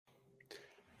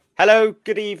Hello,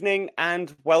 good evening,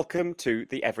 and welcome to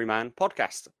the Everyman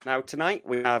podcast. Now, tonight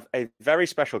we have a very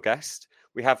special guest.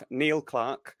 We have Neil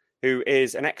Clark, who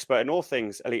is an expert in all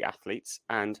things elite athletes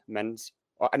and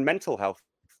mental health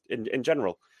in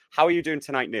general. How are you doing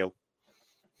tonight, Neil?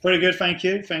 Pretty good, thank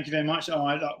you. Thank you very much.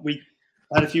 I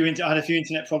had a few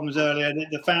internet problems earlier.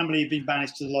 The family had been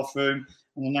banished to the loft room,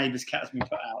 and the neighbour's cat has been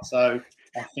put out. So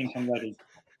I think I'm ready.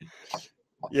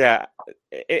 Yeah,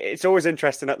 it's always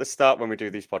interesting at the start when we do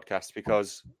these podcasts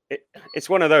because it's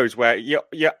one of those where you're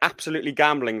absolutely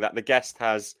gambling that the guest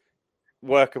has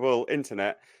workable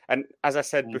internet. And as I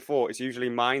said before, it's usually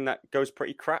mine that goes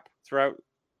pretty crap throughout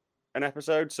an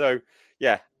episode. So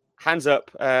yeah, hands up.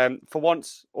 For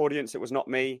once, audience, it was not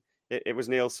me. It was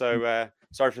Neil. So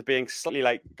sorry for being slightly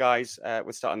late, guys,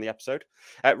 with starting the episode.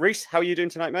 Reese, how are you doing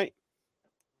tonight, mate?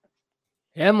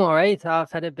 Yeah, I'm all right. I've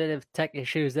had a bit of tech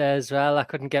issues there as well. I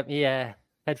couldn't get my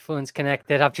headphones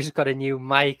connected. I've just got a new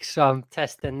mic, so I'm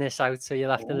testing this out. So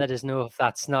you'll have to let us know if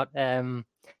that's not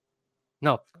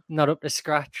up to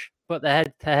scratch. But the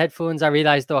headphones, I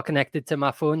realised they were connected to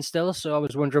my phone still, so I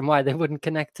was wondering why they wouldn't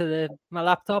connect to my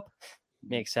laptop.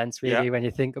 Makes sense, really, when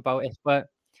you think about it. But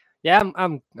yeah,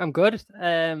 I'm good.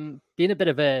 Been a bit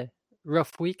of a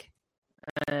rough week.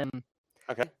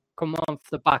 Okay. Come off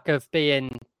the back of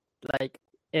being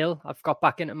ill. I've got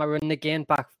back into my running again,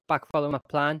 back following my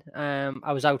plan.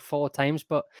 I was out 4 times,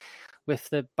 but with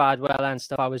the bad weather and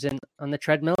stuff, I was in on the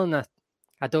treadmill, and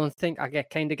I don't think I get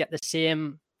the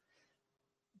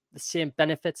same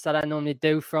benefits that I normally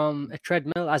do from a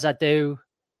treadmill as I do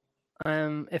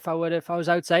if I was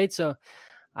outside. So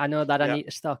I know that I need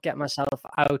to start getting myself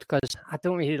out because I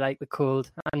don't really like the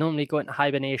cold. I normally go into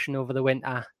hibernation over the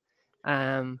winter.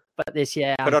 But this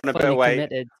year I'm fully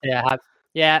committed to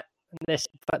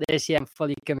this year I'm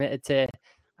fully committed to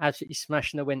absolutely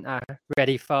smashing the winter,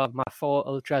 ready for my 4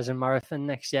 ultras and marathon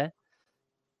next year.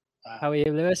 How are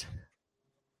you, Lewis?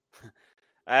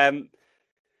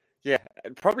 Yeah,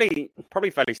 probably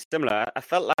fairly similar. I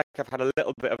felt like I've had a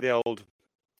little bit of the old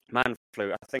man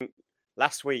flu. I think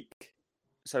last week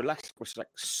was like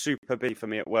super busy for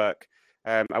me at work.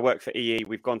 I work for EE.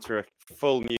 We've gone through a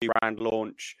full new brand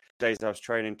launch. Days I was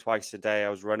training twice a day. I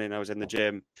was running. I was in the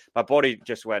gym. My body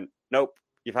just went, nope,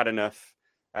 you've had enough.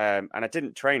 And I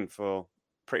didn't train for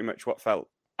pretty much what felt,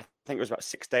 I think it was about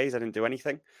 6 days. I didn't do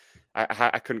anything.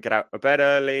 I couldn't get out of bed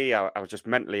early. I was just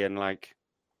mentally and I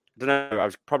don't know. I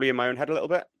was probably in my own head a little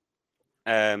bit.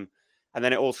 And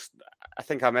then I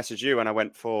think I messaged you and I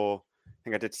went for, I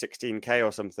think I did 16K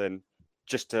or something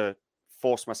just to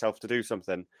force myself to do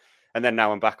something. And then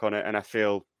now I'm back on it and I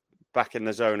feel back in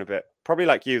the zone a bit. Probably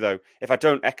like you, though. If I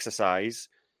don't exercise,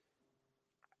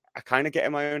 I kind of get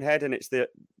in my own head. And it's the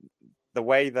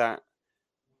way that,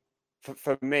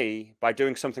 for me, by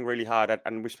doing something really hard,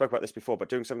 and we spoke about this before, but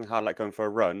doing something hard like going for a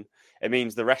run, it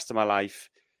means the rest of my life,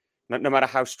 no matter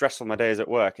how stressful my day is at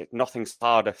work, nothing's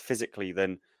harder physically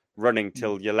than running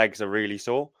till your legs are really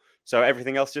sore. So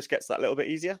everything else just gets that little bit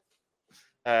easier.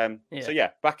 So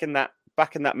yeah, back in that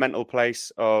mental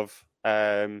place of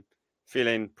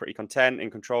feeling pretty content,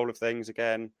 in control of things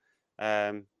again.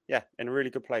 In a really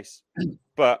good place.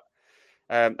 But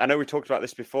I know we talked about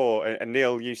this before, and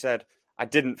Neil, you said I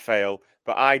didn't fail,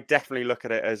 but I definitely look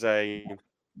at it as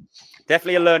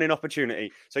definitely a learning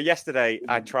opportunity. So yesterday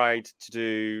I tried to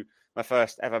do my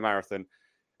first ever marathon.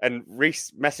 And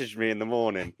Reese messaged me in the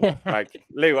morning, like,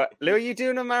 Lou, are you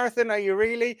doing a marathon? Are you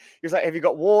really? He was like, have you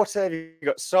got water? Have you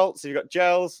got salts? Have you got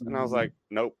gels? And I was like,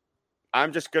 nope.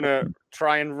 I'm just going to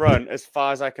try and run as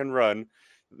far as I can run.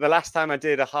 The last time I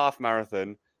did a half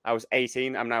marathon, I was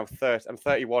 18. I'm now 30. I'm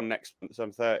 31 next month, so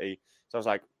I'm 30. So I was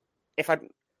like, I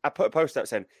put a post out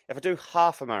saying, if I do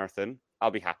half a marathon,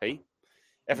 I'll be happy.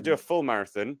 If I do a full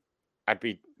marathon, I'd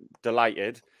be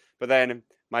delighted. But then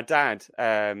my dad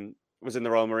was in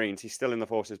the Royal Marines. He's still in the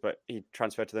forces, but he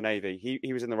transferred to the Navy.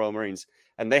 He was in the Royal Marines,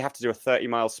 and they have to do a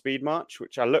 30-mile speed march,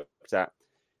 which I looked at,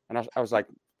 and I was like,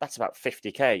 that's about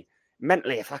 50K.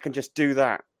 Mentally, if I can just do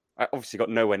that, I obviously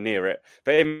got nowhere near it.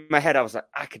 But in my head, I was like,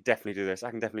 I could definitely do this. I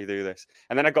can definitely do this.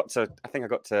 And then I got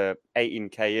to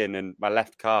 18K in, and my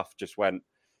left calf just went,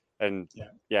 and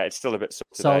it's still a bit sore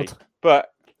today. Salt. But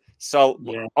salt,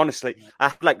 honestly,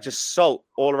 I had just salt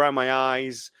all around my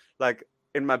eyes,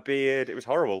 in my beard. It was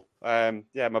horrible. My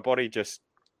body just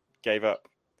gave up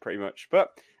pretty much. But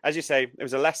as you say, it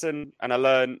was a lesson, and I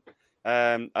learned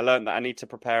that I need to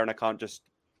prepare, and I can't just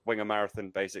wing a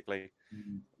marathon basically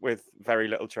with very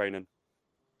little training.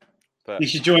 But you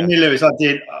should join me, Lewis. I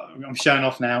did. I'm showing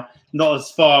off now. Not as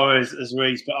far as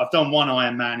Reese, but I've done 1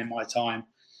 Ironman in my time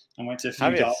and went to a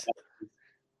few dark.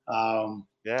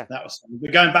 Yeah. That was fun.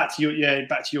 But going back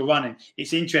to your running,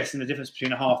 it's interesting the difference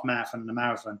between a half marathon and a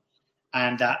marathon,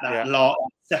 and that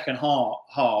second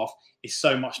half is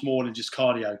so much more than just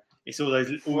cardio. It's all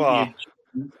the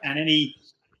and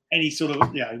any sort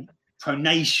of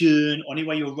pronation or any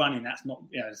way you're running. That's not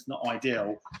it's not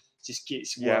ideal. It just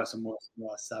gets worse and worse and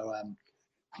worse. So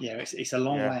it's a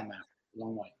long way, man. A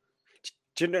long way.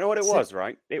 Do you know what it was?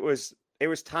 Right, it was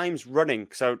times running.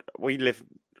 So we live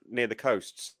near the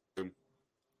coast.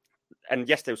 And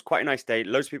yesterday was quite a nice day.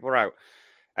 Loads of people were out.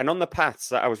 And on the paths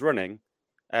that I was running,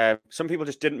 some people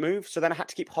just didn't move. So then I had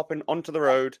to keep hopping onto the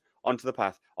road, onto the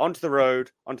path, onto the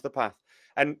road, onto the path.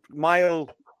 And mile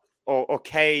or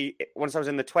K, once I was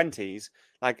in the 20s,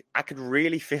 like I could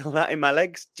really feel that in my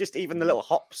legs, just even the little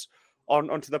hops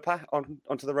onto the path,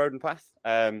 onto the road and path.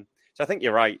 So I think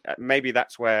you're right. Maybe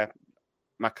that's where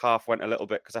my calf went a little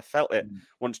bit because I felt it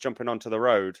once jumping onto the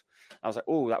road. I was like,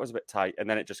 oh, that was a bit tight. And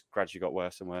then it just gradually got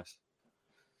worse and worse.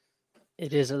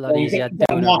 It is a lot easier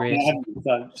doing a race.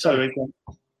 Sorry.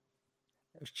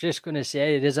 I was just going to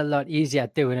say, it is a lot easier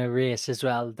doing a race as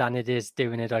well than it is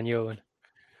doing it on your own.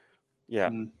 Yeah.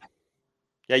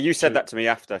 Yeah, you said that to me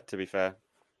after, to be fair.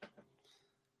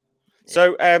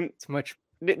 So, it's much.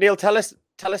 Neil, tell us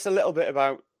a little bit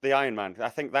about the Ironman. I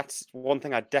think that's one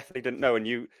thing I definitely didn't know. And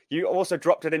you also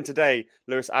dropped it in today,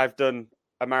 Lewis. I've done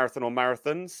a marathon or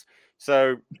marathons.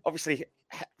 So obviously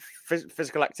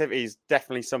physical activity is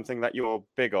definitely something that you're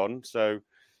big on. So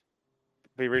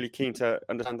be really keen to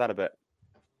understand that a bit.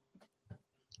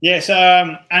 Yes,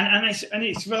 and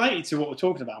it's related to what we're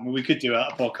talking about. I mean, we could do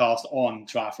a podcast on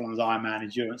triathlons, Ironman,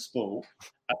 endurance sport,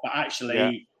 but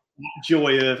actually, that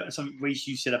joy of something Reece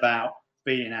you said about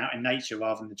being out in nature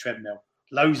rather than the treadmill.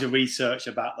 Loads of research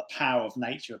about the power of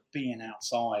nature, of being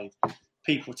outside,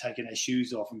 people taking their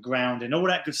shoes off and grounding, all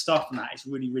that good stuff, and that is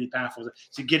really, really powerful.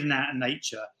 So getting out in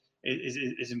nature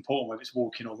is important, whether it's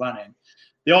walking or running.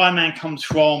 The Ironman comes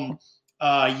from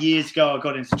years ago. I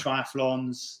got into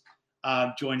triathlons.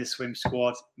 Joined the swim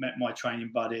squad, met my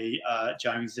training buddy,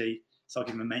 Jonesy, so I'll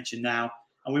give him a mention now.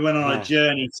 And we went on a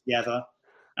journey together.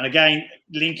 And again,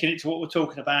 linking it to what we're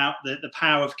talking about, the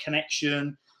power of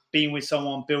connection, being with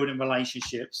someone, building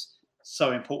relationships,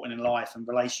 so important in life. And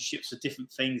relationships are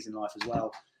different things in life as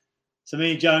well. So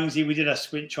me and Jonesy, we did a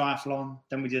sprint triathlon,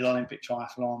 then we did an Olympic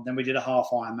triathlon, then we did a half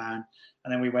Ironman,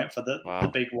 and then we went for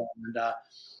the big one. And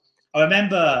I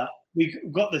remember we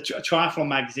got the triathlon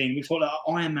magazine. We thought that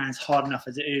Ironman's hard enough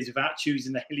as it is without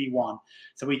choosing the hilly one.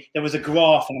 So there was a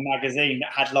graph in a magazine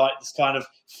that had like this kind of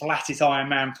flattest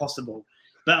Ironman possible.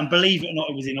 But believe it or not,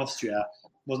 it was in Austria.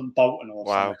 It wasn't Bolton or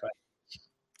something.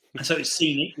 And so it's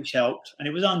scenic, which helped. And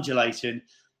it was undulating.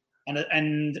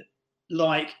 And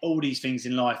like all these things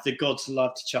in life, the gods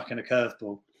love to chuck in a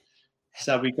curveball.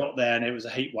 So we got there and it was a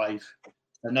heat wave.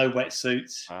 No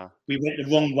wetsuits. We went the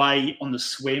wrong way on the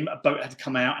swim. A boat had to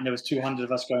come out, and there was 200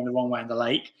 of us going the wrong way in the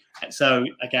lake. And so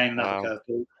again, another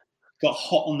curveball. Got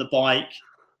hot on the bike.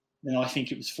 Then I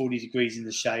think it was 40 degrees in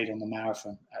the shade on the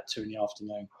marathon at 2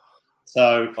 PM.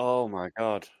 So, oh my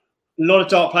god, a lot of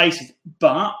dark places.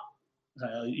 But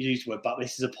I used the word "but."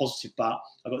 This is a positive. But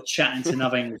I got chatting to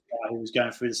another English guy who was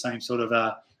going through the same sort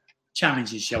of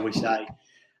challenges, shall we say,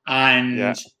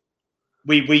 and.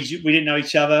 We didn't know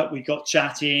each other. We got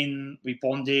chatting. We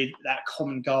bonded. That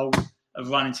common goal of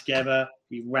running together.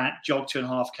 We jogged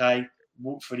 2.5K,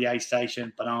 walked through the aid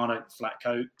station, banana, flat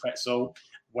coat, pretzel,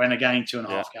 went again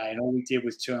 2.5K, and all we did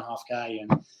was 2.5K.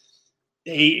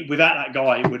 And without that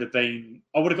guy, I would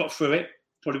have got through it.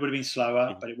 Probably would have been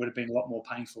slower, but it would have been a lot more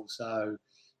painful. So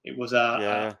it was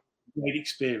a great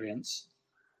experience.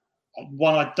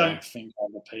 One I don't think I'll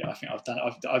repeat. I think I've done.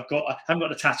 I haven't got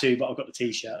the tattoo, but I've got the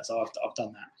T-shirt, so I've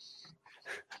done that.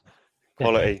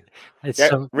 Quality.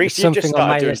 Reece, you just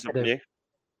started doing something new.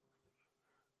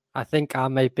 I think I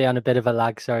might be on a bit of a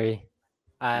lag. Sorry.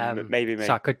 Maybe me.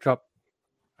 So I could drop.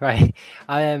 Right.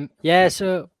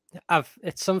 So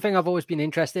it's something I've always been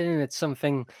interested in. It's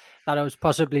something that I was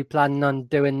possibly planning on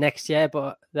doing next year,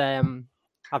 but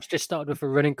I've just started with a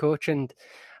running coach, and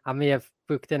I may have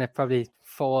booked in probably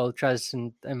 4 ultras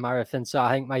and marathons. So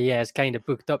I think my year is kind of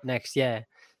booked up next year.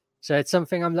 So it's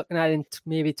something I'm looking at in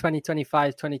maybe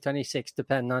 2025, 2026,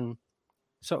 depending on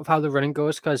sort of how the running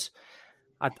goes, because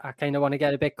I kind of want to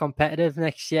get a bit competitive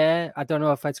next year. I don't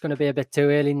know if it's going to be a bit too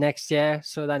early next year.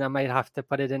 So then I might have to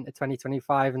put it into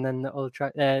 2025, and then the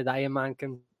Ironman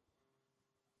can.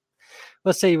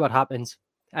 We'll see what happens.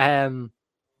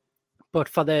 But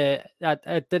for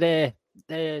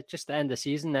just the end of the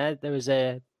season there was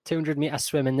a 200-meter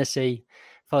swim in the sea,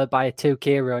 followed by a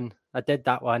 2K run. I did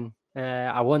that one.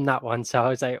 I won that one, so I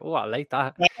was like, "Oh, I like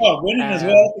that." Oh, winning as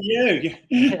well for you.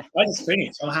 I just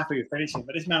finished. I'm happy with finishing,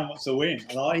 but this man wants to win.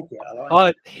 I like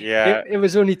it. Yeah. It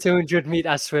was only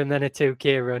 200-meter swim, then a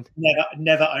 2K run.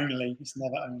 Never only. It's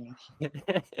never only.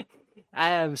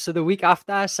 So the week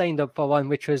after, I signed up for one,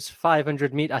 which was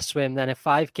 500-meter swim, then a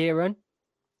 5K run.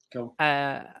 Cool.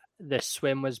 The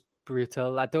swim was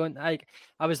brutal. I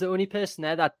was the only person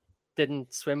there that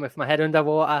didn't swim with my head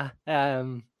underwater. I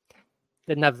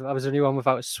was the only one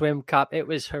without a swim cap. It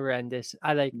was horrendous.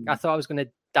 I thought I was going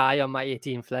to die on my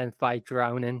 18th length by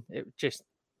drowning.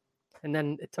 And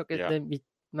then it took it.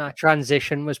 My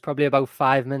transition was probably about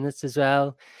 5 minutes as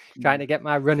well, trying to get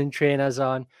my running trainers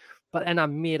on. But then I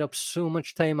made up so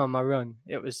much time on my run.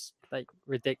 It was like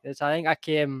ridiculous. I think I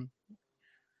came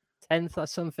 10th or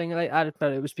something like that,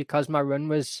 but it was because my run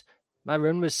was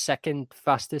second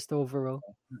fastest overall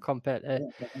compared to.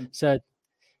 So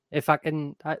if I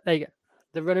can,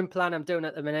 the running plan I'm doing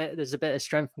at the minute, there's a bit of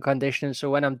strength and conditioning. So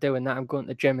when I'm doing that, I'm going to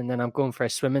the gym and then I'm going for a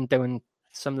swim and doing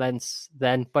some lengths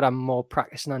then, but I'm more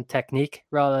practicing on technique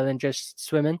rather than just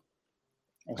swimming.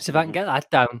 So if I can get that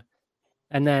down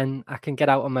and then I can get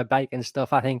out on my bike and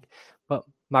stuff, I think, but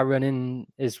my running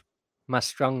is my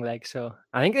strong leg. So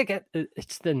I think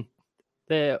it's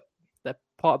the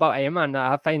part about Everyman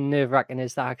that I find nerve-wracking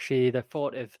is that actually the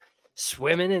thought of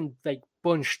swimming and like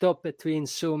bunched up between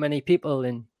so many people,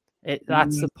 and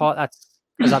that's the part that's,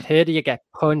 because I've heard you get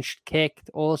punched, kicked,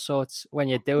 all sorts when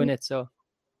you're doing it. So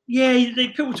yeah,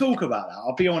 people talk about that.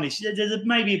 I'll be honest. There's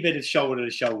maybe a bit of shoulder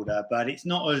to shoulder, but it's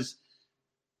not as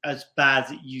bad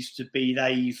as it used to be.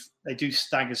 They do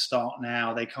stagger start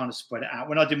now. They kind of spread it out.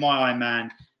 When I did my Ironman,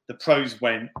 the pros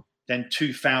went, then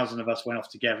 2,000 of us went off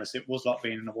together. So it was like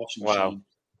being in a washing machine.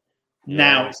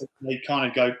 Now they kind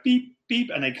of go beep,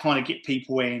 beep, and they kind of get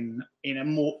people in a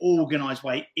more organised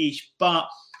way-ish. But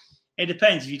it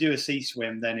depends. If you do a sea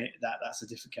swim, then that's a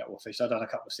different kettle of fish. I've done a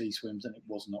couple of sea swims and it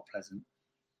was not pleasant.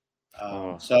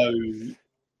 So,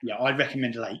 yeah, I'd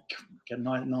recommend a lake. Get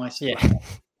a nice. Yeah.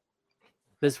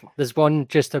 There's one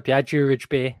just up here, Druridge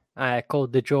Bay,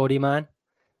 called the Geordie Man.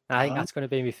 I think that's going to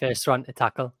be my first one to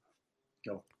tackle.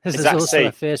 Cool. There's also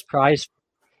a first prize.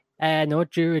 No,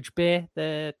 Druridge Bay,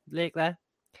 the lake there.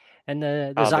 And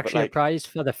there's actually a prize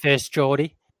for the first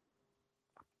Geordie.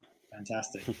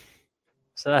 Fantastic.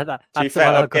 So that's fair,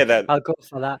 I'll go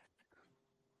for that.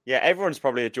 Yeah, everyone's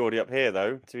probably a Geordie up here,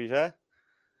 though, to be fair.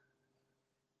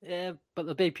 Yeah, but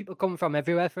there'll be people coming from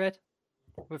everywhere for it,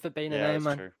 with it being an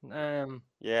Ironman.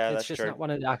 It's just not one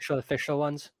of the actual official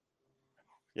ones.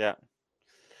 Yeah.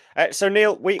 So,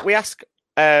 Neil, we ask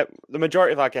the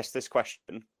majority of our guests this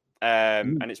question,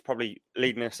 and it's probably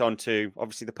leading us on to,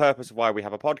 obviously, the purpose of why we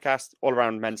have a podcast all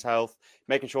around men's health,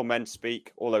 making sure men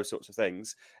speak, all those sorts of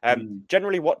things.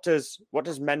 Generally, what does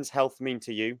men's health mean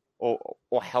to you, or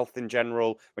health in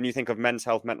general? When you think of men's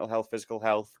health, mental health, physical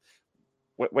health,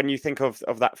 when you think of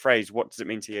that phrase, what does it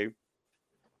mean to you?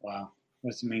 Wow,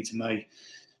 what does it mean to me?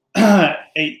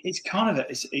 It's kind of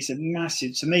it's a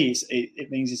massive, to me. It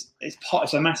means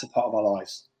it's a massive part of our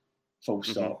lives. Full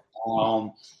stop.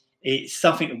 It's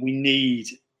something that we need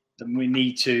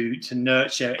to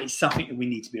nurture. It's something that we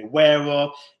need to be aware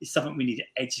of. It's something we need to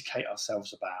educate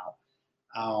ourselves about,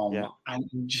 and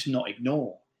just not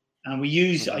ignore. And I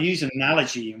use an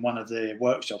analogy in one of the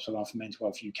workshops I run for Mental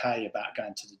Health UK about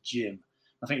going to the gym.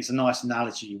 I think it's a nice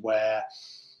analogy where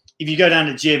if you go down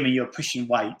to the gym and you're pushing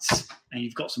weights and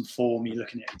you've got some form, you're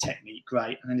looking at your technique,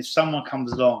 great. And then if someone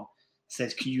comes along and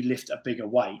says, can you lift a bigger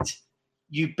weight?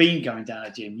 You've been going down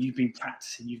the gym, you've been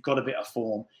practicing, you've got a bit of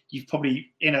form, you've probably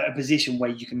in a position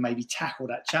where you can maybe tackle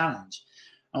that challenge.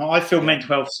 And I feel mental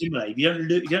health similarly. If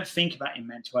you don't think about your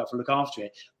mental health or look after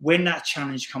it, when that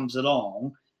challenge comes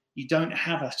along, you don't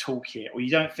have a toolkit, or you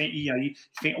don't think, you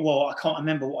think, well, I can't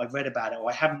remember what I've read about it, or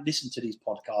I haven't listened to these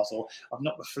podcasts, or I've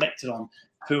not reflected on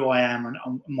who I am and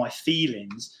on my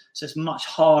feelings. So it's much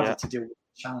harder to deal with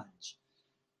the challenge.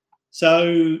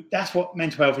 So that's what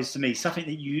mental health is to me. Something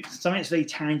that's very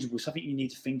tangible, something you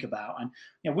need to think about.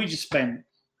 And we just spent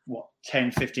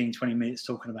 10, 15, 20 minutes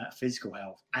talking about physical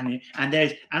health, and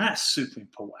that's super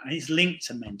important. And it's linked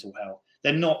to mental health.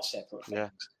 They're not separate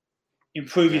things.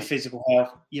 Improve your physical health,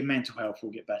 your mental health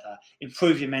will get better.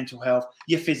 Improve your mental health,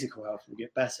 your physical health will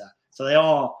get better. So they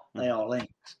are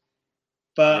linked.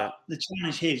 But the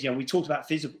challenge here is, we talked about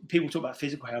people talk about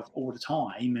physical health all the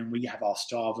time, and we have our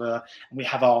Strava, and we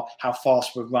have our how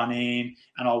fast we're running,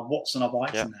 and our watts and our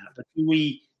bikes and that. But do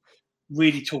we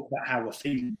really talk about how we're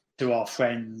feeling to our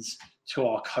friends, to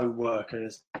our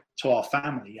co-workers, to our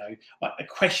family? A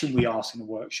question we ask in the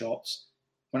workshops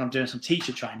when I'm doing some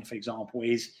teacher training, for example,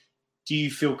 is, do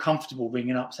you feel comfortable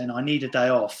ringing up saying, I need a day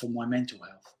off for my mental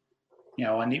health? You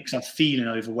know, I need, because I'm feeling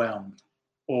overwhelmed,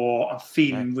 or I'm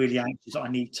feeling really anxious, I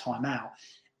need time out.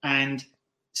 And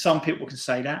some people can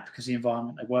say that because of the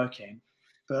environment they work in,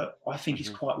 but I think it's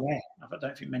quite rare. I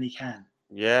don't think many can.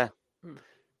 Yeah.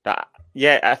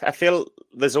 I feel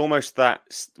there's almost that,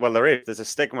 well, there's a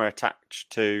stigma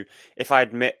attached to, if I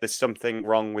admit there's something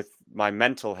wrong with my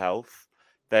mental health,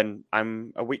 then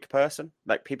I'm a weak person.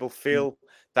 Like, people feel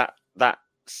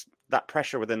that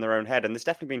pressure within their own head. And there's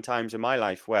definitely been times in my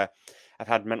life where I've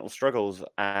had mental struggles,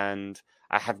 and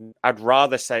I'd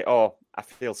rather say, oh, I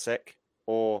feel sick,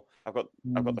 or I've got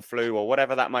the flu, or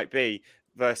whatever that might be,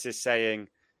 versus saying,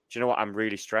 do you know what, I'm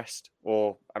really stressed,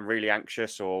 or I'm really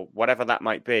anxious, or whatever that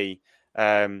might be.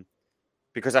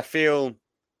 Because I feel,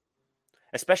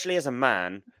 especially as a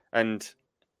man, and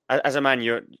as a man,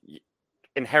 you're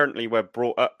inherently, we're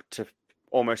brought up to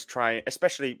almost try,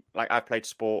 especially like I've played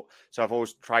sport, so I've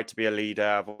always tried to be a leader.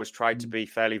 I've always tried to be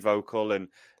fairly vocal, and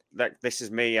like, this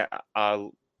is me.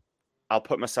 I'll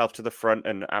put myself to the front,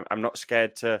 and I'm not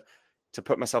scared to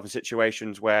put myself in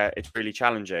situations where it's really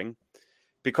challenging,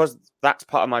 because that's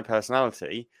part of my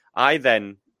personality. I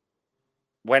then,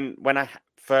 when I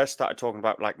first started talking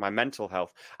about like my mental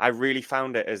health, I really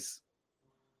found it as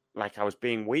like I was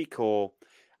being weak, or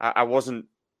I wasn't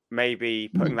maybe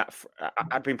putting that.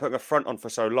 I'd been putting a front on for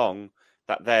so long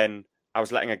that then I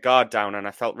was letting a guard down, and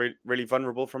I felt really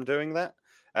vulnerable from doing that.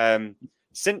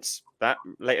 Since that,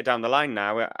 later down the line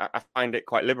now, I find it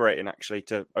quite liberating, actually,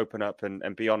 to open up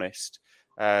and be honest.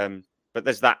 But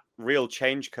there's that real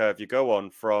change curve you go on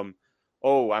from,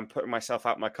 oh, I'm putting myself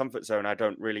out of my comfort zone, I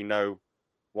don't really know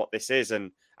what this is,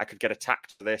 and I could get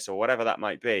attacked for this, or whatever that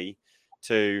might be,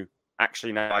 to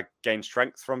actually now I gain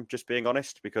strength from just being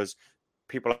honest, because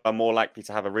people are more likely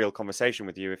to have a real conversation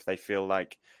with you if they feel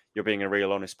like you're being a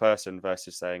real honest person,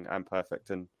 versus saying I'm perfect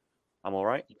and I'm all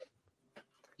right.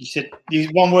 You said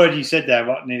one word you said there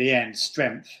right near the end,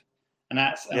 strength, and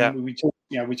that's we talk.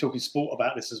 We talk in sport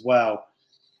about this as well.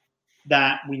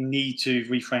 That we need to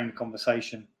reframe the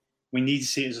conversation. We need to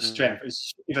see it as a strength.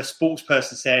 If a sports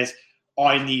person says,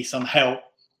 "I need some help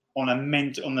on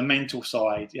the mental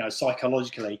side,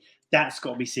 psychologically," that's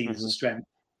got to be seen as a strength.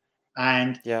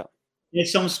 And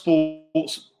there's some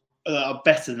sports are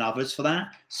better than others for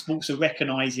that. Sports are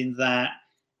recognising that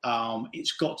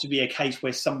it's got to be a case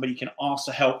where somebody can ask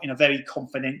for help in a very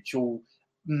confidential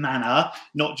manner,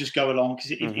 not just go along,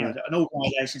 because an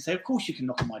organisation say, of course you can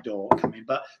knock on my door, come in.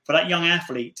 But for that young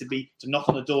athlete to knock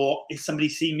on the door, is somebody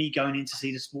see me going in to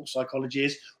see the sports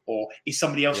psychologist, or is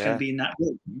somebody else going to be in that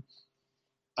room?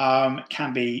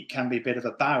 Can be a bit of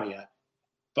a barrier.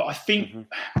 But I think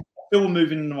we're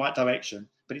moving in the right direction.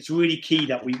 But it's really key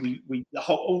that we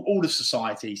all of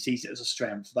society sees it as a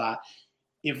strength. That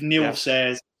if Neil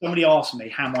says, somebody asked me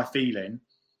how am I feeling,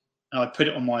 and I put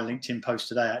it on my LinkedIn post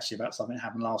today actually about something that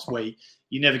happened last week.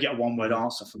 You never get a one-word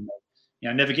answer from me.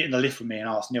 Never get in the lift with me and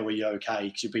ask Neil, are you okay?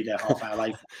 Because you'll be there half an hour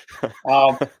later.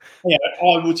 I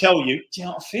will tell you,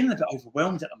 I'm feeling a bit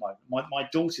overwhelmed at the moment. My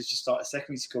daughter's just started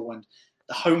secondary school, and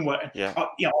the homework.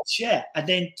 I'll share. And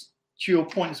then to your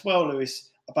point as well, Lewis,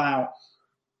 about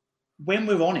when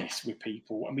we're honest with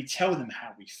people and we tell them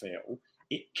how we feel,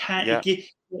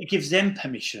 it gives them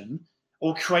permission,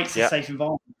 or creates a safe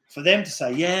environment for them to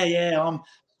say, I'm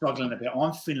struggling a bit,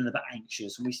 I'm feeling a bit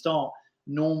anxious, and we start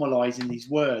normalizing these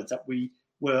words that we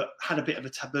had a bit of a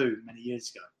taboo many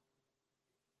years ago.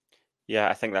 Yeah,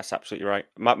 I think that's absolutely right.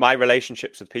 My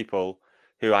relationships with people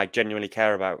who I genuinely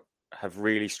care about have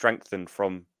really strengthened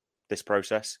from this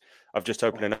process of just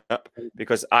opening up,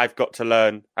 because I've got to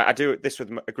learn. I do this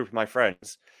with a group of my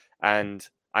friends, and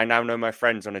I now know my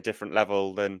friends on a different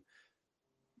level than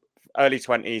early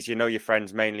 20s. You know your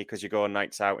friends mainly because you go on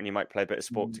nights out and you might play a bit of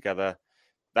sport together.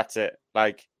 That's it.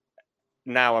 Like,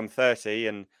 now I'm 30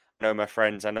 and I know my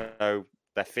friends. I know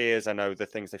their fears. I know the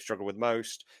things they struggle with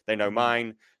most. They know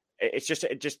mine. It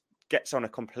just gets on a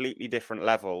completely different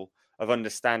level of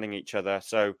understanding each other.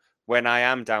 So when I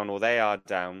am down or they are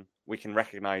down, we can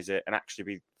recognize it and actually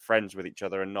be friends with each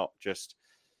other, and not just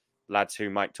lads who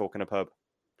might talk in a pub.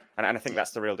 And I think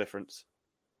that's the real difference.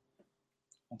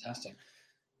 Fantastic.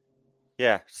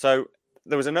 Yeah. So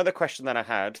there was another question that I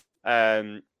had.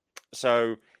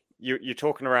 So you're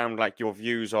talking around like your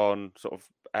views on sort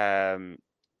of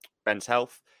men's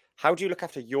health. How do you look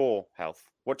after your health?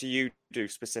 What do you do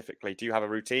specifically? Do you have a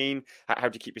routine? How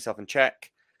do you keep yourself in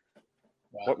check?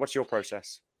 Wow. What's your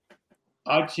process?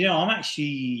 I'm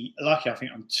actually lucky, I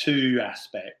think, on two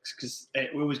aspects, because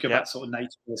we always go back to sort of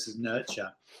nature versus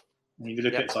nurture. And if you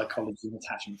look at psychology and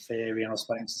attachment theory, and I've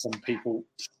spoken to some people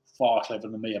far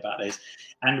cleverer than me about this,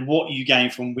 and what you gain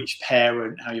from which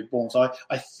parent, how you're born. So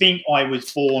I think I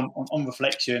was born on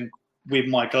reflection with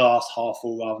my glass half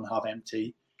full rather than half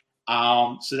empty.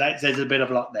 So there's a bit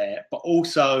of luck there, but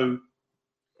also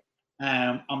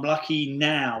I'm lucky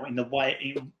now in the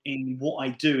way in what I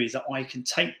do is that I can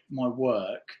take my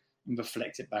work and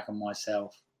reflect it back on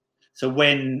myself. So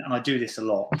and I do this a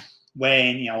lot,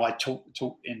 when I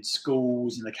talk in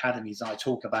schools and academies, I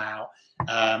talk about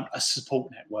a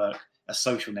support network, a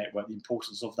social network, the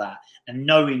importance of that, and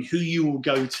knowing who you will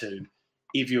go to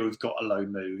if you've got a low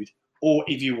mood, or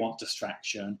if you want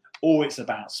distraction, or it's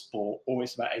about sport, or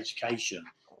it's about education,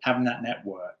 having that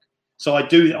network. So I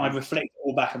reflect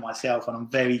all back on myself, and I'm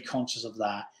very conscious of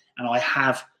that. And I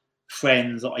have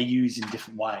friends that I use in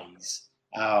different ways,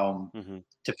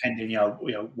 depending,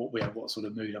 what sort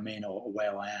of mood I'm in or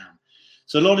where I am.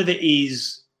 So a lot of it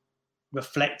is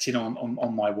reflecting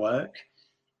on my work.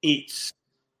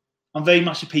 I'm very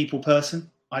much a people person.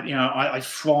 I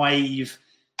thrive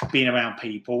being around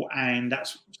people, and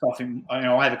that's something.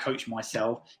 I have a coach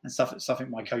myself, and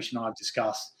something my coach and I have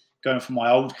discussed, going from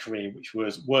my old career, which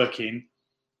was working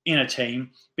in a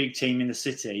team, big team in the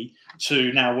city,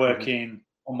 to now working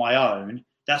on my own.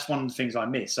 That's one of the things I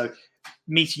miss. So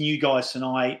meeting you guys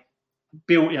tonight,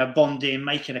 bonding,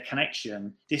 making a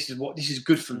connection. This is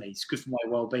good for me. It's good for my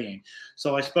well-being.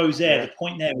 So I suppose the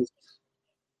point there is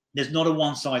there's not a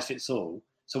one size fits all.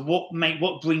 So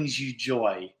what brings you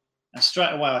joy? And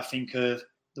straight away I think of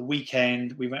the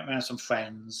weekend. We went around some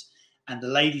friends, and the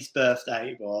lady's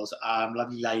birthday was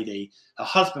lovely lady. Her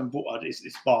husband bought her this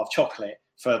bar of chocolate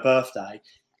for her birthday,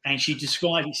 and she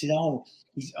described it. She said,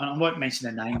 I won't mention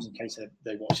their names in case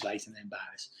they watch later and they're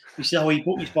embarrassed. She said, he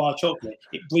bought me this bar of chocolate.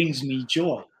 It brings me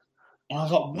joy. And I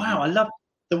was like, wow, I love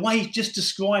the way he's just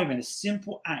describing a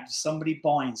simple act of somebody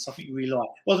buying something you really like.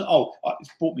 It wasn't, it's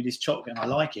bought me this chocolate and I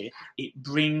like it. It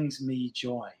brings me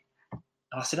joy. And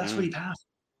I said, that's really powerful.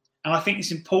 And I think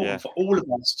it's important for all of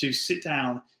us to sit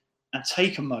down and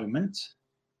take a moment,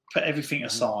 put everything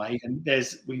aside. And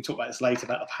we can talk about this later,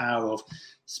 about the power of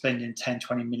spending 10,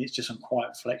 20 minutes just on quiet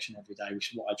reflection every day,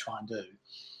 which is what I try and do.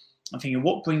 I'm thinking,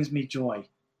 what brings me joy?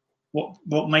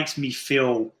 What makes me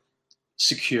feel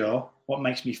secure? What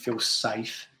makes me feel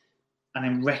safe? And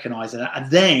then recognizing that.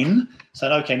 And then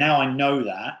said, okay, now I know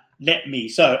that.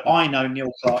 So I know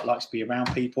Neil Clark likes to be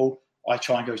around people. I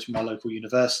try and go to my local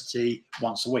university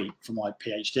once a week for my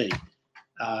PhD.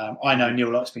 I know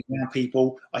Neil likes being around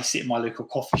people. I sit in my local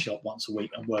coffee shop once a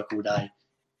week and work all day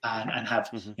and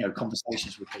have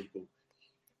conversations with people.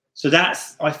 So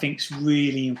that's, I think, is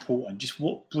really important. Just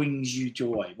what brings you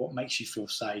joy? What makes you feel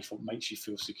safe? What makes you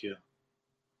feel secure?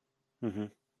 No,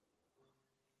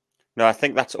 I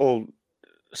think that's all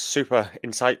super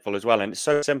insightful as well, and it's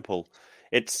so simple.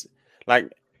 It's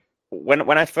like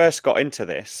when I first got into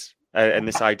this and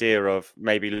this idea of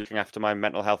maybe looking after my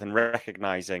mental health and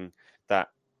recognizing that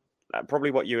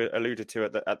probably what you alluded to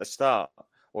at the start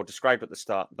or described at the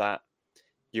start, that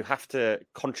you have to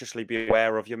consciously be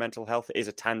aware of your mental health. It is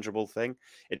a tangible thing.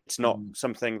 It's not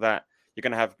something that you're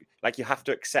going to have, like, you have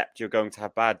to accept you're going to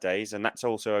have bad days, and that's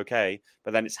also okay.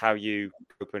 But then it's how you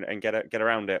cope and get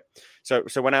around it. So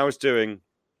when I was doing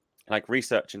like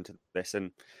research into this,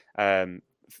 and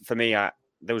for me,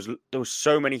 there was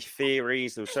so many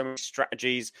theories, there was so many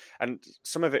strategies, and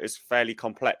some of it is fairly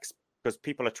complex because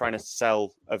people are trying to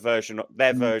sell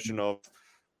their version of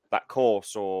that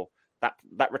course or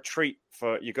that retreat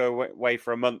for you go away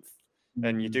for a month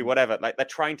and you do whatever. Like, they're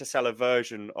trying to sell a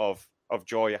version of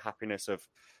joy, or happiness, of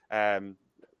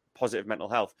positive mental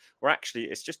health, where actually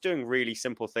it's just doing really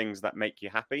simple things that make you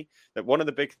happy. That one of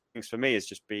the big things for me is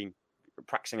just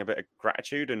practicing a bit of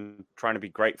gratitude and trying to be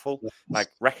grateful, like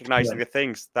recognizing the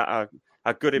things that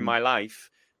are good in my life.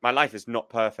 My life is not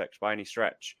perfect by any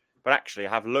stretch, but actually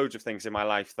I have loads of things in my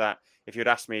life that if you'd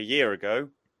asked me a year ago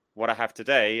what I have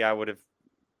today, I would have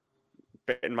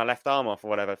bitten my left arm off or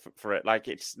whatever for it. Like,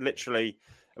 it's literally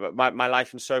my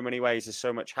life in so many ways is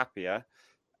so much happier,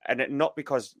 and not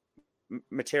because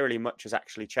materially much has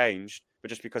actually changed, but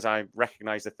just because I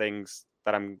recognize the things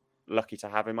that I'm lucky to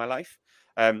have in my life.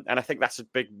 And I think that's a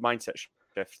big mindset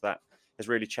shift that has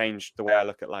really changed the way I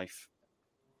look at life.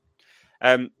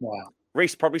 Wow.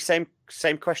 Reese, probably same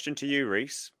question to you,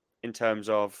 Reese, in terms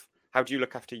of how do you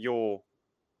look after your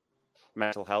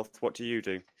mental health? What do you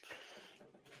do?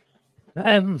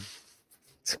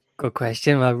 It's a good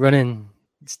question. Well, running,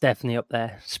 it's definitely up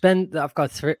there. I've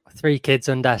got three kids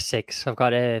under 6. I've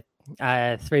got a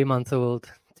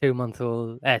 3-month-old,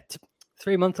 2-month-old,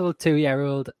 3-month-old,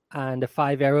 2-year-old, and a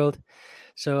 5-year-old.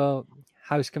 So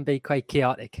house can be quite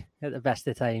chaotic at the best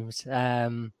of times.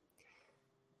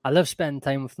 I love spending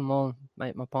time with them all,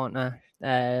 my partner.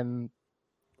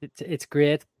 It's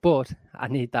great, but I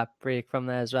need that break from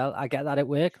there as well. I get that at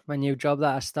work. My new job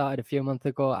that I started a few months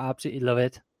ago, I absolutely love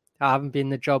it. I haven't been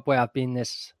in the job where I've been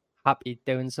this happy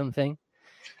doing something.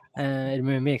 It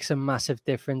makes a massive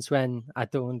difference when I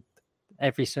don't,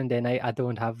 every Sunday night, I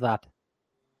don't have that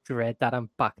dread that I'm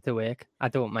back to work. I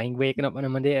don't mind waking up on a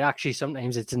Monday. Actually,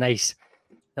 sometimes it's a nice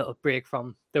little break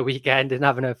from the weekend and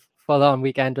having a full-on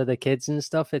weekend with the kids and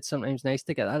stuff. It's sometimes nice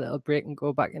to get that little break and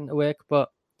go back into work.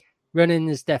 But running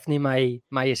is definitely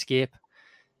my escape.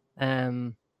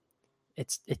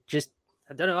 It just,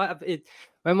 I don't know.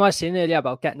 When I was saying earlier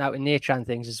about getting out in nature and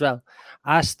things as well,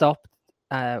 I stopped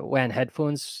wearing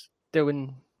headphones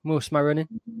doing most of my running,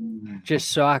 just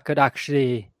so I could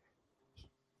actually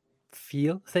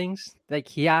feel things. Like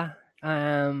here,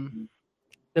 there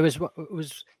was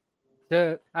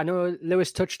I know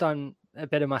Lewis touched on a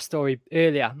bit of my story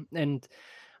earlier, and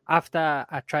after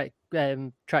I tried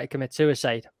to commit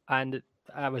suicide, and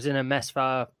I was in a mess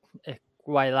for a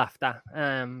while after.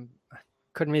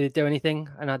 Couldn't really do anything,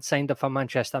 and I'd signed up for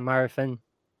Manchester Marathon.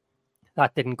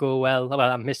 That didn't go well. Well,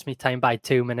 I missed my time by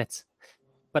 2 minutes,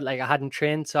 but like I hadn't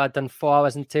trained, so I'd done 4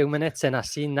 hours and 2 minutes, and I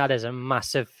seen that as a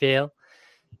massive fail.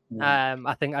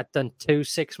 I think I'd done 2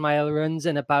 6-mile runs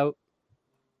in about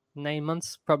 9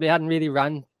 months. Probably hadn't really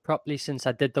ran properly since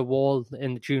I did the wall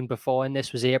in June before, and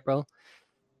this was April.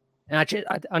 And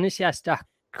honestly, I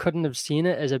couldn't have seen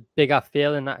it as a bigger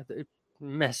fail, and that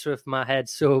messed with my head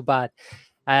so bad.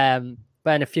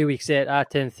 But in a few weeks later, I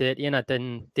turned 30, and I'd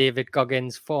done David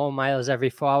Goggins 4 miles every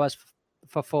 4 hours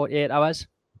for 48 hours.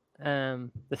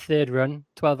 The third run,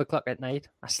 12 o'clock at night,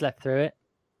 I slept through it.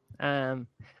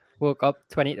 Woke up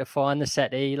 20 to 4 on the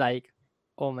settee, like,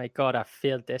 oh my God, I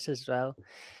failed this as well.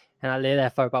 And I lay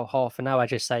there for about half an hour,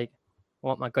 just like,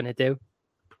 what am I going to do?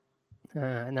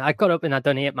 And I got up and I'd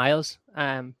done 8 miles,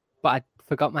 but I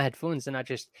forgot my headphones, and I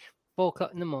just, 4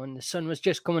 o'clock in the morning, the sun was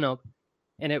just coming up,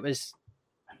 and it was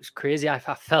crazy. I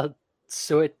felt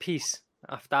so at peace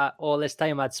after all this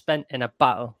time I'd spent in a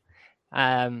battle,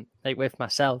 like with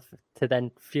myself, to then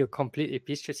feel completely at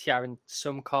peace, just hearing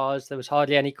some cars. There was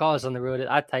hardly any cars on the road at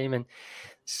that time, and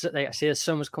so, like I say, the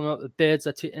sun was coming up, the birds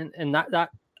are and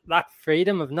that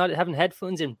freedom of not having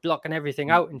headphones and blocking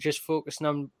everything out and just focusing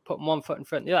on putting one foot in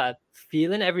front of the other,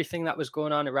 feeling everything that was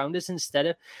going on around us instead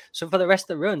of. So for the rest of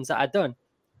the runs that I'd done,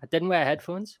 I didn't wear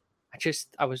headphones.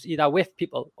 I was either with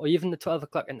people, or even the 12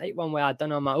 o'clock at night one where I'd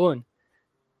done on my own.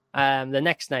 The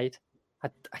next night,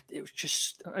 it was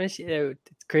just, honestly,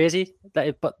 it's crazy.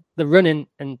 But the running,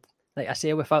 and like I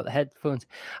say, without the headphones,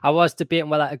 I was debating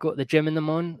whether I go to the gym in the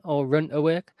morning or run to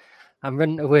work. I'm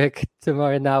running to work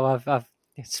tomorrow now. I've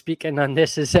speaking on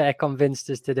this has convinced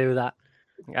us to do that.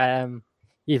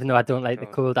 Even though I don't like the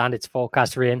cold and it's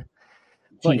forecast rain.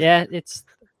 But yeah, it's,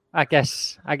 I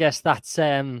guess that's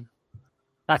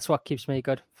what keeps me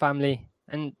good. Family.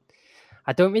 And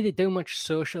I don't really do much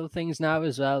social things now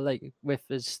as well. Like with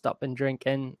us stopping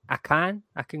drinking, I can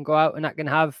go out and I can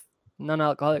have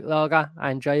non-alcoholic lager.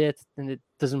 I enjoy it, and it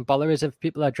doesn't bother us if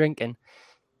people are drinking.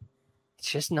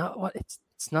 It's just not what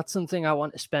it's not something I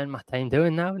want to spend my time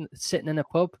doing now. Sitting in a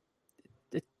pub,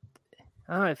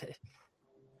 I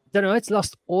don't know. It's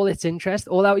lost all its interest.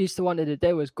 All I used to wanted to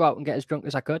do was go out and get as drunk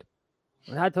as I could.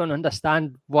 I don't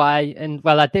understand why, and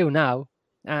well, I do now.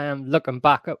 Looking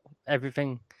back at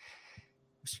everything,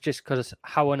 it's just because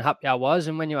how unhappy I was.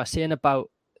 And when you were saying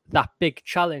about that big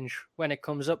challenge when it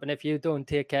comes up, and if you don't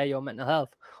take care of your mental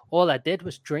health, all I did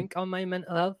was drink on my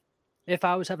mental health. If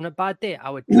I was having a bad day, I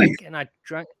would drink, and I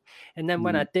drank. And then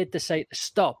when I did decide to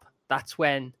stop, that's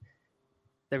when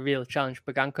the real challenge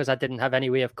began, because I didn't have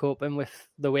any way of coping with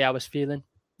the way I was feeling.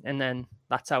 And then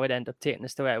that's how it ended up taking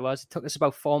us to where it was. It took us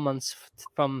about 4 months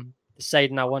from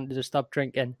deciding I wanted to stop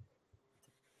drinking,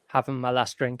 having my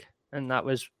last drink. And that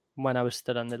was when I was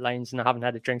stood on the lines, and I haven't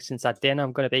had a drink since that day. And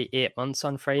I'm going to be 8 months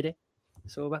on Friday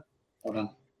sober. Well done.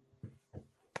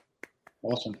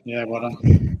 Awesome. Yeah, well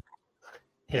done.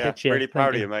 Yeah, really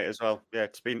proud of you, mate, as well. Yeah,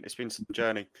 it's been some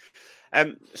journey.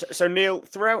 So Neil,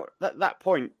 throughout that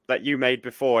point that you made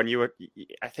before, and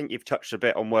I think you've touched a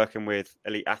bit on working with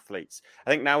elite athletes. I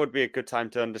think now would be a good time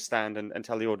to understand and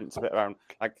tell the audience a bit around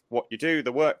like what you do,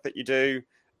 the work that you do,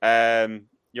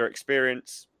 your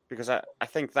experience, because I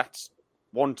think that's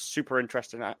one super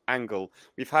interesting angle.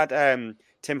 We've had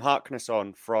Tim Harkness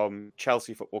on from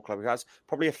Chelsea Football Club, who has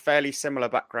probably a fairly similar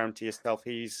background to yourself.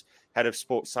 He's head of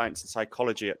sports science and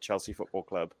psychology at Chelsea Football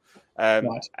Club. Right.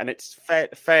 And it's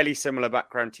fairly similar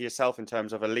background to yourself in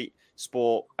terms of elite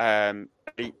sport,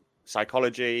 elite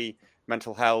psychology,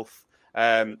 mental health.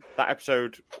 That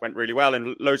episode went really well,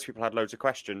 and loads of people had loads of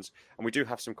questions. And we do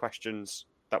have some questions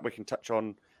that we can touch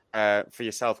on for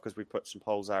yourself, because we put some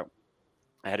polls out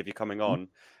ahead of you coming on.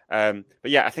 But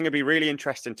yeah, I think it'd be really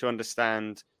interesting to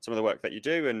understand some of the work that you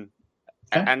do,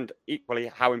 and equally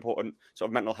how important sort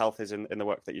of mental health is in the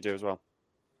work that you do as well.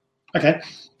 Okay,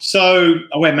 so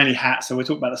I wear many hats, so we'll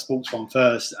talk about the sports one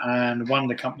first. And one of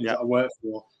the companies that I work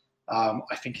for,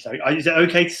 I think is it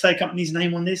okay to say company's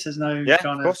name on this? There's no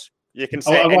of course. You can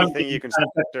say anything. You can.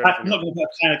 I'm not going to put a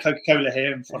can of Coca-Cola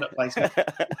here in product placement.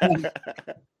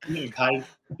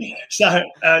 So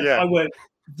I work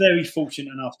very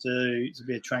fortunate enough to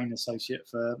be a training associate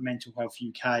for Mental Health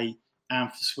UK and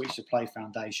for Switch to Play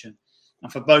Foundation,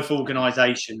 and for both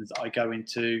organisations, I go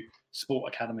into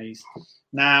sport academies.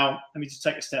 Now, let me just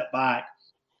take a step back.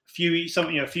 A few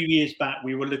years back,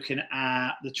 we were looking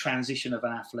at the transition of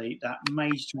an athlete, that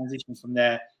major transition from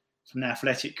their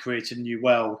athletic career to the new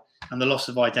world, and the loss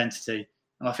of identity.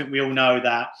 And I think we all know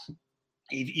that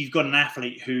if you've got an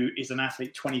athlete who is an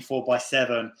athlete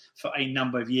 24/7 for a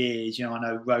number of years, I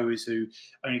know rowers who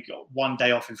only got one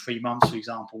day off in 3 months, for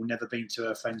example, never been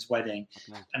to a friend's wedding,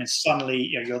 and then suddenly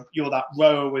you're that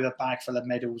rower with a bag full of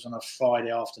medals on a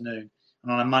Friday afternoon,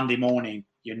 and on a Monday morning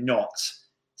you're not.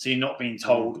 So you're not being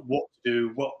told what to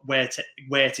do, where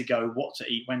to go, what to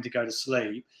eat, when to go to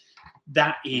sleep.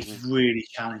 That is really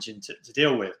challenging to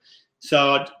deal with.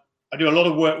 So I do a lot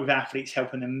of work with athletes,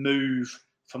 helping them move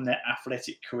from their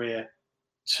athletic career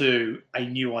to a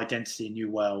new identity, a new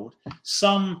world.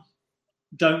 Some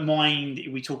don't mind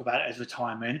if we talk about it as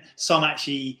retirement. Some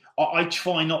actually, I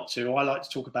try not to. I like to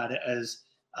talk about it as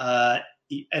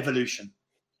evolution,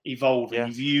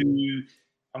 evolving. Yeah.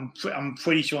 I'm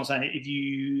pretty sure I'm saying it. If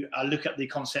you look at the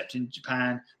concept in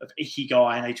Japan of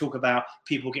ikigai, and they talk about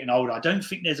people getting older, I don't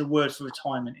think there's a word for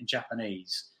retirement in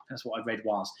Japanese. That's what I read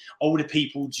once. Older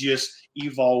people just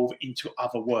evolve into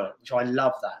other work, which I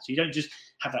love that. So you don't just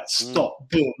have that stop,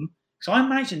 boom. So I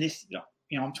imagine this,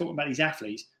 I'm talking about these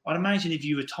athletes. I'd imagine if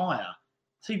you retire,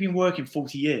 so you've been working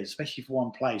 40 years, especially for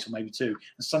one place or maybe two,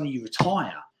 and suddenly you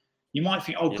retire, you might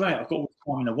think, oh, great, I've got all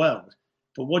the time in the world.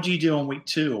 But what do you do on week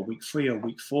 2 or week 3 or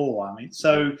week 4? I mean,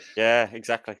 so yeah,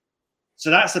 exactly. So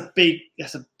that's a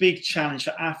big challenge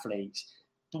for athletes.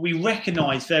 But we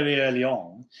recognise very early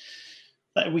on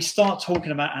that if we start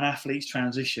talking about an athlete's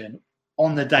transition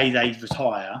on the day they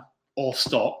retire or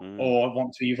stop or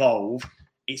want to evolve,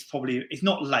 it's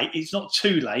not late. It's not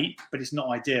too late, but it's not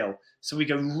ideal. So we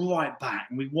go right back,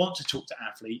 and we want to talk to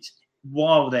athletes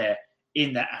while they're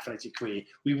in their athletic career.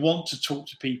 We want to talk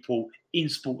to people in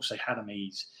sports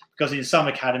academies, because in some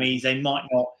academies they might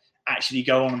not actually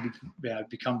go on and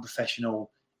become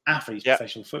professional athletes,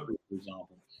 professional football, for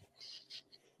example.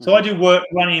 So I do work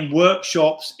running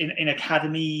workshops in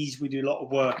academies. We do a lot of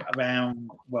work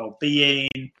around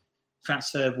well-being,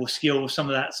 transferable skills, some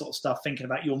of that sort of stuff. Think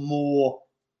about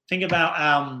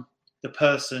the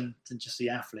person than just the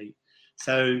athlete.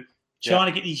 So trying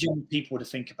to get these young people to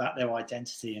think about their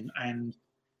identity and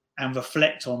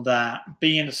reflect on that.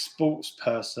 Being a sports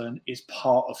person is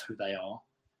part of who they are,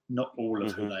 not all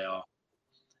of who they are.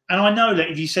 And I know that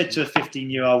if you said to a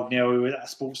 15-year-old Neil who was at a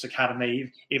sports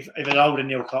academy, if an older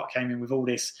Neil Clark came in with all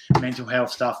this mental health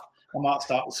stuff, I might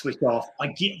start to switch off. I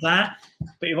get that.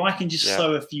 But if I can just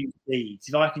sow a few seeds,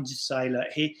 if I can just say, look,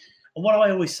 here, and what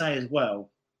I always say as well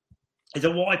is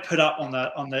that what I put up on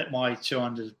my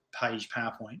 200-page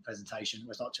PowerPoint presentation,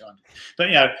 well, it's not 200, but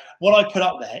what I put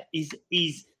up there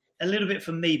is a little bit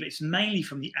from me, but it's mainly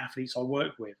from the athletes I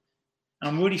work with. And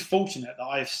I'm really fortunate that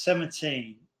I have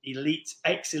 17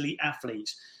 ex-elite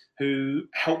athletes who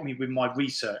help me with my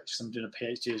research. So I'm doing a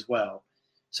PhD as well.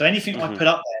 So anything I put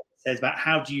up there says about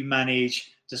how do you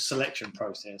manage the selection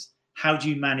process? How do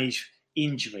you manage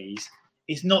injuries?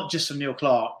 It's not just from Neil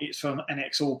Clark. It's from an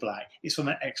ex-All Black. It's from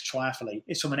an ex-triathlete.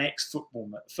 It's from an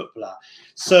ex-footballer.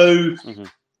 So,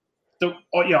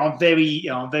 I'm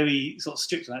very sort of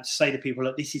strict on that, to say to people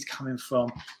that this is coming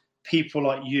from people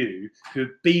like you who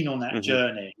have been on that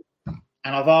journey.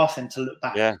 And I've asked them to look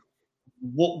back. Yeah.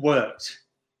 What worked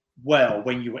well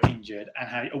when you were injured,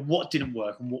 and what didn't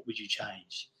work, and what would you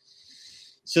change?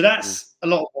 So that's a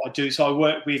lot of what I do. So I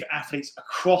work with athletes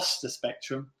across the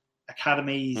spectrum,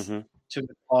 academies to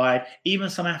retired, even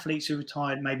some athletes who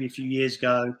retired maybe a few years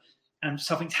ago, and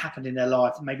something's happened in their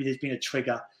life. Maybe there's been a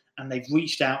trigger, and they've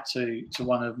reached out to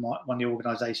one of the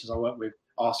organisations I work with,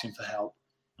 asking for help,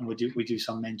 and we do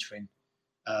some mentoring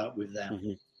with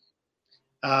them.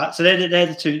 So they're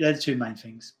the two main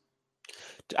things.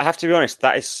 I have to be honest,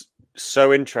 that is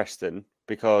so interesting,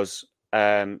 because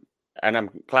and I'm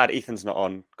glad Ethan's not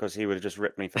on because he would have just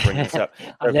ripped me for bringing this up.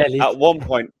 At one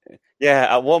point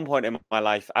in my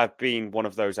life, I've been one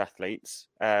of those athletes.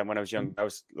 When I was young, I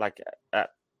was like at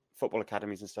football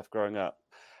academies and stuff growing up,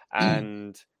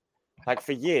 and like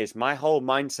for years, my whole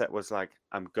mindset was like,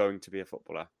 I'm going to be a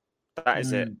footballer. That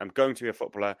is it. I'm going to be a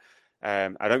footballer.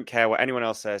 I don't care what anyone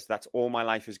else says. That's all my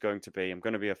life is going to be. I'm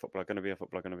going to be a footballer, going to be a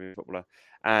footballer, going to be a footballer.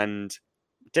 And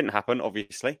it didn't happen,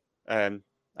 obviously.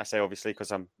 I say obviously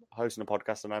because I'm hosting a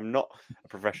podcast and I'm not a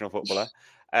professional footballer.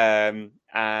 And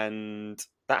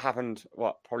that happened,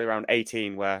 probably around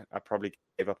 18, where I probably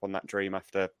gave up on that dream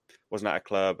after wasn't at a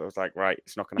club. I was like, right,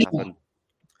 it's not going to happen.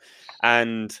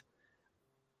 And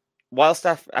whilst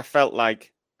I felt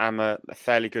like I'm a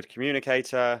fairly good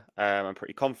communicator, I'm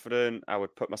pretty confident, I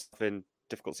would put myself in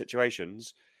difficult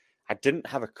situations, I didn't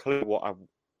have a clue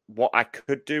what I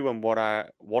could do and what I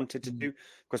wanted to do,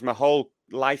 because my whole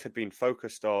life had been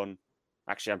focused on,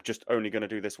 actually, I'm just only going to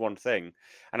do this one thing.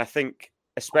 And I think,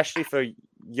 especially for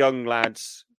young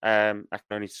lads, I can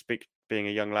only speak being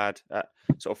a young lad at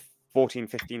sort of 14,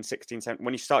 15, 16, 17,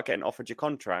 when you start getting offered your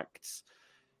contracts,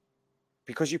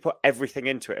 because you put everything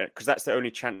into it, because that's the only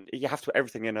chance, you have to put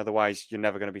everything in, otherwise you're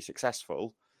never going to be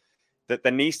successful, that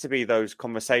there needs to be those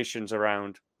conversations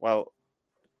around, well,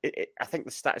 I think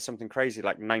the stat is something crazy,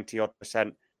 like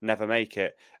 90-odd% never make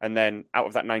it. And then out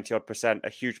of that 90-odd%, a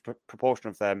huge proportion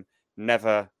of them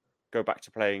never go back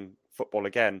to playing football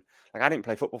again. Like I didn't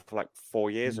play football for like 4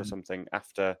 years or something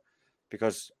after,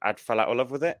 because I'd fell out of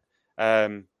love with it.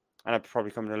 And I'd probably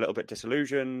become a little bit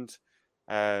disillusioned.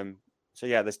 So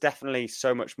yeah, there's definitely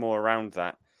so much more around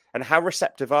that. And how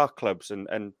receptive are clubs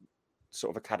and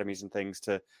sort of academies and things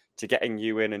to getting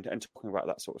you in and talking about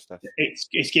that sort of stuff?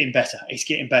 It's getting better. It's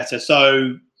getting better.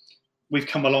 So we've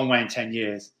come a long way in 10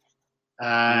 years.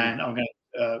 And I'm going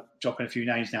to drop in a few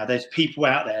names now. There's people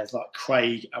out there like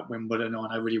Craig at Wimbledon,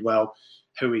 I know really well,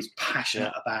 who is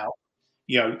passionate about,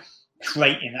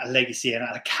 creating a legacy and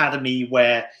an academy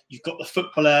where you've got the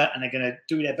footballer and they're going to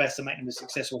do their best to make them as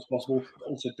successful as possible, but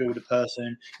also build a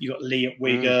person. You've got Lee at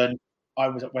Wigan. I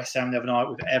was at West Ham the other night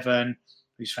with Evan,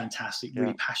 who's fantastic,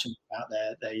 really passionate about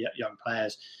their young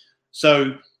players.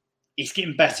 So it's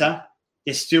getting better.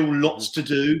 There's still lots to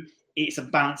do. It's a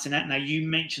balancing act. Now, you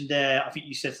mentioned there, I think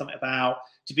you said something about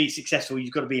to be successful,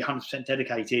 you've got to be 100%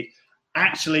 dedicated.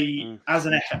 Actually,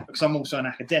 because I'm also an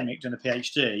academic doing a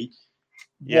PhD,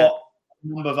 what a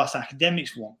number of us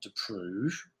academics want to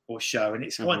prove or show, and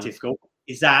it's quite difficult,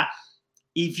 is that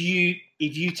if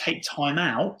you take time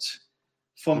out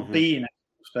from being a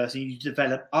person, you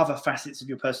develop other facets of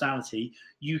your personality,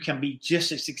 you can be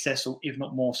just as successful, if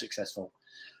not more successful.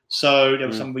 So there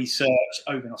was some research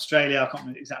over in Australia. I can't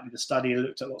remember exactly the study. I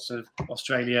looked at lots of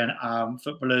Australian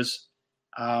footballers,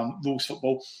 rules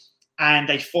football, and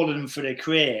they followed them for their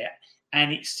career.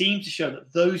 And it seemed to show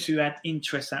that those who had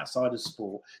interests outside of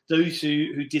sport, those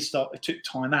who took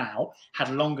time out,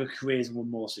 had longer careers and were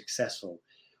more successful.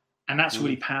 And that's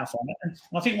really powerful. And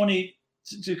I think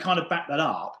to kind of back that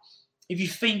up, if you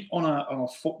think on a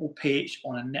football pitch,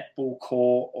 on a netball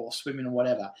court, or swimming or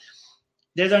whatever,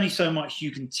 there's only so much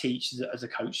you can teach as a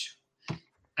coach.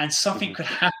 And something could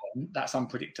happen that's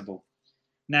unpredictable.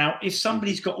 Now, if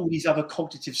somebody's got all these other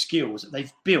cognitive skills that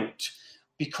they've built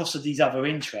because of these other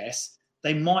interests,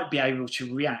 they might be able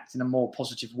to react in a more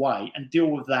positive way and deal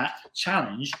with that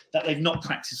challenge that they've not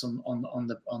practiced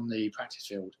on the practice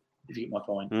field, if you get my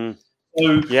point.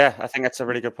 So, yeah, I think that's a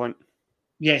really good point.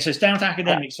 Yeah, so it's down to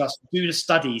academics for us to do the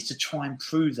studies to try and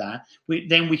prove that.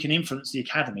 Then we can influence the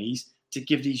academies to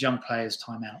give these young players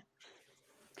time out.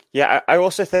 Yeah, I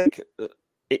also think,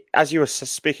 as you were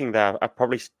speaking there, I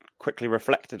probably quickly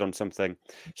reflected on something.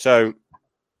 So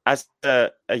as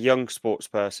a young sports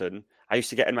person, I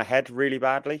used to get in my head really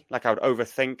badly. Like I would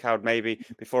overthink. I would maybe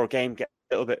before a game get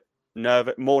a little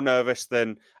bit more nervous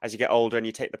than as you get older and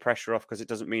you take the pressure off because it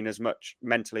doesn't mean as much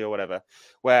mentally or whatever.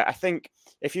 Where I think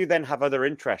if you then have other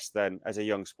interests then as a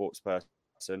young sports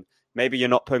person, maybe you're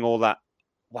not putting all that,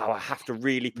 wow, I have to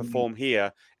really perform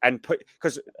here and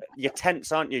because you're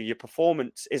tense, aren't you? Your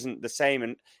performance isn't the same.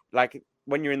 And like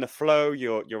when you're in the flow,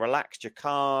 you're relaxed, you're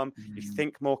calm, you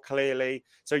think more clearly.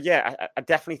 So yeah, I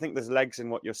definitely think there's legs in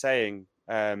what you're saying.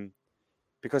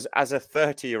 Because as a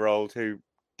 30-year-old who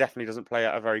definitely doesn't play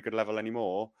at a very good level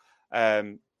anymore,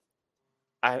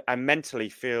 I mentally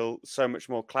feel so much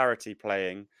more clarity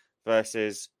playing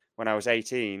versus when I was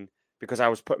 18, because I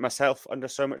was putting myself under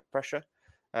so much pressure.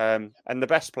 And the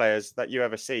best players that you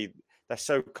ever see, they're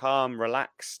so calm,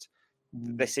 relaxed.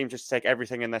 They seem just to take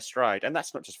everything in their stride. And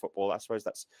that's not just football. I suppose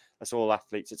that's all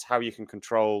athletes. It's how you can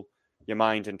control your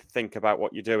mind and think about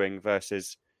what you're doing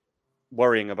versus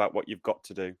worrying about what you've got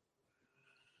to do.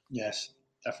 Yes,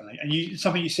 definitely. And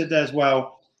something you said there as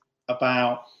well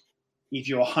about if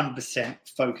you're 100%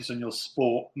 focused on your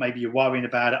sport, maybe you're worrying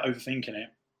about it, overthinking it.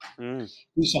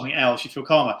 Do something else, you feel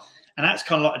calmer. And that's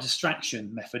kind of like a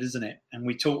distraction method, isn't it? And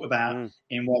we talk about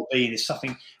in well-being, if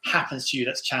something happens to you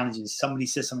that's challenging, somebody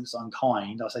says something that's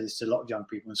unkind, I say this to a lot of young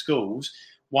people in schools,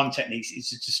 one technique is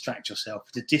to distract yourself,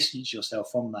 to distance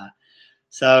yourself from that.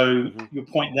 So your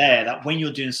point there, that when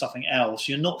you're doing something else,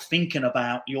 you're not thinking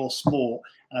about your sport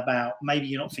and about, maybe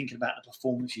you're not thinking about the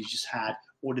performance you just had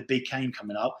or the big game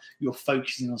coming up, you're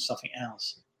focusing on something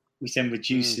else, which then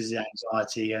reduces the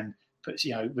anxiety and puts,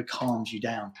 it calms you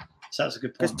down. So that's a good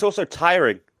point. Because it's also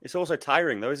tiring. It's also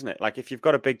tiring, though, isn't it? Like if you've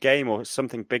got a big game or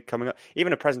something big coming up,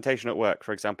 even a presentation at work,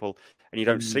 for example, and you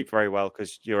don't sleep very well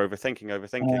because you're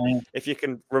overthinking. If you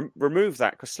can remove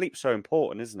that, because sleep's so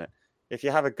important, isn't it? If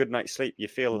you have a good night's sleep, you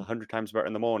feel 100 times better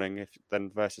in the morning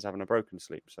than versus having a broken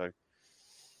sleep. So,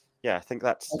 yeah, I think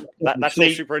that's all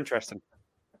super interesting.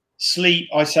 Sleep,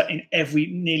 I say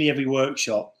in nearly every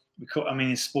workshop.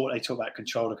 In sport they talk about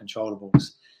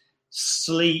controllables.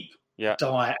 Sleep,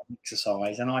 diet, and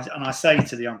exercise, and I say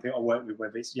to the young people I work with,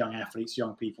 whether it's young athletes,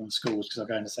 young people in schools, because I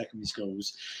go into secondary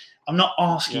schools, I'm not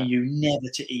asking you never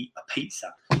to eat a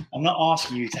pizza. I'm not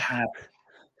asking you to have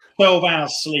 12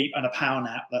 hours sleep and a power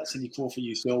nap that's in your core for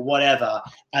you, or whatever,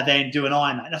 and then do an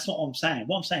Ironman. That's not what I'm saying.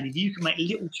 What I'm saying, if you can make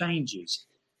little changes,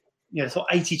 it's like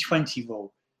 80-20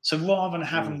 rule. So rather than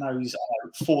having those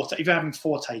if you're having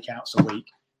 4 takeouts a week,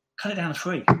 cut it down to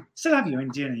 3. Still have your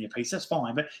dinner and your pizza, that's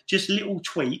fine, but just little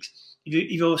tweaks.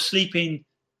 If you're sleeping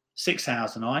 6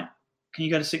 hours a night, can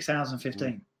you go to 6 hours and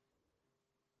 15?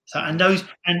 So, and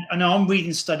I know I'm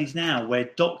reading studies now where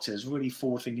doctors, really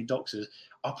forward-thinking doctors,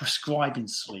 are prescribing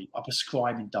sleep, are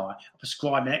prescribing diet, are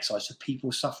prescribing exercise to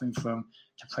people suffering from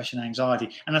depression and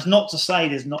anxiety. And that's not to say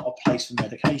there's not a place for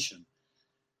medication.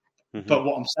 But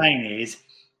what I'm saying is,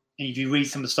 if you read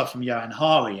some of the stuff from Johan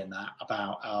Hari and that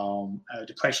about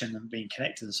depression and being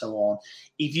connected and so on,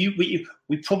 we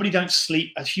probably don't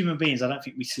sleep as human beings. I don't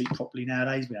think we sleep properly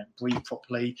nowadays. We don't breathe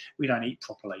properly. We don't eat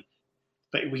properly.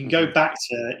 But we can go back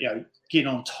to getting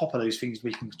on top of those things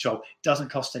we can control. It doesn't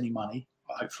cost any money,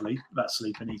 hopefully, about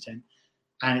sleep and eating,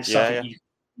 and it's something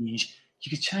you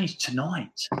could change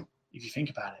tonight if you think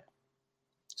about it.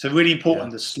 So really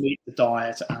important: the sleep, the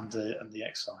diet, and the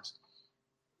exercise.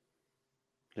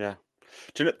 Yeah.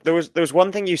 Do you know, there was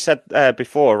one thing you said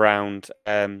before around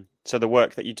so the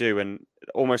work that you do and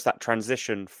almost that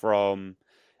transition from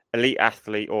elite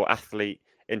athlete or athlete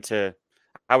into,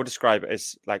 I would describe it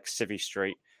as like Civvy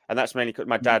Street. And that's mainly because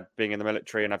my dad being in the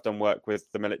military, and I've done work with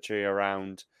the military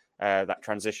around that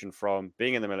transition from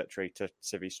being in the military to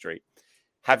Civvy Street.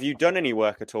 Have you done any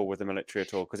work at all with the military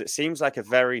at all? Because it seems like a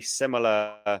very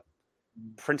similar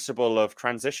principle of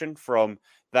transition from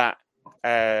that.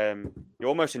 You're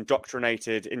almost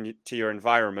indoctrinated into your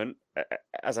environment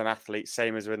as an athlete,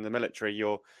 same as in the military.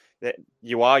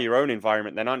 You are your own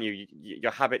environment then, aren't you?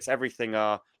 Your habits, everything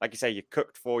are, like you say, you're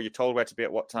cooked for, you're told where to be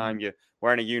at what time, you're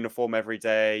wearing a uniform every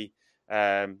day.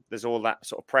 There's all that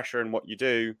sort of pressure in what you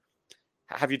do.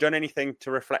 Have you done anything to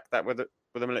reflect that with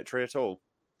the military at all?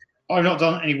 I've not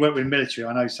done any work with the military.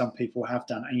 I know some people have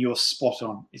done, and you're spot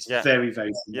on. It's very,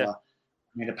 very similar. Yeah.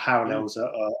 I mean, the parallels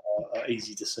are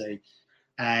easy to see.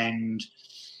 And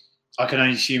I can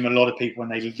only assume a lot of people, when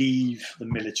they leave the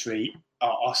military,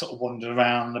 are sort of wander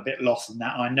around a bit lost in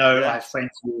that. I know I have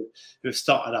friends who have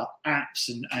started up apps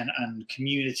and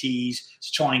communities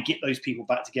to try and get those people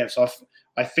back together. So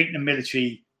I think the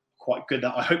military are quite good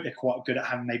at, I hope they're quite good at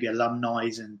having maybe alumni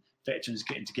and veterans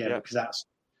getting together, because that's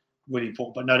really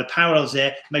important. But no, the parallels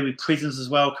there, maybe prisons as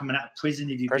well, coming out of prison,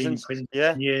 if you've been in prison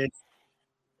for years.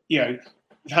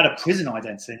 You've had a prison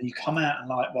identity, and you come out and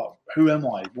like, well, who am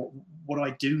I? What do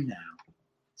I do now?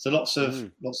 So lots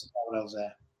of parallels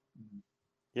there.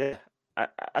 Yeah,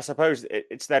 I suppose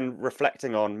it's then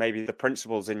reflecting on maybe the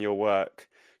principles in your work.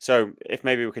 So if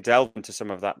maybe we could delve into some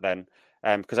of that then,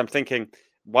 because I'm thinking,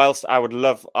 whilst I would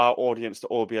love our audience to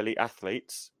all be elite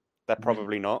athletes, they're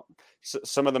probably not.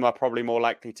 Some of them are probably more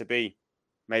likely to be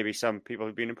maybe some people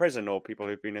who've been in prison, or people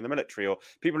who've been in the military, or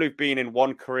people who've been in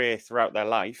one career throughout their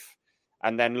life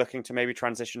and then looking to maybe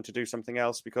transition to do something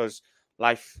else, because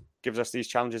life gives us these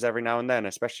challenges every now and then,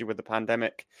 especially with the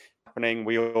pandemic happening.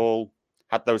 We all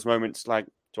had those moments like,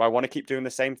 do I want to keep doing the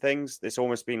same things? It's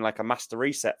almost been like a master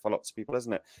reset for lots of people,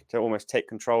 isn't it? To almost take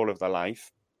control of their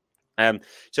life.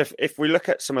 So if we look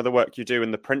at some of the work you do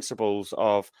and the principles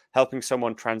of helping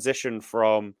someone transition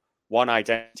from one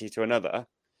identity to another,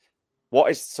 what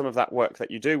is some of that work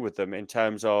that you do with them in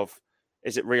terms of,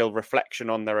 is it real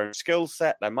reflection on their own skill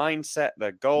set, their mindset,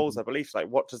 their goals, their beliefs? Like,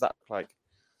 what does that look like?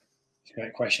 It's a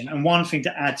great question. And one thing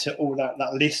to add to all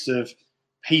that list of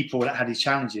people that had these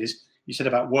challenges, you said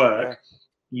about work,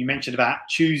 you mentioned about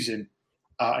choosing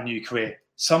a new career.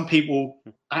 Some people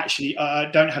actually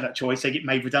don't have that choice. They get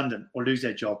made redundant or lose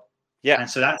their job. Yeah, and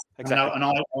so that's exactly. And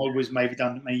I was made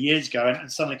redundant many years ago,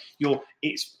 and suddenly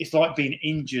it's like being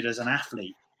injured as an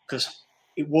athlete because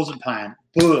it wasn't planned.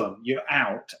 Boom, you're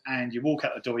out, and you walk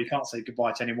out the door. You can't say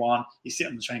goodbye to anyone. You sit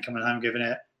on the train coming home, giving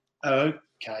it,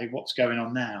 okay, what's going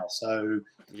on now? So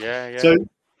So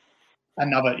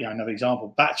another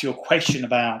example. Back to your question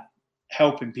about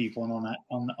helping people and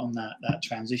on that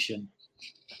transition.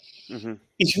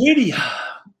 It's really,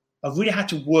 I've really had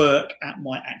to work at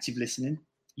my active listening.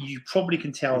 You probably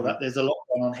can tell that there's a lot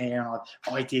going on here, and I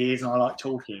have ideas, and I like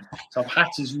talking. So I've had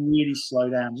to really slow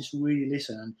down, just really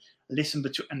listen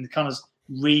and kind of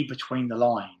read between the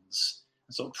lines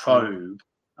and sort of probe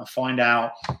and find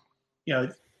out,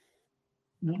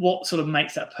 what sort of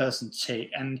makes that person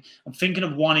tick. And I'm thinking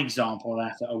of one example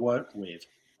of that I worked with,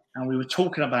 and we were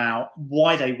talking about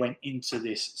why they went into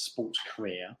this sports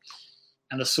career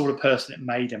and the sort of person it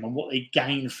made them and what they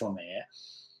gained from it.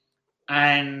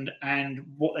 And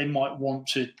what they might want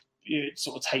to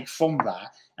sort of take from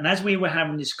that. And as we were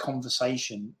having this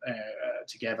conversation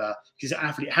together, because the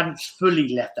athlete hadn't fully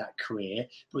left that career,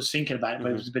 but was thinking about it,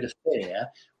 but it was a bit of fear,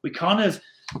 we kind of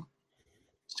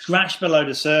scratched below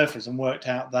the surface and worked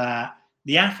out that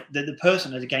the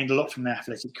person had gained a lot from their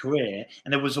athletic career,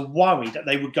 and there was a worry that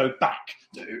they would go back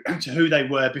to who they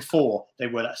were before they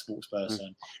were that sports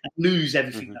person and lose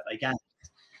everything that they gained.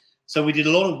 So we did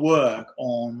a lot of work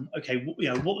on, okay,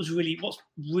 what's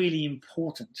really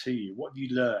important to you? What have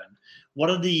you learned? What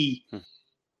are the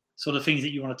sort of things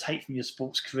that you want to take from your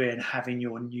sports career and have in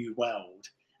your new world?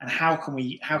 And how can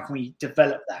we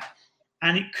develop that?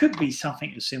 And it could be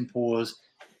something as simple as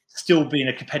still being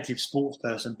a competitive sports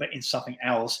person, but in something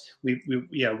else with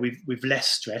less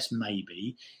stress,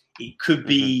 maybe. It could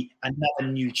be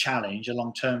another new challenge, a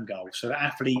long-term goal. So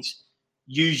athletes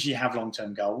usually have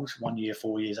long-term goals, 1 year,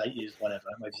 4 years, 8 years, whatever,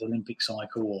 maybe it's Olympic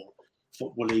cycle or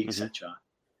football league, etc.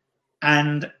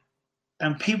 And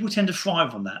people tend to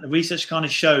thrive on that. The research kind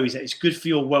of shows that it's good for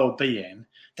your well-being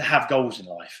to have goals in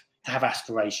life, to have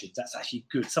aspirations. That's actually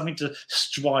good, something to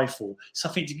strive for,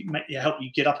 something to help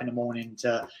you get up in the morning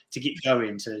to get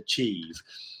going, to achieve.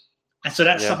 And so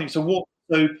that's something. So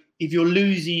if you're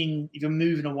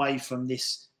moving away from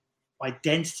this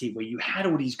identity where you had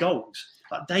all these goals,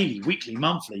 like daily, weekly,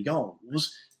 monthly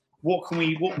goals, what can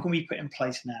we put in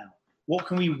place now? What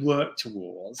can we work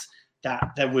towards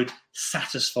that would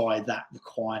satisfy that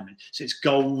requirement? So it's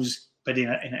goals, but in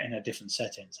a different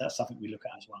setting. So that's something we look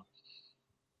at as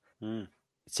well.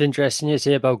 It's interesting you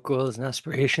say about goals and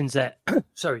aspirations there.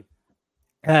 Sorry.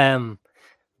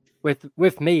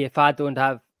 With me, if I don't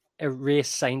have a race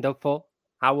signed up for,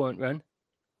 I won't run.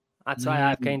 That's why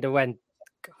I kind of went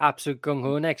absolute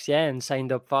gung-ho next year and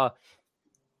signed up for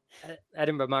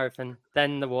Edinburgh Marathon,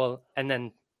 then the Wall, and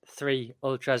then 3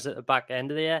 ultras at the back end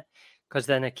of the year, because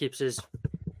then it keeps us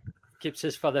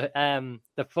for the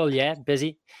full year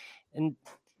busy. And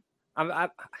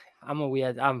I'm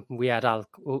weird. I'll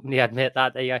openly admit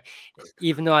that.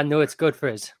 Even though I know it's good for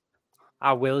us,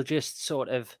 I will just sort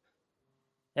of,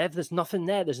 if there's nothing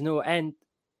there, there's no end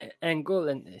goal,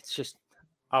 and it's just,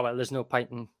 there's no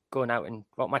point in going out and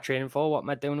what am I training for, what am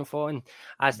I doing it for? And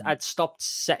I'd stopped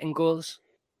setting goals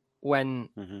when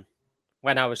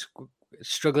I was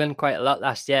struggling quite a lot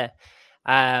last year.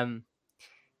 I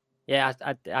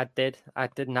did. I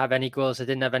didn't have any goals. I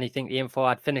didn't have anything to aim for.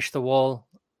 I'd finished the Wall,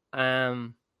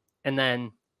 and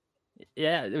then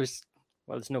it was,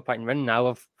 there's no point in running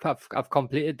now. I've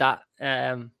completed that,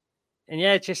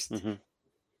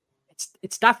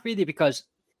 it's daft really, because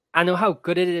I know how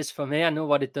good it is for me. I know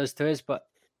what it does to us, but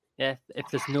if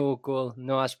there's no goal,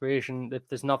 no aspiration, if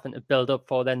there's nothing to build up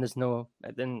for, then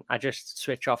I just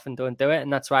switch off and don't do it.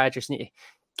 And that's why I just need to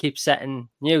keep setting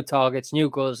new targets,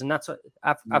 new goals. And that's what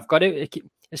I've got to,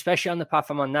 especially on the path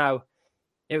I'm on now.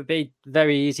 It would be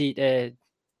very easy to,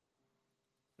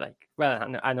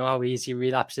 I know how easy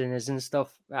relapsing is and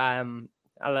stuff. I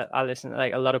listen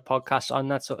to a lot of podcasts on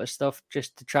that sort of stuff,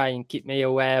 just to try and keep me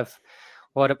aware of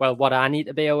what I need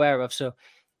to be aware of. So,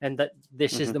 and that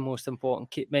this is the most important.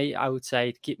 Keep me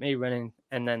outside, keep me running,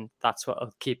 and then that's what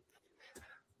I'll keep.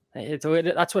 That's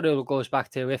what it all goes back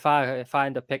to. If I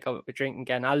end up picking up a drink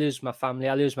again, I lose my family,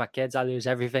 I lose my kids, I lose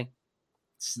everything.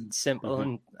 It's simple,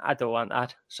 and I don't want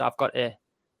that. So I've got to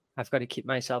keep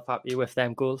myself happy with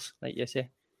them goals, like you say.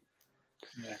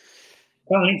 Yeah.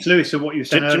 Well, linked, Lewis, to what you were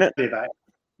saying earlier about,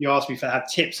 you asked me if I had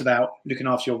tips about looking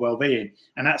after your well-being,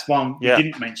 and that's one we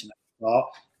didn't mention that far.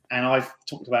 And I've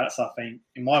talked about something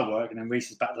in my work, and then Reese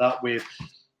has backed it up with,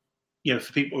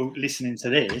 for people listening to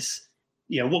this,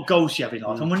 what goals do you have in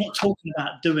life? And we're not talking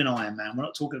about doing Ironman. We're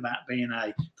not talking about being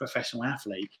a professional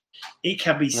athlete. It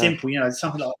can be simple,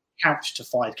 something like couch to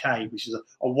 5K, which is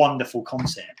a wonderful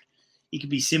concept. It could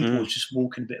be simple as just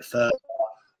walking a bit further,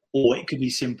 or it could be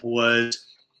simple as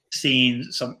seeing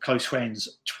some close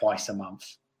friends twice a month.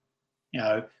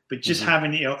 But just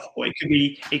having or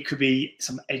it could be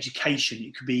some education.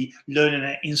 It could be learning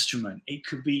an instrument. It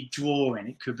could be drawing.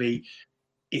 It could be.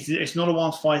 It's not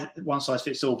a one size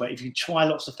fits all. But if you try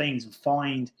lots of things and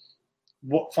find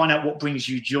out what brings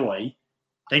you joy,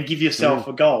 then give yourself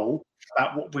a goal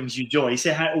about what brings you joy. You see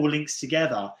how it all links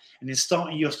together, and then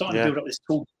you're starting to build up this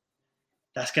tool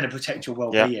that's going to protect your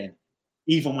well-being. Yeah.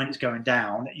 Even when it's going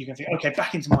down, you can think, okay,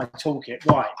 back into my toolkit.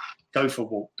 Right, go for a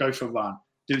walk, go for a run,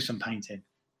 do some painting.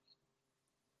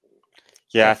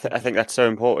 Yeah, I think that's so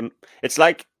important. It's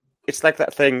like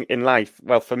that thing in life.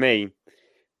 Well, for me,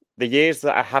 the years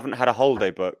that I haven't had a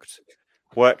holiday booked,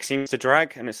 work seems to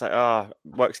drag, and it's like,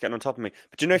 work's getting on top of me.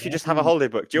 But if you just have a holiday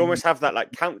booked, you almost have that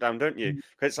like countdown, don't you?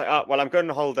 Because it's like, I'm going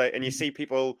on holiday, and you see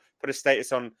people put a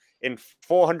status on in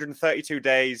 432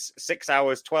 days, 6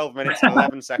 hours, 12 minutes, and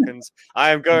 11 seconds. I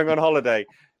am going on holiday.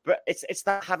 But it's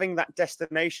that having that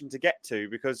destination to get to,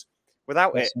 because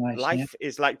without it, life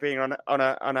is like being on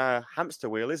a hamster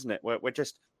wheel, isn't it? We're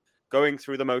just going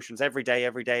through the motions every day.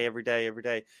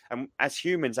 And as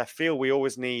humans, I feel we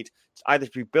always need to either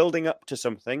be building up to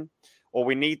something, or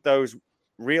we need those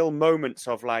real moments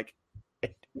of like,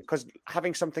 because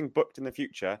having something booked in the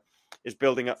future is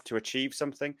building up to achieve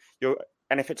something.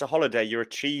 And if it's a holiday, you're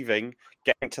achieving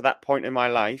getting to that point in my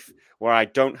life where I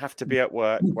don't have to be at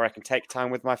work, where I can take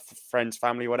time with my friends,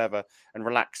 family, whatever, and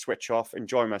relax, switch off,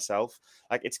 enjoy myself.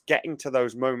 Like, it's getting to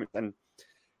those moments. And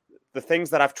the things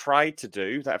that I've tried to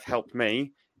do that have helped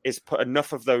me is put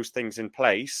enough of those things in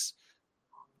place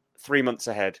 3 months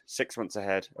ahead, 6 months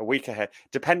ahead, a week ahead,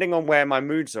 depending on where my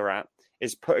moods are at,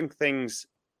 is putting things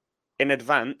in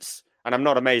advance. And I'm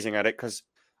not amazing at it, because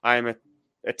I am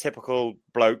a typical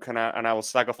bloke, and I will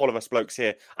slag off all of us blokes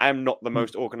here. I am not the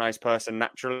most organized person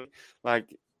naturally,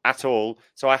 like at all.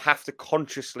 So I have to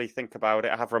consciously think about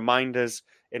it. I have reminders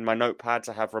in my notepads.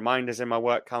 I have reminders in my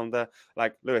work calendar.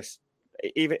 Like, Lewis,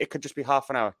 even it could just be half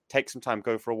an hour. Take some time,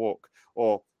 go for a walk,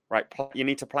 or right, you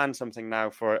need to plan something now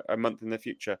for a month in the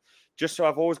future. Just so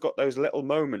I've always got those little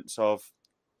moments of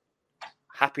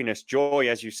happiness, joy,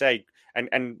 as you say,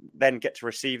 and then get to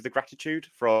receive the gratitude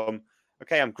from,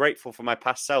 okay, I'm grateful for my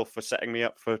past self for setting me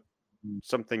up for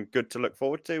something good to look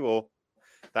forward to, or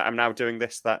that I'm now doing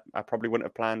this that I probably wouldn't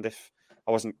have planned if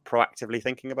I wasn't proactively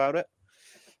thinking about it.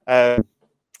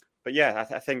 But yeah,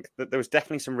 I think that there was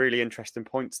definitely some really interesting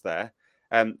points there.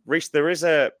 Reece,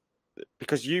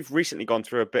 because you've recently gone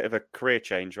through a bit of a career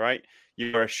change, right?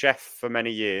 You were a chef for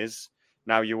many years.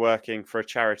 Now you're working for a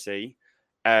charity.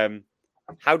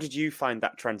 How did you find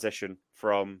that transition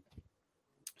from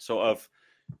sort of,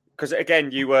 because again,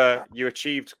 you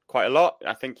achieved quite a lot.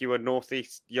 I think you were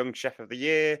Northeast Young Chef of the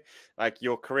Year. Like,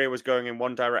 your career was going in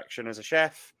one direction as a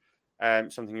chef,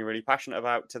 something you're really passionate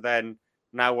about, to then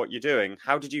now what you're doing.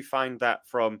 How did you find that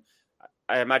from,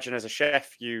 I imagine as a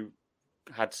chef, you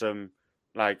had some,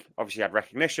 like, obviously you had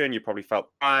recognition, you probably felt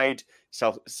pride,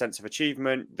 sense of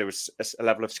achievement, there was a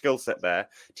level of skill set there,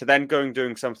 to then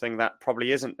doing something that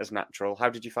probably isn't as natural. How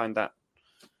did you find that?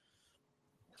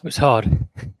 It was hard.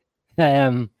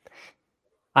 I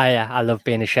love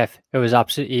being a chef. It was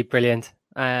absolutely brilliant.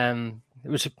 It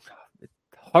was a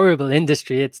horrible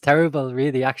industry. It's terrible,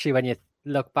 really, actually, when you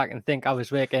look back and think I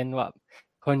was working,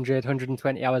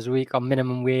 120 hours a week on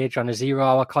minimum wage on a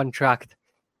 0-hour contract.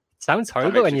 It sounds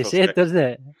horrible when you say it, doesn't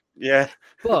it? Yeah.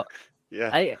 But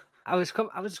yeah, I was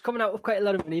coming out with quite a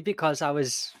lot of money because I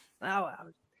was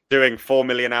doing 4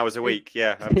 million hours a week.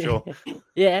 Yeah, I'm sure.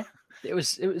 Yeah. It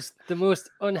was the most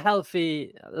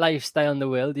unhealthy lifestyle in the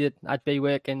world. I'd be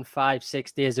working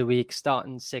 5-6 days a week,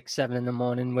 starting 6-7 in the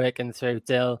morning, working through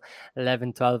till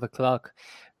 11-12 o'clock,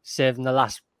 serving the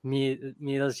last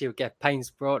meals. You would get pints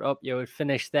brought up, you would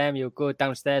finish them, you would go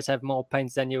downstairs, have more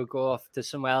pints, then you would go off to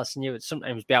somewhere else, and you would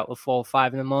sometimes be out till 4 or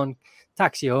 5 in the morning,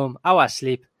 taxi home, hour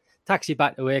sleep, taxi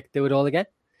back to work, do it all again.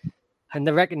 And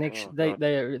the recognition,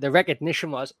 the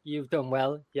recognition was, you've done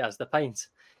well, here's the pints.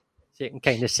 So you can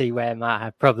kind of see where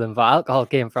my problem for alcohol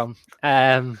came from.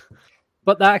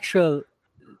 But the actual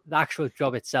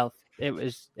job itself, it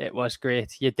was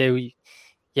great. You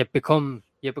become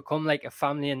like a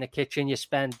family in the kitchen. You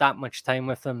spend that much time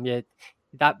with them.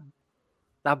 That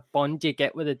bond you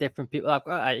get with the different people.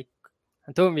 I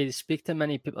don't really speak to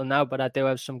many people now, but I do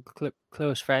have some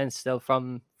close friends still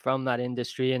from from that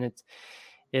industry, and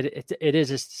it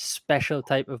is a special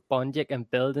type of bond you can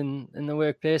build in the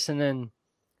workplace. And then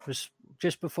it was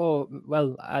just before,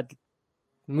 well, I'd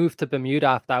moved to Bermuda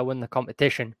after I won the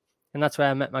competition, and that's where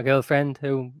I met my girlfriend,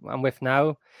 who I'm with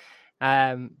now.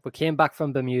 We came back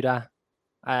from Bermuda,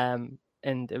 and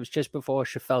it was just before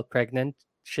she fell pregnant.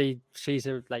 She's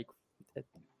like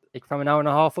from an hour and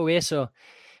a half away, so it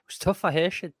was tough for her.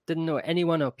 She didn't know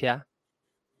anyone up here.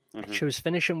 Mm-hmm. She was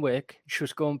finishing work. She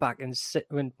was going back and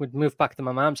when we'd moved back to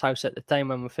my mom's house at the time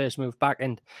when we first moved back,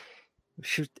 and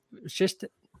it was just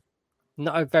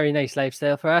not a very nice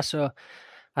lifestyle for her. So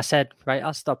I said, right,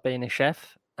 I'll stop being a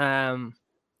chef. And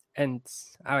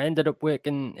I ended up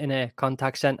working in a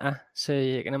contact center. So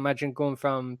you can imagine going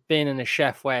from being in a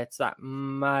chef where it's that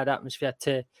mad atmosphere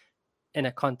to in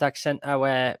a contact center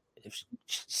where it's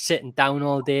sitting down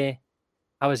all day.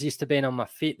 I was used to being on my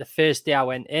feet. The first day I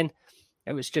went in,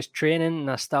 it was just training, and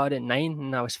I started at 9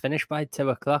 and I was finished by 2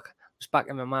 o'clock. I was back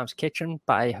in my mom's kitchen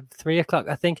by 3 o'clock,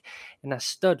 I think. And I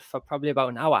stood for probably about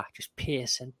an hour, just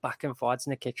pacing back and forwards in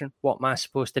the kitchen. What am I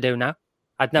supposed to do now?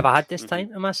 I'd never had this time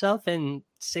to myself in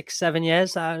 6-7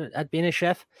 years. I'd been a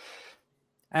chef.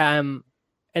 And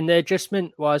the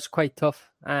adjustment was quite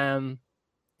tough.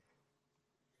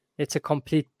 It's a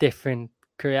complete different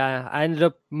career. I ended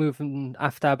up moving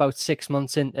after about 6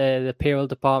 months into the payroll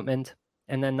department,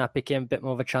 and then that became a bit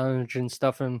more of a challenge and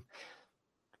stuff. And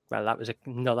well, that was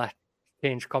another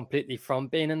change completely from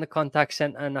being in the contact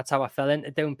center, and that's how I fell into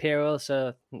doing payroll.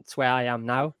 So that's where I am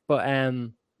now. But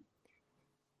it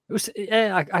was,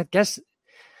 I guess,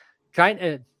 trying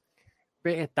to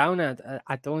break it down.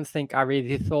 I don't think I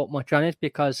really thought much on it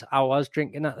because I was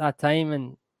drinking at that time,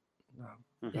 and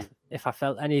if I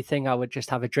felt anything, I would just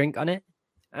have a drink on it.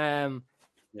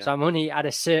 So I'm only at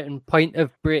a certain point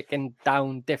of breaking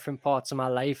down different parts of my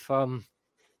life from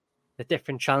the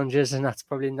different challenges, and that's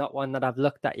probably not one that I've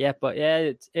looked at yet. But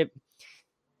yeah,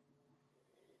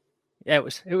 it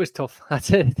was tough. That's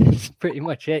it. That's pretty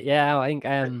much it. Yeah, I think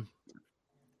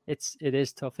it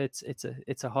is tough.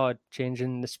 It's a hard change,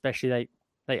 and especially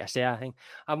like I say, I think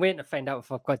I'm waiting to find out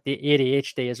if I've got the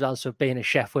ADHD as well. So being a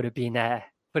chef would have been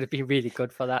really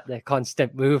good for that, the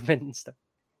constant movement and stuff.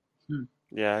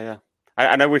 Yeah.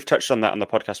 I know we've touched on that on the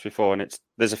podcast before, and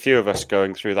there's a few of us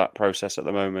going through that process at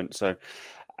the moment. So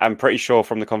I'm pretty sure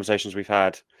from the conversations we've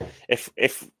had,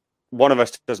 if one of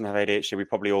us doesn't have ADHD, we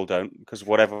probably all don't, because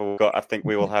whatever we've got, I think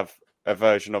we will have a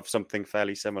version of something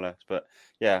fairly similar. But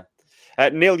yeah.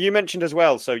 Neil, you mentioned as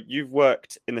well, so you've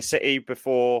worked in the city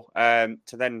before to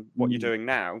then what you're doing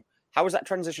now. How was that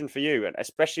transition for you? And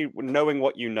especially knowing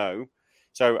what you know.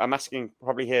 So I'm asking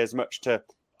probably here as much to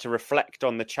reflect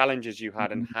on the challenges you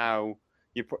had and how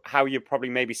you're probably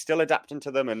maybe still adapting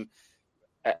to them, and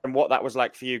what that was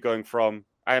like for you going from,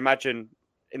 I imagine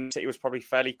in the city was probably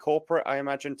fairly corporate, I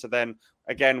imagine, to then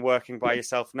again working by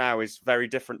yourself now is very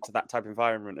different to that type of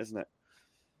environment, isn't it?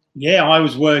 Yeah, I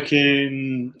was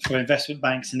working for investment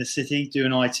banks in the city,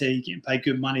 doing IT, getting paid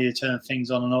good money to turn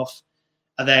things on and off.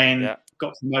 And then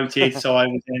got promoted, so I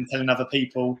was then telling other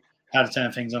people how to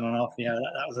turn things on and off. Yeah,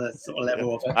 that was a sort of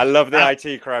level of it. I love the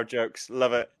IT crowd jokes.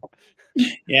 Love it.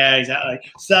 Yeah, exactly.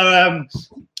 So,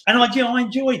 and I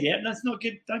enjoyed it. That's not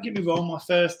good. Don't get me wrong. My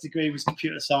first degree was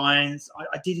computer science.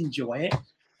 I did enjoy it.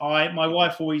 My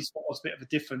wife always thought I was a bit of a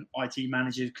different IT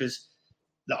manager because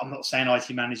I'm not saying IT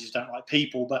managers don't like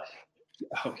people, but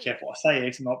careful what I say here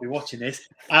because I might be watching this.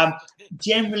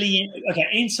 Generally,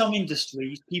 in some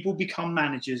industries, people become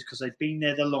managers because they've been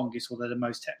there the longest or they're the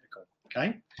most technical.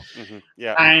 Okay.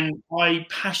 Yeah. And I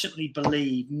passionately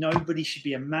believe nobody should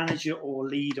be a manager or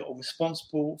leader or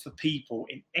responsible for people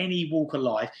in any walk of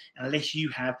life unless you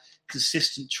have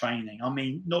consistent training. I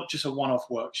mean, not just a one-off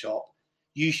workshop.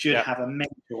 You should have a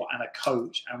mentor and a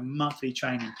coach and monthly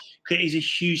training. It is a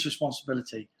huge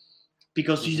responsibility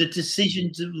because the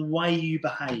decisions, the way you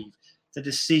behave, the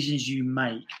decisions you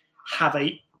make can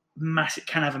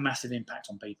have a massive impact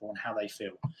on people and how they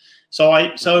feel. So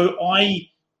I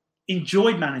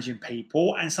enjoyed managing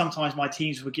people, and sometimes my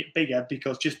teams would get bigger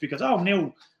because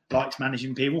Neil likes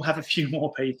managing people, have a few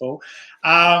more people.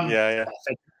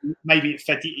 Maybe it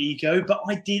fed the ego, but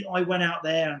I went out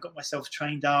there and got myself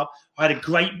trained up. I had a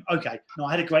great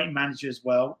manager as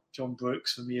well, John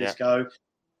Brooks, from years ago.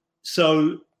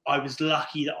 So I was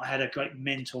lucky that I had a great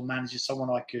mentor manager, someone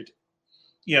I could,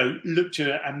 look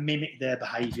to and mimic their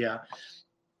behavior.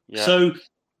 Yeah. So,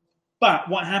 but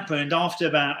what happened after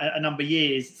about a number of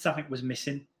years, something was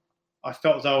missing. I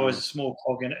felt as though I was a small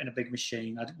cog in a big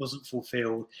machine. I wasn't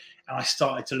fulfilled. And I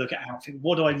started to look at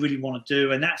what do I really want to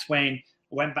do? And that's when I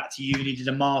went back to uni, did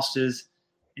a master's,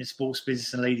 in sports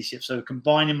business and leadership. So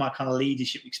combining my kind of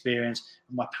leadership experience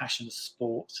and my passion for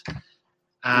sport.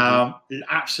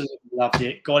 Absolutely loved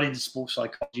it. Got into sports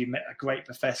psychology, met a great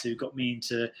professor who got me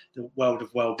into the world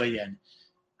of well-being.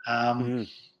 And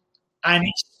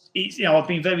it's I've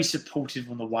been very supportive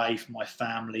on the way from my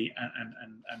family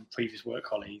and previous work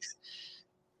colleagues.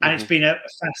 And it's been a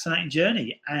fascinating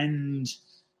journey. And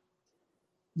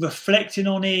reflecting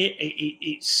on it,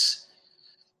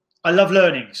 I love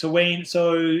learning. So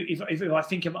if I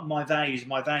think about my values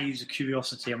are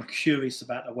curiosity. I'm curious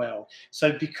about the world.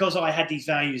 So because I had these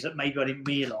values that maybe I didn't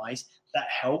realise, that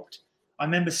helped. I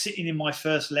remember sitting in my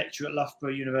first lecture at Loughborough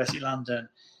University, London,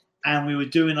 and we were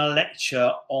doing a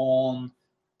lecture on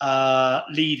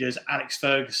leaders. Alex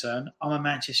Ferguson. I'm a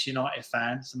Manchester United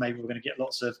fan, so maybe we're going to get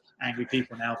lots of angry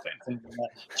people now putting things in the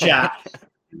chat.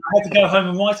 I had to go home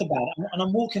and write about it, and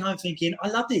I'm walking home thinking, I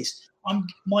love this.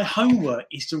 My homework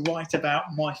is to write about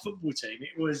my football team.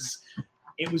 It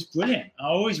was brilliant. I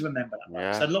always remember that.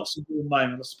 Yeah. So lots of good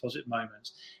moments, lots of positive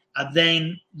moments. And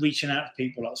then reaching out to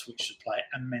people like Switch to Play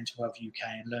and Mental Health UK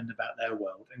and learning about their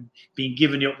world and being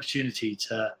given the opportunity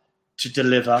to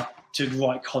deliver, to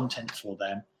write content for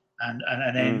them,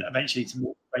 and then eventually to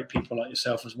meet great people like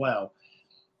yourself as well.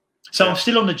 So I'm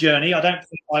still on the journey. I don't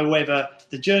think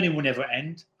the journey will never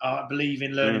end. I believe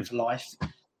in learning for life.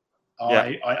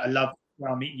 I love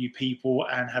when I meet new people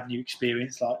and have new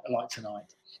experience like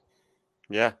tonight.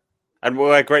 Yeah. And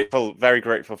we're grateful, very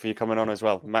grateful for you coming on as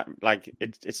well. Like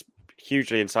it's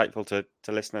hugely insightful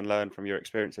to listen and learn from your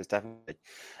experiences, definitely.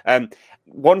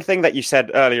 One thing that you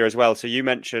said earlier as well, so you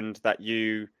mentioned that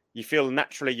you feel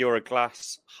naturally you're a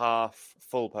glass half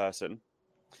full person,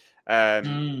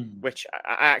 which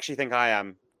I actually think I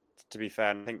am, to be fair.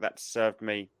 And I think that served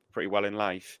me pretty well in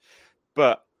life.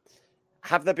 But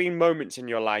have there been moments in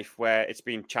your life where it's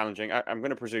been challenging? I'm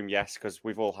going to presume yes, because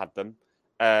we've all had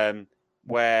them.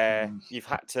 Where you've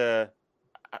had to,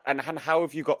 and how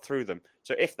have you got through them?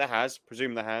 So if there has,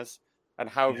 presume there has, and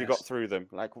how have you got through them?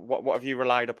 Like what have you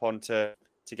relied upon to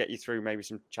get you through maybe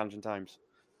some challenging times?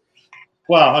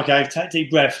 Well, okay, take a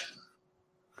deep breath.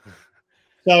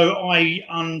 So I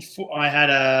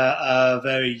had a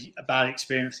very bad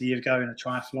experience a year ago in a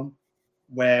triathlon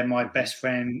where my best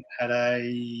friend had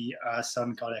a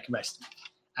sudden cardiac arrest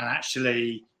and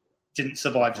actually didn't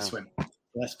survive the swim.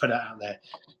 Let's put it out there.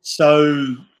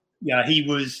 So, yeah, he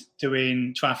was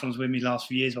doing triathlons with me the last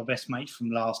few years, my best mate from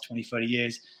the last 20, 30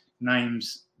 years.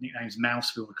 Nickname's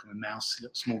Mouse. We all call him Mouse, a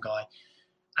little small guy.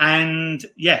 And,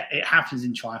 yeah, it happens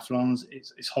in triathlons.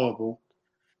 It's horrible.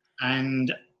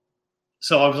 And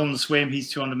so I was on the swim.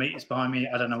 He's 200 metres behind me.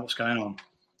 I don't know what's going on.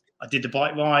 I did the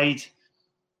bike ride,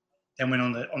 then went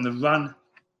on the run.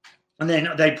 And then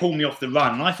they pulled me off the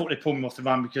run. And I thought they pulled me off the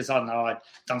run because, I don't know, I'd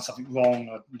done something wrong,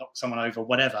 or knocked someone over,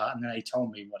 whatever. And then they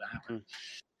told me what happened.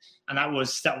 And that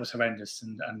was horrendous.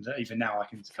 And even now I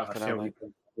can kind of feel my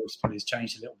voice probably has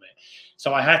changed a little bit.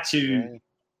 So I had to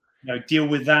deal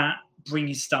with that, bring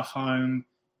his stuff home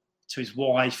to his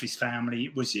wife, his family.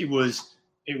 It was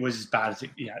as bad as it,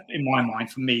 in my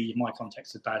mind, for me, in my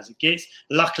context, as bad as it gets.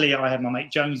 Luckily, I had my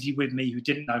mate Jonesy with me who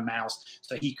didn't know Mouse,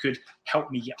 so he could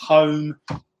help me get home.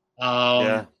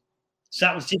 So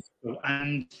that was difficult.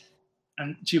 And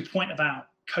to your point about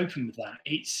coping with that,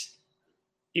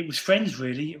 it was friends,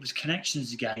 really. It was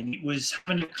connections again. It was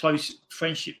having a close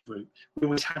friendship group. We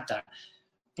always had that.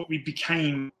 But we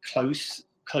became closer.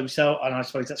 And I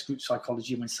suppose that's group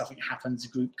psychology. When something happens, the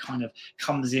group kind of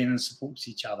comes in and supports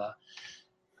each other.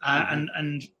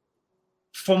 And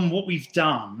from what we've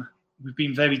done, we've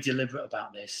been very deliberate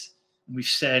about this. And we've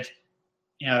said,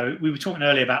 we were talking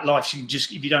earlier about life.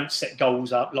 If you don't set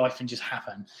goals up, life can just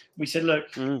happen. We said, look,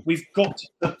 we've got to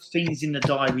put things in the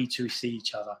diary to see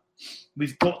each other.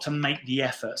 We've got to make the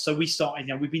effort. So we started,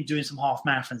 we've been doing some half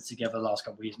marathons together the last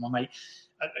couple of years. My mate,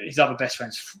 his other best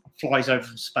friend, flies over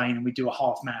from Spain and we do a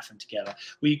half marathon together.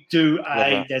 We do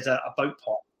there's a boat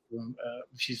park,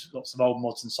 which is lots of old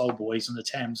mods and soul boys on the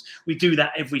Thames. We do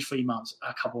that every 3 months,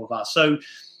 a couple of us. So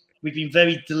we've been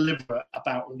very deliberate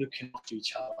about looking after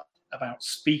each other, about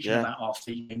speaking about our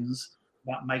feelings,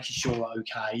 about making sure we're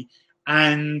okay,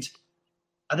 and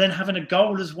then having a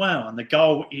goal as well. And the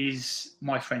goal is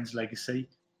my friend's legacy.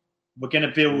 We're going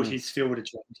to build his field of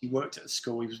dreams. He worked at a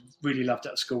school. He was really loved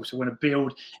at school. So we're going to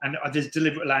build, and there's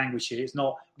deliberate language here. It's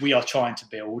not we are trying to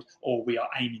build or we are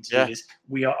aiming to do this.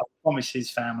 We promise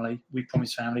his family. We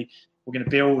promise family. We're going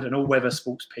to build an all-weather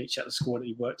sports pitch at the school that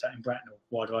he worked at in Bracknell,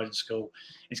 Wide Riding School.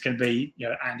 It's going to be,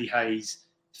 Andy Hayes'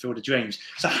 Field of Dreams.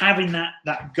 So having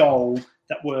that goal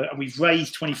and we've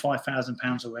raised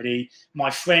 £25,000 already. My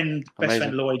friend, best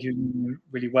friend Lloyd, who knew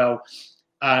really well,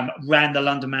 ran the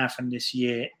London Marathon this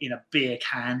year in a beer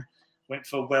can, went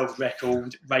for a world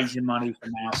record, raising money for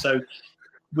now. So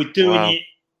we're doing it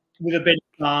with a bit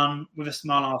of fun, with a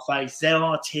smile on our face. There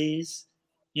are tears.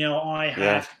 I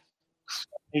have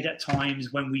cried at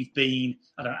times when we've been,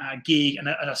 I don't know, at a gig and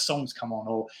a song's come on,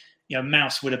 or,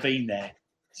 Mouse would have been there.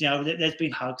 There's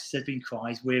been hugs, there's been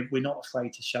cries. We're not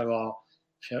afraid to show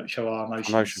our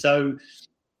emotions. So,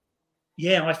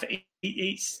 I think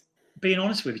it's being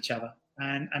honest with each other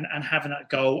and having that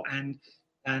goal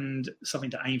and something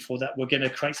to aim for, that we're going to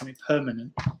create something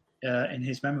permanent in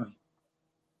his memory.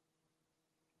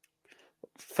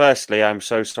 Firstly, I'm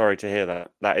so sorry to hear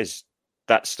that.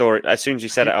 That story. As soon as you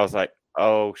said it, I was like,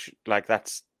 oh,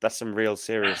 that's some real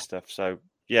serious stuff. So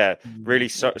yeah, really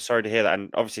sorry to hear that, and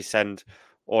obviously send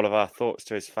all of our thoughts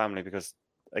to his family, because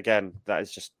again, that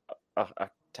is just a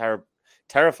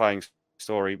terrifying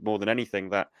story more than anything,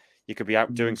 that you could be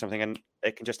out doing something and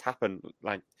it can just happen.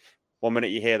 Like, one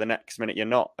minute you're here, the next minute you're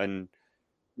not. And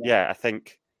I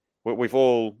think we've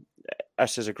all,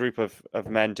 us as a group of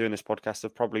men doing this podcast,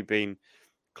 have probably been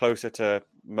closer to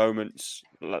moments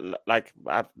like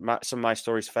some of my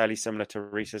stories fairly similar to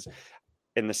Reese's,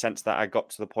 in the sense that I got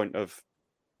to the point of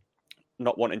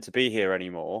not wanting to be here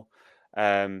anymore.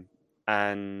 And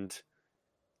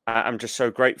I'm just so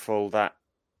grateful that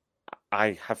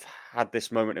I have had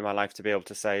this moment in my life to be able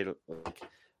to say, like,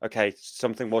 okay,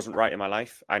 something wasn't right in my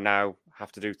life. I now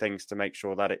have to do things to make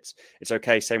sure that it's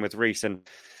okay. Same with Reese and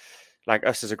like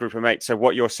us as a group of mates. So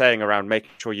what you're saying around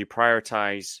making sure you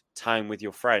prioritize time with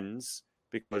your friends,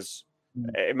 because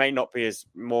it may not be as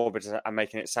morbid as I'm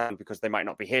making it sound, because they might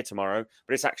not be here tomorrow,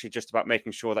 but it's actually just about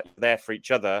making sure that you're there for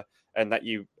each other and that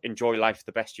you enjoy life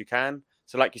the best you can.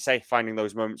 So like you say, finding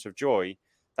those moments of joy,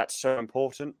 that's so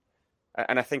important.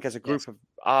 And I think as a group of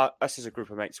us as a group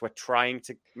of mates, we're trying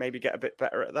to maybe get a bit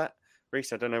better at that.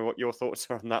 Reese, I don't know what your thoughts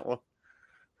are on that one.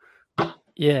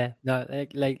 Yeah, no,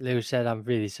 like Lou said, I'm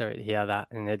really sorry to hear that,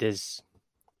 and it's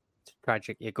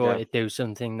tragic. You go to do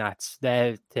something that's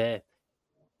there to,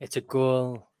 it's a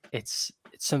goal, it's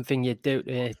something you do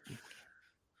to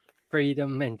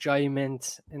freedom,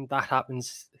 enjoyment, and that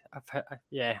happens. I'm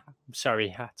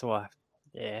sorry, that's all.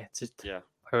 It's just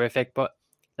horrific. But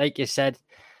like you said,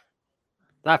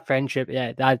 that friendship,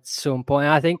 that's so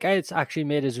important. I think it's actually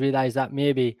made us realize that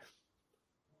maybe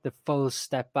the full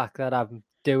step back that I'm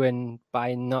doing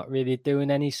by not really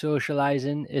doing any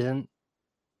socializing isn't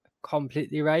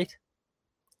completely right,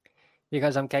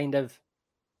 because I'm kind of,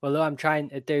 although I'm trying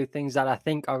to do things that I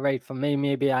think are right for me,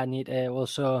 maybe I need to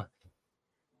also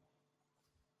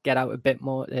get out a bit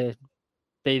more to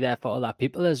be there for other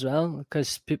people as well,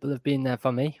 because people have been there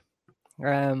for me.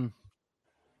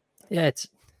 It's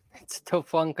a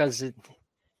tough one, because it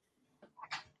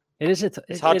is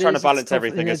it's hard trying to balance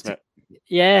everything, isn't it?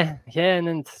 Yeah, and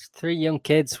then 3 young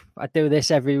kids. I do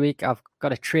this every week. I've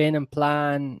got a training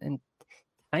plan, and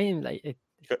time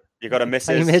you got a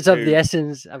missus. Time is of the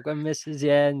essence. I've got a missus,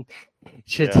 and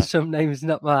she's sometimes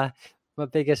not my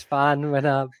biggest fan when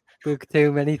I book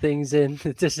too many things in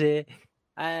to say.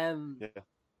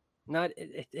 No,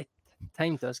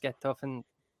 time does get tough, and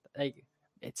like,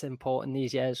 it's important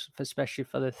these years, especially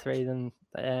for the 3.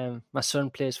 And my son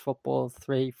plays football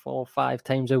 3, 4, 5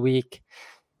 times a week,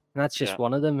 and that's just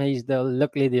one of them.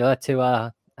 Luckily the other 2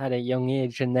 are at a young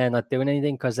age and they're not doing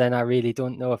anything, because then I really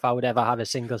don't know if I would ever have a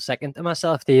single second to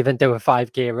myself to even do a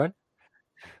 5K run.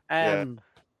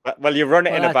 Well, you run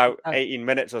it in about 18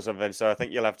 minutes or something, so I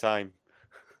think you'll have time.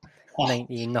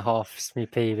 19 and a half is my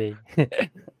PB.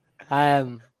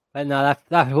 But no,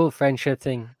 that whole friendship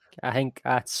thing, I think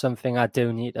that's something I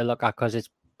do need to look at, because it's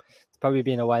probably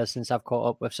been a while since I've caught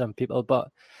up with some people. But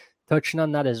touching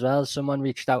on that as well, someone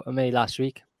reached out to me last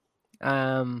week.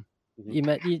 You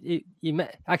met.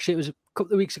 Actually, it was a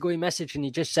couple of weeks ago. He messaged and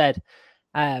he just said,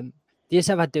 "Do you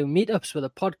ever do meetups with a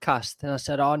podcast?" And I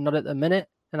said, "Oh, not at the minute."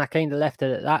 And I kind of left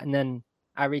it at that. And then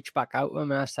I reached back out to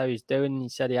him and asked how he's doing. And he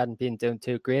said he hadn't been doing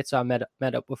too great, so I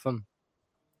met up with him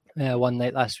one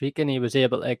night last week, and he was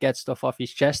able to get stuff off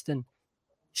his chest, and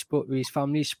he spoke with his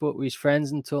family, spoke with his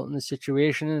friends, and told them the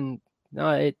situation. And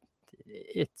no,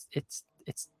 it's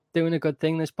doing a good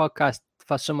thing, this podcast,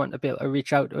 for someone to be able to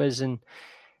reach out to us and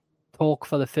talk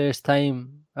for the first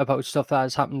time about stuff that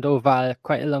has happened over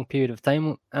quite a long period of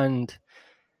time. And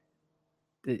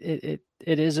it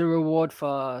is a reward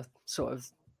for sort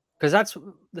of, because that's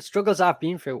the struggles I've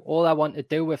been through. All I want to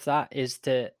do with that is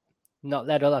to not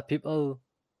let other people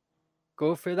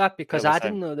go through that, because I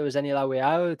didn't know there was any other way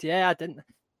out.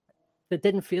 It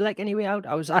didn't feel like any way out.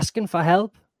 I was asking for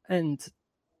help and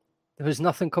there was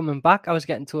nothing coming back. I was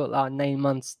getting told 9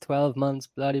 months, 12 months,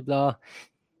 blah, blah, blah.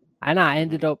 And I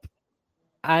ended up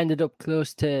I ended up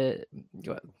close to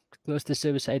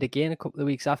suicide again a couple of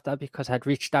weeks after, because I'd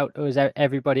reached out to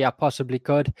everybody I possibly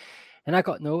could, and I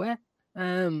got nowhere.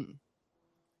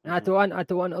 I don't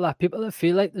want to let people that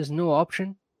feel like there's no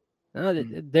option. No,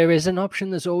 there is an option.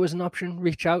 There's always an option.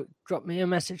 Reach out, drop me a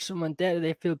message. Someone there,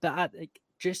 they feel bad. Like,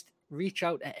 just reach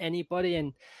out to anybody,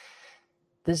 and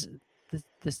there's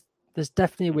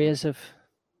definitely ways of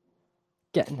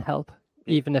getting help,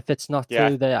 even if it's not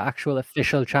through the actual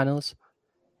official channels.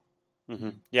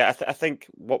 Yeah, I think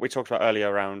what we talked about earlier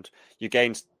around, you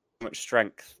gain so much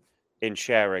strength in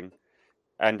sharing,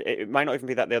 and it might not even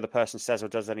be that the other person says or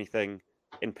does anything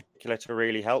in particular to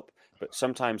really help, but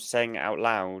sometimes saying it out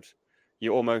loud,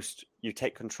 you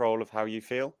take control of how you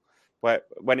feel. Where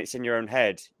when it's in your own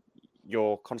head,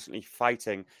 you're constantly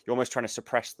fighting. You're almost trying to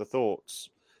suppress the thoughts,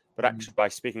 but actually by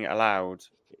speaking it aloud,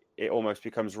 it almost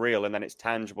becomes real, and then it's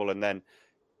tangible, and then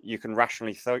you can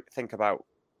rationally think about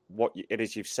what it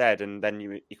is you've said, and then you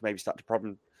can maybe start to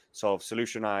problem solve,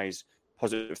 solutionize,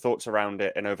 positive thoughts around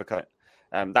it, and overcome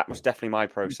it. That was definitely my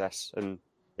process, and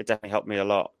it definitely helped me a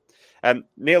lot.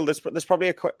 Neil, there's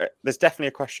definitely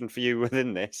a question for you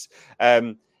within this.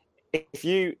 So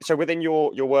within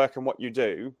your work and what you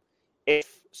do,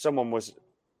 if someone was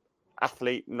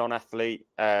athlete, non-athlete,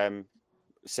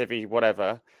 civvy,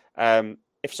 whatever,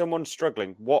 if someone's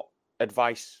struggling, what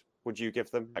advice would you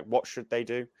give them? Like, what should they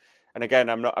do? And again,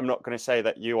 I'm not going to say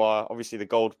that you are obviously the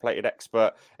gold-plated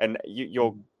expert and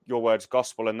your word's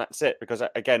gospel and that's it, because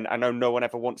again, I know no one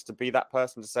ever wants to be that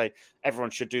person to say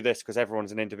everyone should do this, because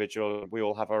everyone's an individual. We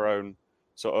all have our own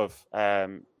sort of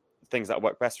things that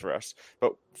work best for us.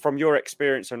 But from your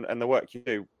experience and the work you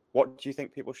do, what do you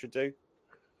think people should do?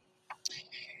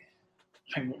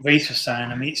 I think what Reese was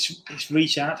saying, I mean, it's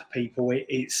reach out to people.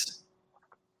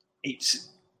 It's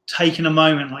taking a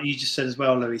moment, like you just said as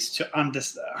well, Lewis, to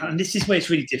understand. And this is where it's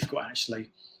really difficult, actually,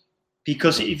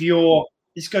 because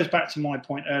this goes back to my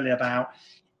point earlier about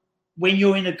when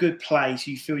you're in a good place,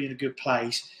 you feel you're in a good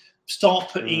place, start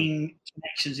putting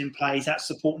connections in place, that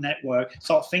support network,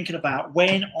 start thinking about,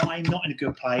 when I'm not in a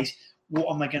good place,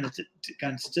 what am I going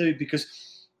to do?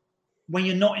 Because when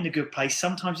you're not in a good place,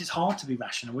 sometimes it's hard to be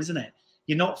rational, isn't it?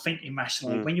 You're not thinking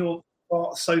rationally when you're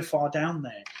so far down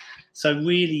there. So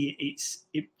really,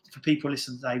 for people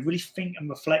listening today, really think and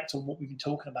reflect on what we've been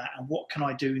talking about, and what can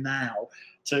I do now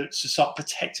to start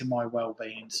protecting my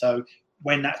well-being. So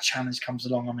when that challenge comes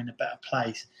along, I'm in a better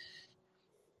place.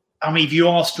 I mean, if you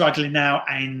are struggling now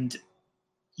and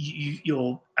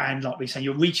you're like we say,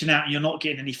 you're reaching out and you're not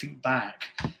getting anything back,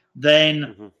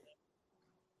 then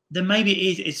maybe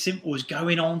it is as simple as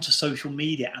going on to social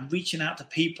media and reaching out to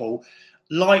people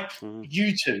like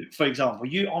you two, for example.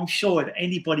 I'm sure if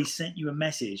anybody sent you a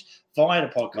message via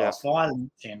the podcast, via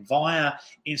LinkedIn, via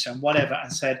Instagram, whatever,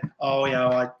 and said, "Oh yeah,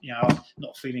 I'm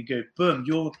not feeling good," boom,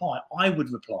 you'll reply. I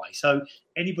would reply. So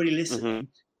anybody listening,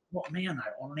 what me I know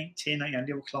on LinkedIn,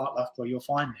 Neil Clark Loughborough, you'll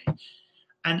find me.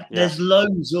 And there's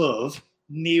loads of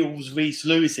Neil's, Reese,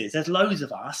 Lewis's. There's loads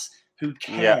of us who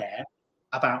care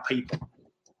about people.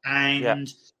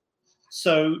 And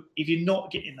so if you're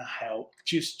not getting the help,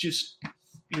 just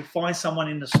you find someone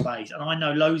in the space. And I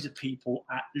know loads of people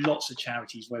at lots of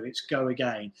charities, whether it's Go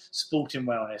Again, Sporting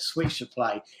Wellness, Switch to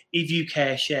Play, If You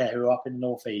Care Share, who are up in the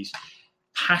Northeast,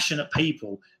 passionate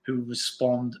people who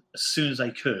respond as soon as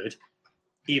they could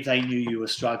if they knew you were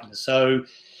struggling. So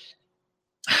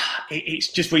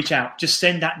it's just reach out, just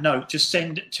send that note, just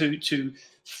send it to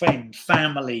friend,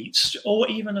 family, or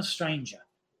even a stranger.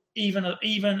 Even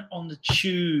on the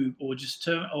tube, or just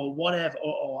or whatever,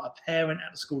 or a parent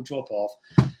at the school drop off,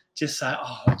 just say,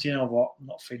 "Oh, do you know what? I'm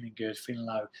not feeling good, feeling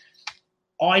low."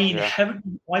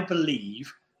 I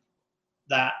believe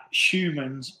that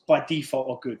humans by default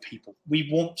are good people. We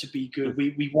want to be good.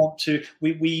 We want to.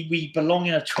 We belong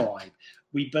in a tribe.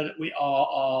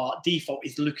 Our default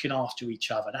is looking after each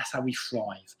other. That's how we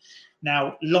thrive.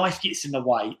 Now, life gets in the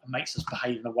way and makes us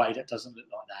behave in a way that doesn't look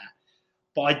like that.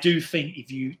 But I do think if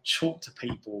you talk to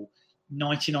people,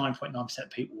 99.9%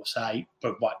 of people will say,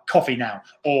 coffee now,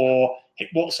 or hit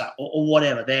WhatsApp, or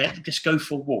whatever. Just go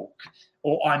for a walk,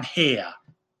 or I'm here.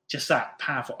 Just that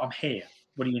powerful. I'm here.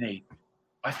 What do you need?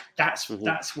 That's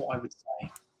what I would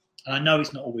say. And I know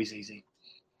it's not always easy.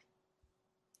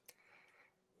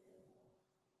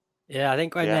 Yeah, I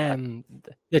think when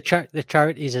the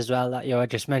charities as well that you were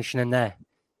just mentioning there,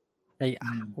 like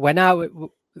when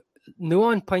no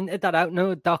one pointed that out.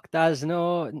 No doctors,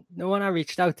 no one I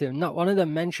reached out to. Not one of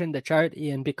them mentioned the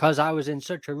charity. And because I was in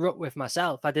such a rut with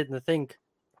myself, I didn't think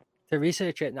to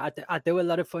research it. And I do a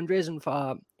lot of fundraising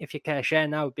for If You Care Share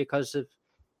now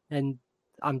and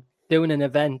I'm doing an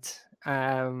event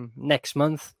next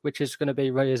month, which is going to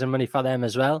be raising money for them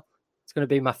as well. It's going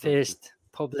to be my first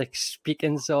public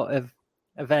speaking sort of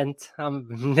event. I'm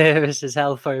nervous as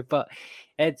hell for it, but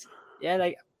it's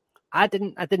like I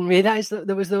didn't realize that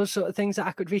there was those sort of things that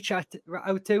I could reach out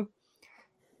to.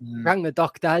 Rang the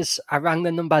doctors. I rang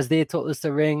the numbers they told us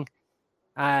to ring.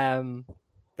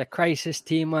 The crisis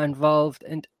team were involved,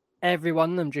 and every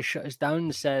one of them just shut us down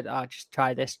and said, just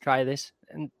try this.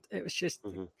 And it was just,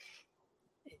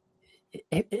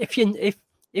 if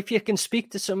you can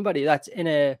speak to somebody that's in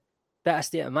a better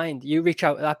state of mind, you reach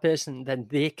out to that person, then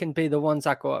they can be the ones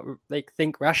that go like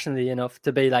think rationally enough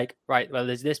to be like, right, well,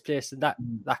 there's this place that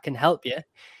can help you.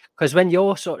 Because when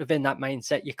you're sort of in that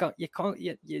mindset,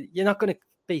 you're not going to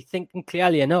be thinking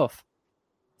clearly enough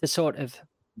to sort of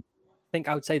think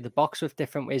outside the box with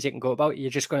different ways you can go about it. You're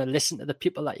just going to listen to the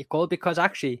people that you call, because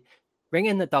actually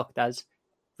ringing the doctors,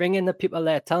 ringing the people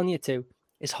they're telling you to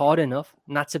is hard enough.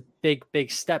 And that's a big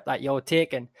step that you're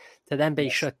taking to then be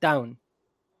shut down.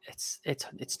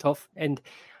 It's tough. And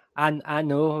I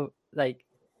know, like,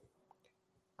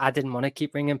 I didn't want to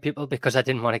keep ringing people because I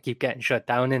didn't want to keep getting shut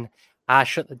down. And I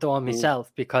shut the door on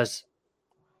myself because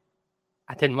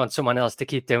I didn't want someone else to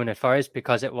keep doing it for us,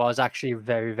 because it was actually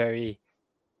very, very,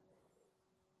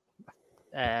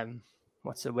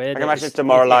 what's the word? I can imagine it's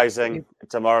demoralizing.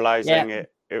 Yeah.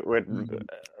 It would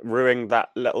ruin that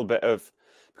little bit of,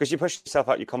 because you push yourself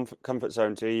out your comfort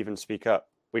zone to even speak up.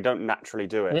 We don't naturally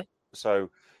do it. Yeah. So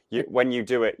when you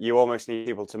do it, you almost need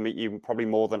people to meet you probably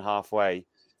more than halfway.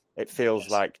 It feels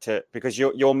like because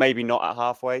you're maybe not at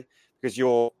halfway, because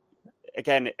you're,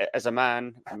 again, as a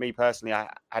man, me personally, I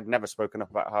had never spoken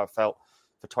up about how I felt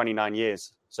for 29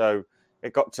 years. So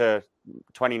it got to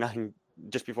 29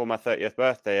 just before my 30th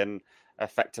birthday, and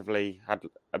effectively had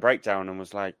a breakdown and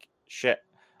was like, shit,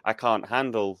 I can't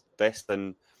handle this.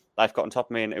 And life got on top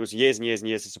of me, and it was years and years and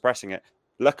years of suppressing it.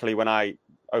 Luckily, when I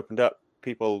opened up,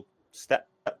 people stepped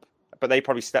up, but they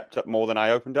probably stepped up more than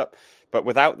I opened up. But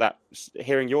without that,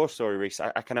 hearing your story, Reese,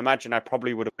 I can imagine I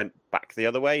probably would have went back the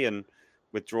other way and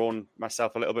withdrawn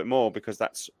myself a little bit more, because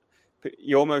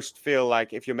you almost feel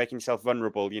like if you're making yourself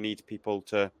vulnerable, you need people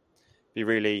to be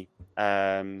really,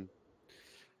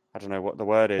 I don't know what the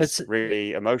word is,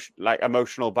 really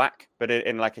emotional back, but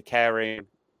in like a caring,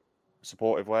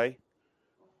 supportive way.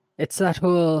 It's that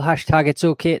whole hashtag it's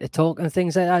okay to talk and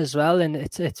things like that as well. And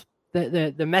it's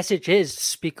the message is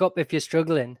speak up if you're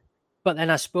struggling. But then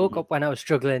I spoke up when I was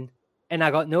struggling and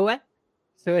I got nowhere.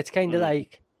 So it's kind of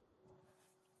like,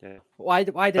 why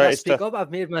did I speak up? I've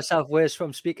made myself worse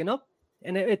from speaking up.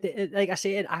 And it like I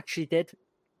say, it actually did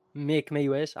make me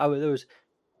worse. There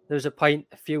was a point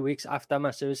a few weeks after my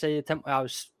suicide attempt where I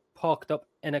was parked up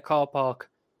in a car park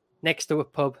next to a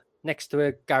pub, next to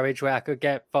a garage where I could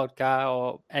get vodka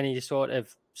or any sort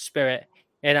of spirit.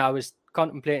 And I was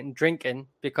contemplating drinking,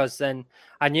 because then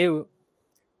I knew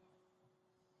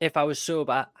if I was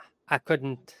sober, I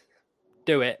couldn't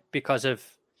do it because of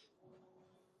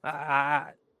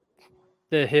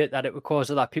the hurt that it would cause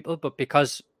other people. But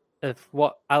because of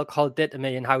what alcohol did to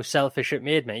me and how selfish it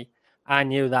made me, I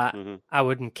knew that I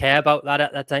wouldn't care about that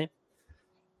at that time.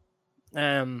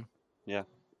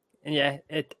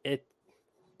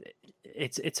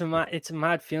 It's a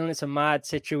mad feeling. It's a mad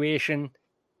situation.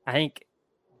 I think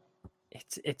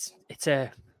it's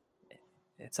a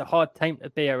hard time to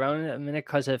be around at the minute,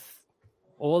 because of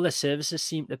all the services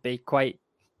seem to be quite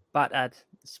battered,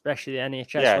 especially the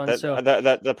NHS ones. So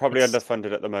they're probably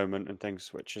underfunded at the moment and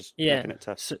things, which is making it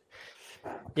tough. So,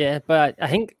 but I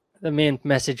think the main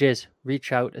message is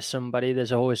reach out to somebody.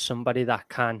 There's always somebody that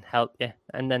can help you,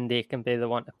 and then they can be the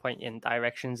one to point you in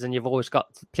directions. And you've always got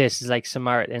places like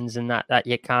Samaritans and that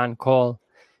you can call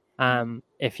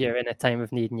if you're in a time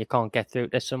of need and you can't get through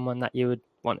to someone that you would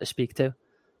want to speak to.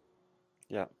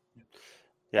 Yeah.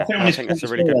 I think that's a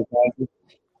really good.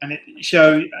 And it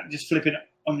shows, just flipping it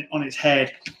on its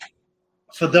head,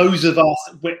 for those of us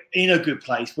we're in a good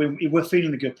place, when we're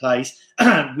feeling a good place,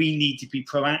 we need to be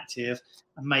proactive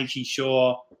and making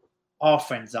sure our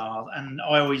friends are. And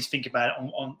I always think about it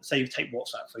on say you take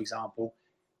WhatsApp, for example,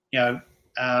 and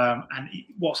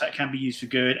WhatsApp can be used for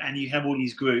good, and you have all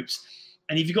these groups,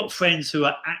 and if you've got friends who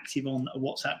are active on a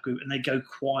WhatsApp group and they go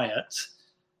quiet,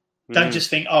 don't just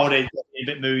think, oh, they're a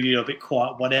bit moody or a bit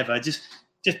quiet, whatever. Just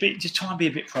try and be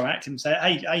a bit proactive and say,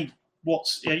 hey,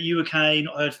 are you okay?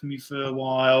 Not heard from you for a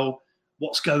while.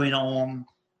 What's going on?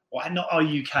 Or are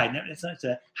you okay? No,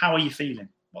 how are you feeling?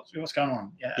 What's going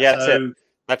on?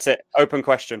 That's it. Open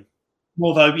question.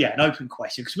 Well, though, an open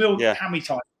question, because how many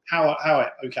times? How?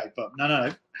 Okay, but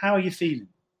no. How are you feeling?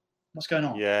 What's going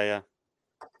on? Yeah.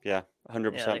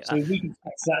 100%. So we can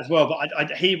practice that as well. But I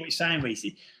hear what you're saying, Reece.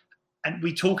 and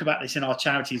we talk about this in our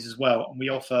charities as well, and we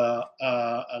offer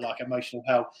like emotional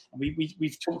help. And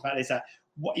we've talked about this, that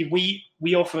what if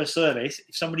we offer a service,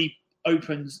 if somebody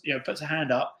opens, puts a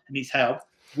hand up and needs help,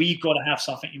 we've got to have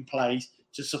something in place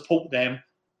to support them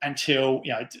until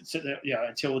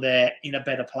until they're in a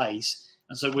better place.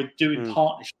 And so we're doing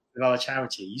partnerships with other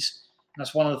charities, and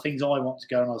that's one of the things I want to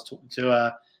go. And I was talking to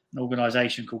an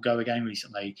organisation called Go Again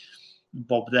recently,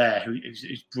 Bob there,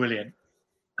 who's brilliant,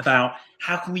 about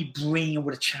how can we bring all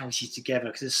the charities together,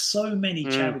 because there's so many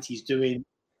charities doing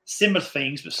similar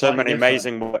things but so many different.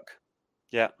 Amazing work.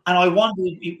 Yeah, and I wonder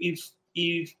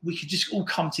if we could just all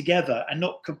come together and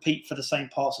not compete for the same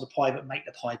parts of the pie, but make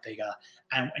the pie bigger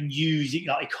and use it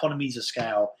like economies of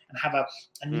scale and have a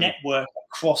network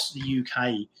across the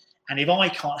UK. And if I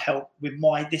can't help with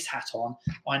this hat on,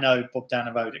 I know Bob down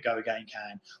the road at Go Again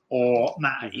can, or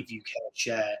Matt at If You Care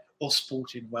Share, or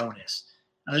Sporting Wellness.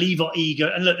 And leave our ego,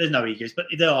 and look, there's no egos, but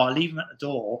if there are, leave them at the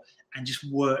door and just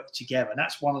work together. And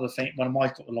that's one of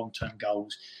my long-term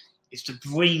goals is to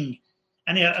bring,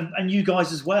 and you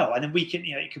guys as well. And then we can,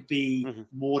 it could be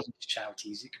more than just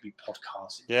charities. It could be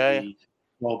podcasts. It could be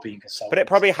wellbeing consultants. But it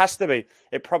probably has to be.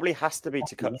 It probably has to be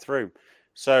to cut through.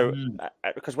 So,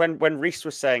 because when Reese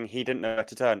was saying he didn't know where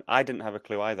to turn, I didn't have a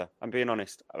clue either. I'm being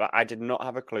honest. I did not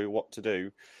have a clue what to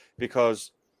do,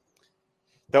 because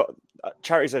the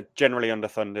charities are generally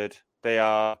underfunded. They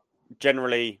are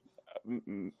generally,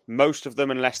 most of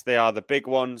them, unless they are the big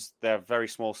ones, they're very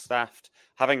small staffed.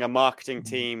 Having a marketing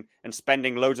team and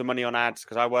spending loads of money on ads,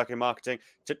 because I work in marketing,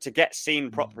 to get seen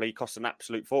properly costs an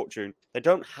absolute fortune. They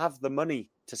don't have the money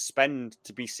to spend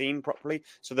to be seen properly.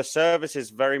 So the services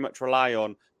very much rely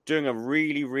on doing a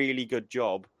really, really good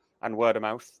job and word of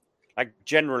mouth. Like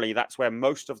generally, that's where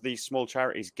most of these small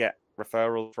charities get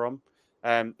referrals from.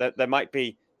 There might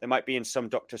be in some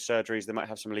doctor's surgeries, they might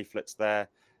have some leaflets there.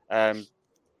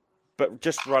 But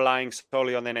just relying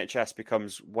solely on the NHS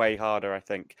becomes way harder, I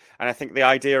think. And I think the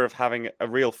idea of having a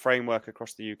real framework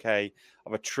across the UK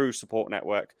of a true support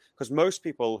network, because most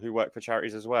people who work for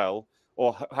charities as well,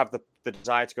 or have the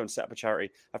desire to go and set up a charity,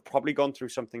 have probably gone through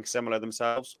something similar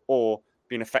themselves or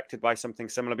been affected by something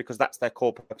similar, because that's their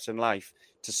core purpose in life,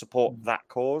 to support that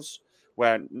cause.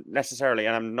 Where necessarily,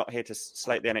 and I'm not here to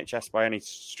slate the NHS by any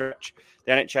stretch,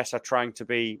 the NHS are trying to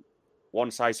be one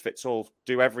size fits all,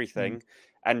 do everything,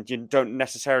 and you don't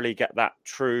necessarily get that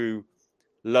true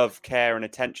love, care, and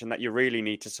attention that you really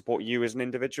need to support you as an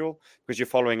individual, because you're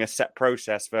following a set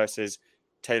process versus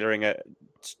tailoring it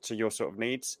to your sort of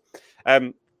needs.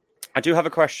 I do have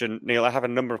a question, Neil. I have a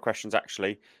number of questions,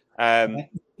 actually.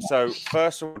 So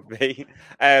first would be,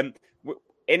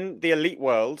 in the elite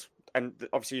world, and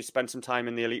obviously you spend some time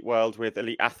in the elite world with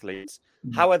elite athletes,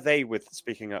 how are they with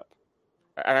speaking up?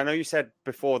 And I know you said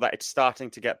before that it's starting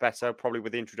to get better, probably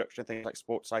with the introduction of things like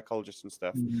sports psychologists and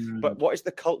stuff. But what is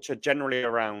the culture generally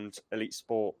around elite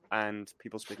sport and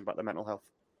people speaking about their mental health?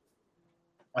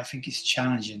 I think it's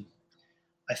challenging.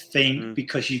 I think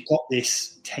because you've got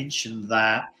this tension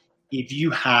that if you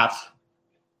have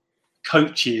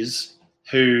coaches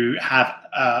who have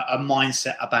a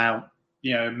mindset about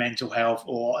mental health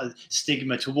or a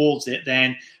stigma towards it,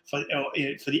 then for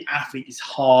the athlete it's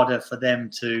harder for them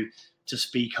to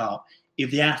speak up.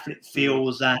 If the athlete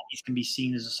feels that it can be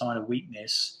seen as a sign of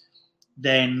weakness,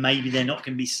 then maybe they're not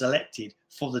going to be selected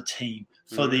for the team,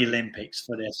 for the Olympics,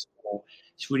 for their sport.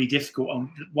 It's really difficult. And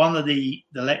one of the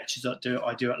lectures I do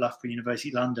at Loughborough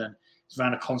University, London, is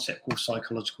around a concept called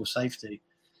psychological safety,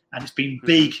 and it's been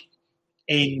big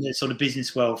in the sort of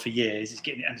business world for years. It's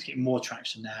getting more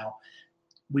traction now.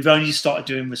 We've only started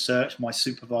doing research. My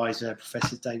supervisor,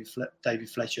 Professor David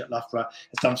Fletcher at Loughborough,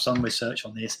 has done some research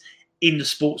on this. In the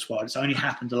sports world, it's only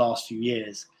happened the last few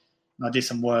years. And I did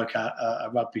some work at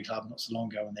a rugby club not so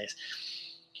long ago on this.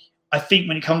 I think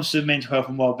when it comes to mental health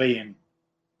and well-being,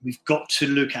 we've got to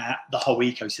look at the whole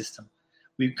ecosystem.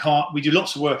 We do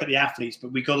lots of work at the athletes,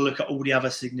 but we've got to look at all the other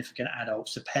significant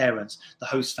adults, the parents, the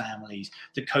host families,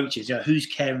 the coaches, who's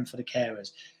caring for the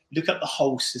carers. Look at the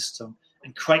whole system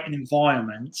and create an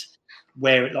environment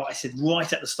where, like I said,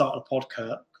 right at the start of the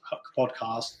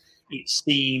podcast, it's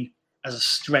seen as a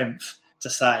strength to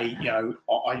say,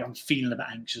 I'm feeling a bit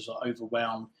anxious or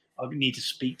overwhelmed. I need to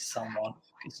speak to someone.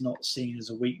 It's not seen as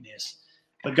a weakness.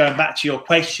 But going back to your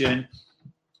question,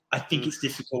 I think it's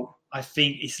difficult. I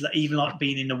think it's even like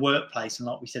being in the workplace. And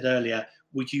like we said earlier,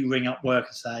 would you ring up work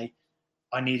and say,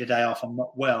 I need a day off, I'm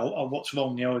not well? Oh, what's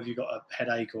wrong? Have you got a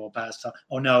headache or a bad stuff?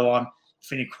 Oh, no, I'm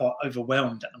feeling quite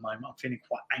overwhelmed at the moment. I'm feeling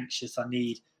quite anxious. I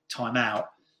need time out.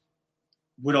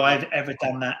 Would I have ever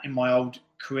done that in my old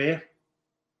career?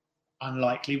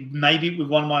 Unlikely. Maybe with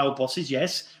one of my old bosses,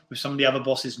 yes. With some of the other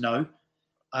bosses, no.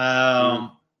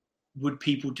 Would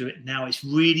people do it now? It's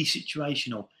really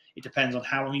situational. It depends on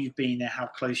how long you've been there, how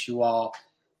close you are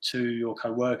to your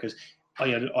co-workers.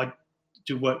 I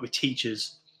do work with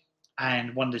teachers,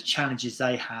 and one of the challenges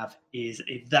they have is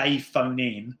if they phone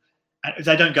in, and if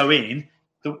they don't go in,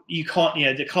 you can't.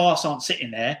 The class aren't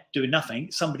sitting there doing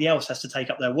nothing. Somebody else has to take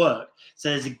up their work. So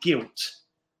there's a guilt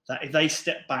that if they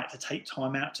step back to take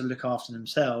time out to look after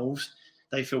themselves,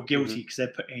 they feel guilty because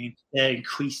they're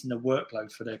increasing the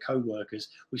workload for their co-workers,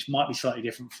 which might be slightly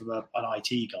different from an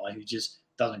IT guy who just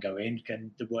doesn't go in,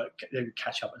 and they would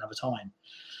catch up another time.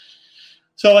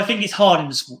 So I think it's hard in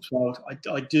the sports world.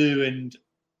 I do, and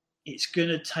it's going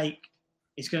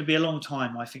to be a long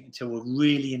time, I think, until we're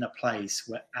really in a place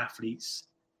where athletes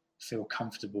feel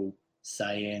comfortable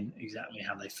saying exactly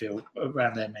how they feel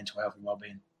around their mental health and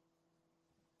well-being.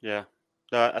 Yeah,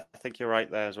 I think you're right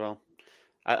there as well.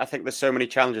 I think there's so many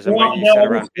challenges, and where you said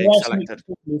around being selected.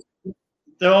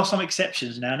 There are some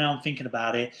exceptions now. Now I'm thinking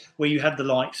about it, where you had the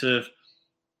likes of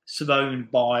Simone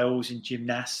Biles in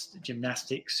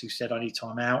gymnastics, who said, "I need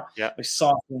time out." Yeah. With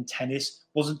cycling and tennis,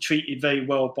 wasn't treated very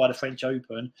well by the French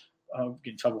Open. I'll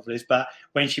get in trouble for this, but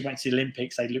when she went to the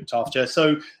Olympics, they looked after her.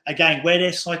 So again, where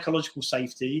there's psychological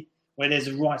safety, where there's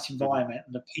a right environment,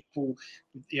 and the people,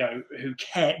 who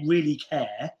really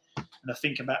care, and are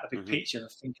thinking about the big picture, and are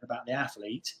thinking about the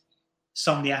athlete.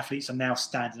 Some of the athletes are now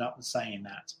standing up and saying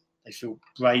that they feel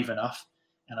brave enough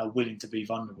and are willing to be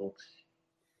vulnerable.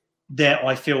 There,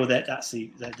 I feel that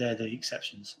they're the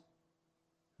exceptions.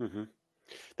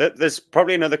 There's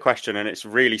probably another question, and it's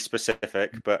really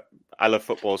specific, but I love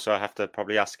football, so I have to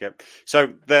probably ask it.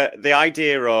 So the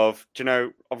idea of,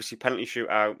 obviously penalty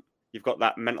shootout, you've got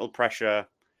that mental pressure,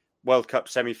 World Cup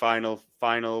semi-final,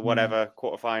 final, whatever,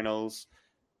 quarterfinals.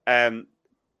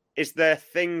 Is there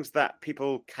things that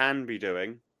people can be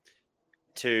doing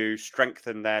to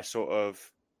strengthen their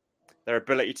their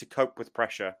ability to cope with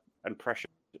pressure and pressure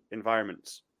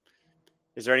environments?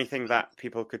 Is there anything that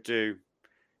people could do?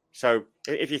 So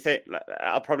if you think,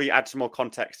 I'll probably add some more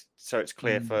context so it's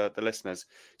clear for the listeners.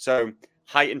 So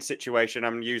heightened situation,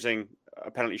 I'm using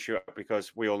a penalty shootout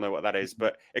because we all know what that is,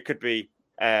 but it could be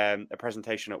a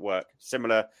presentation at work.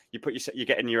 Similar, you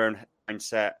get in your own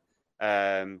mindset,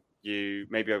 you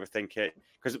maybe overthink it,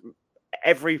 because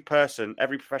every professional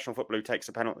footballer who takes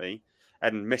a penalty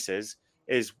and misses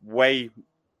is way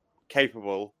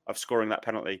capable of scoring that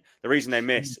penalty. The reason they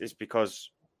miss is because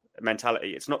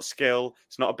mentality. It's not skill,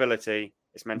 it's not ability,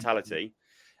 it's mentality.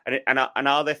 And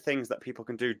are there things that people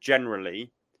can do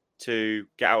generally to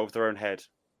get out of their own head?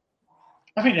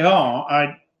 I think there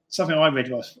are. Something I read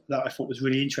that I thought was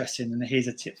really interesting, and here's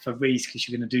a tip for Reese, because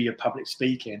you're going to do your public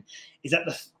speaking, is that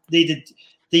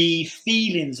the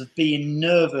feelings of being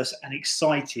nervous and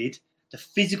excited, the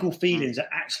physical feelings are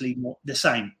actually not the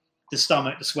same. The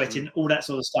stomach, the sweating, all that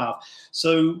sort of stuff.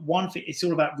 So one thing, it's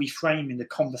all about reframing the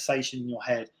conversation in your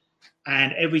head.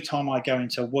 And every time I go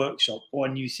into a workshop or a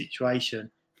new situation,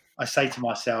 I say to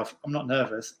myself, I'm not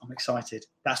nervous, I'm excited.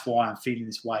 That's why I'm feeling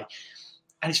this way.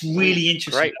 And it's really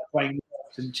interesting that way,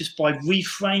 and just by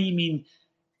reframing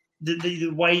the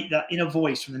way, that inner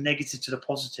voice from the negative to the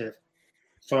positive,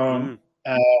 from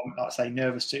like I say,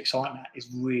 nervous to excitement, is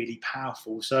really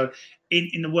powerful. So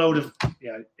in the world of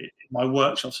my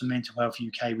workshops in Mental Health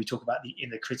UK, we talk about the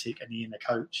inner critic and the inner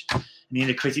coach. And the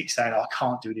inner critic saying, I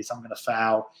can't do this, I'm going to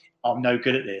fail, I'm no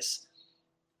good at this.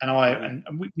 And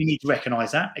we need to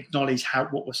recognise that, acknowledge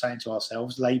what we're saying to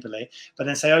ourselves, label it, but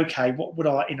then say, okay, what would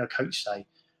our inner coach say?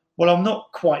 Well, I'm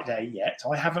not quite there yet.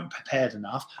 I haven't prepared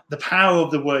enough. The power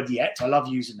of the word yet, I love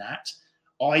using that.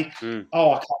 I can't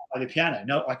play the piano.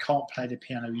 No, I can't play the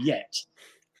piano yet.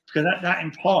 Because that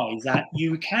implies that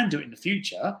you can do it in the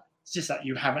future. It's just that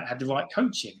you haven't had the right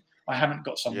coaching. I haven't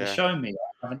got someone showing me.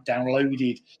 I haven't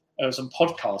downloaded some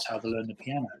podcasts how to learn the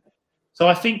piano. So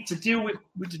I think to deal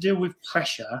with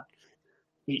pressure,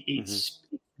 it's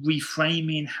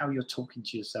reframing how you're talking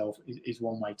to yourself is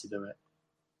one way to do it.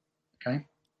 Okay.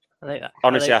 I like that.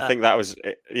 Honestly, I think that was,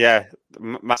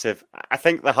 massive. I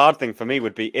think the hard thing for me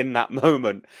would be in that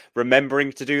moment,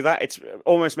 remembering to do that. It's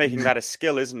almost making that a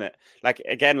skill, isn't it? Like,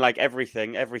 again, like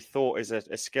everything, every thought is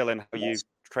a skill in how you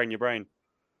train your brain.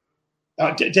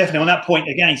 Definitely on that point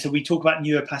again. So we talk about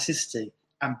neuroplasticity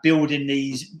and building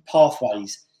these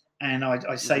pathways. And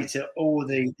I say to all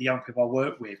the young people I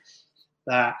work with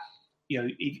that,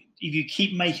 if you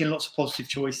keep making lots of positive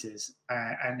choices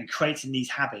and creating these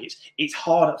habits, it's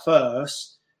hard at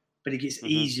first, but it gets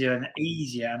easier and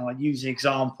easier. And I use an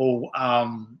example. I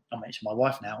mentioned my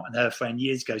wife now, and her friend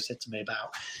years ago said to me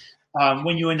about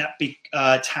when you're in that big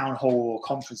town hall or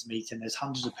conference meeting, there's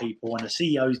hundreds of people, and the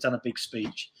CEO's done a big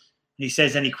speech, and he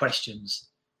says, "Any questions?"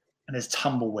 and there's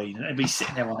tumbleweed, and everybody's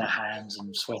sitting there on their hands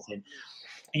and sweating.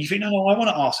 And you think, no, I want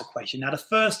to ask a question. Now, the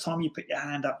first time you put your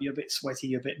hand up, you're a bit sweaty,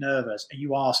 you're a bit nervous, and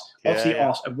you ask, ask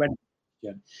a relevant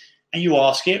question. And you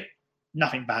ask it,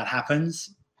 nothing bad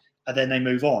happens, and then they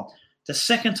move on. The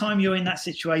second time you're in that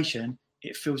situation,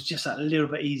 it feels just a little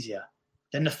bit easier.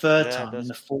 Then the third time, and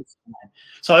the fourth time.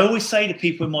 So I always say to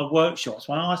people in my workshops,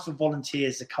 when I ask for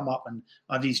volunteers to come up and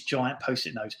I have these giant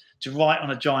Post-it notes, to write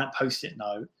on a giant Post-it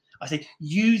note, I say,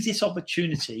 use this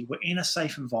opportunity. We're in a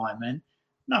safe environment.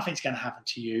 Nothing's going to happen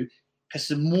to you, because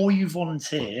the more you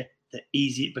volunteer, the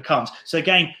easier it becomes. So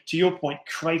again, to your point,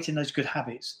 creating those good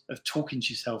habits of talking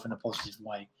to yourself in a positive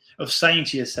way, of saying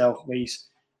to yourself, Reese,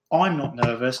 I'm not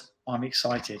nervous, I'm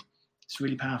excited. It's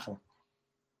really powerful.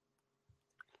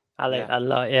 I like that a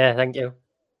lot. Yeah, thank you.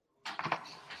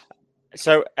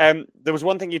 So there was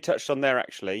one thing you touched on there,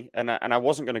 actually, and I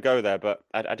wasn't going to go there, but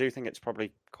I do think it's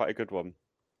probably quite a good one.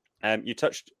 You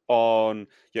touched on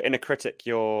your inner critic,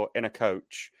 your inner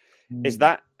coach. Is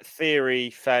that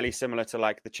theory fairly similar to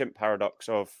like the chimp paradox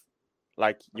of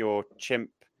like your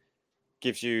chimp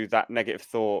gives you that negative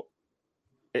thought?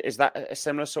 Is that a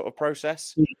similar sort of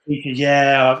process?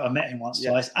 Yeah, I met him once,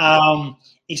 twice.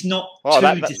 It's not.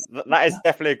 That is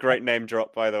definitely a great name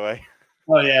drop, by the way.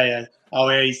 Oh yeah. Oh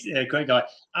yeah, he's a great guy.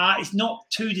 It's not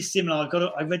too dissimilar.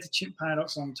 I read the chimp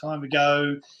paradox a long time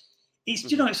ago. It's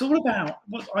it's all about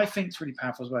what I think is really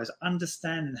powerful as well, is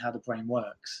understanding how the brain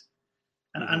works,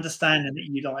 and understanding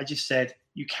that like I just said,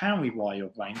 you can rewire your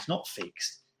brain. It's not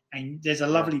fixed. And there's a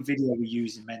lovely video we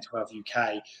use in Mental Health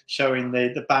UK showing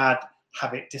the bad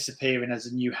habit disappearing as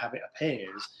a new habit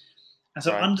appears. And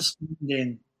so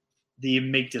understanding the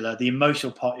amygdala, the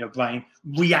emotional part of your brain,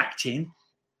 reacting.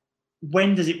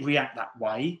 When does it react that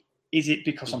way? Is it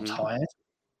because I'm tired?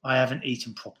 I haven't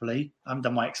eaten properly. I haven't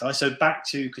done my exercise. So back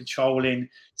to controlling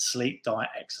sleep, diet,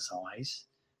 exercise.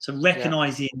 So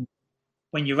recognizing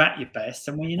when you're at your best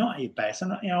and when you're not at your best.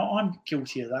 And I'm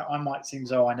guilty of that. I might seem as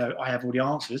though I know I have all the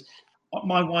answers.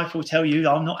 My wife will tell you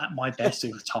I'm not at my best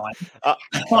all the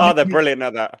time. They're brilliant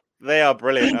at that. They are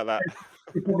brilliant at that.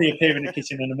 You'll probably appear in the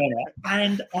kitchen in a minute.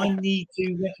 And I need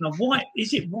to recognize why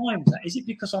was that? Is it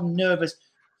because I'm nervous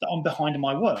that I'm behind in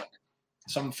my work?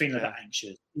 So I'm feeling a bit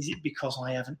anxious. Is it because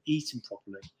I haven't eaten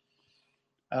properly?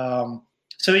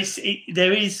 So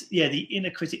there is the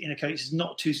inner critic, inner coach is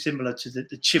not too similar to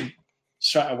the chimp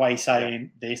straight away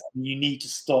saying this. You need to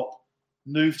stop,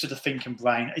 move to the thinking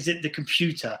brain. Is it the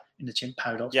computer in the chimp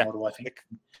paradox model? I think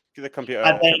the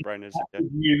computer brain is give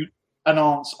you an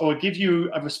answer or give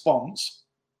you a response.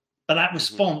 But that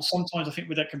response, sometimes I think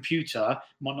with that computer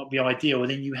might not be ideal, and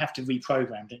then you have to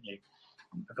reprogram, don't you?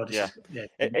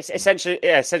 It's essentially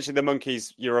the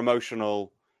monkey's your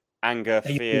emotional anger,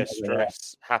 fear,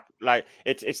 stress. Like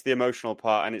it's the emotional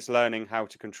part, and it's learning how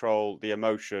to control the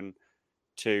emotion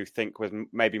to think with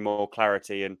maybe more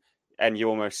clarity, and you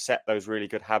almost set those really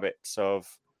good habits of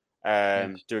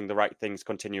doing the right things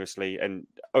continuously, and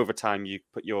over time you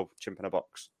put your chimp in a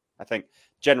box. I think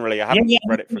generally I haven't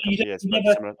read it for a couple of years.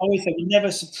 I always say you never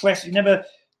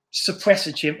suppress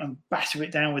a chimp and batter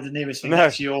it down with the nearest thing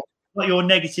next to your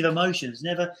negative emotions.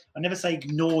 I never say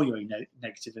ignore your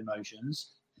negative emotions.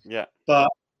 Yeah. But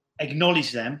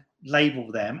acknowledge them,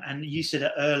 label them. And you said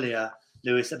it earlier,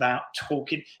 Lewis, about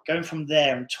going from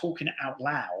there and talking it out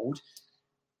loud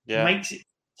makes it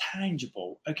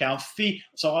tangible. Okay, I'm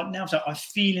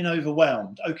feeling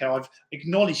overwhelmed. Okay, I've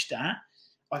acknowledged that.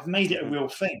 I've made it a real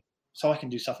thing. So I can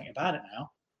do something about it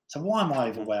now. So why am I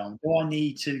overwhelmed? Do I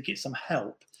need to get some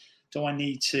help? Do I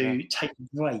need to take a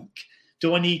break?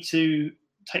 Do I need to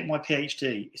take my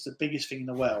PhD? It's the biggest thing in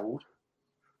the world,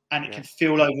 and it can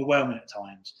feel overwhelming at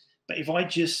times. But if I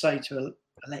just say to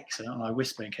Alexa, and I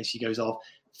whisper in case she goes off,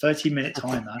 30-minute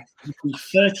timer,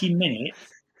 30 minutes.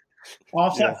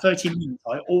 After that 30 minutes,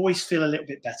 I always feel a little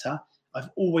bit better. I've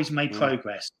always made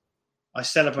progress. I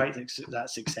celebrate that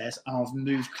success, and I've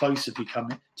moved closer to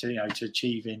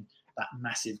achieving that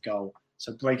massive goal.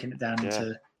 So breaking it down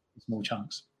into small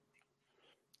chunks.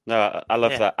 No, I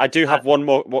love that. I do have one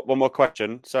more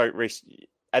question. Sorry, Reese.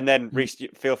 And then Reese,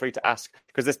 feel free to ask,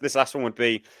 because this last one would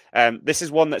be, this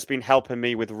is one that's been helping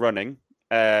me with running.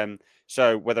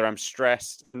 So whether I'm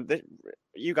stressed,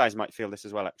 you guys might feel this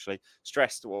as well, actually,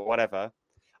 stressed or whatever.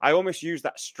 I almost use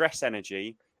that stress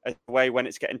energy as a way when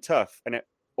it's getting tough, and it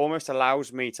almost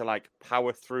allows me to like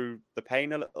power through the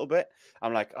pain a little bit.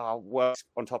 I'm like, work's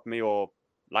on top of me, or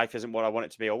life isn't what I want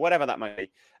it to be, or whatever that might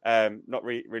be. Not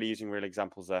really using real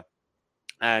examples there.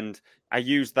 And I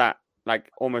use that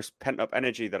like almost pent up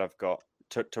energy that I've got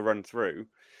to run through.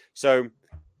 So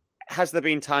has there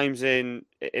been times in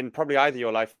probably either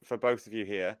your life, for both of you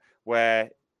here, where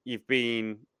you've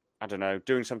been I don't know,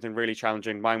 doing something really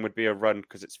challenging. Mine would be a run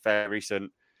because it's fairly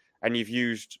recent. And you've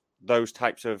used those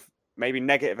types of maybe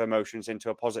negative emotions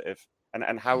into a positive.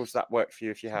 And how's that worked for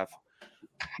you if you have?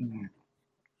 Mm.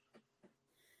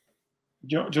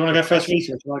 Do you want to go first, Reece?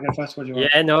 Or do I go first? What do you want?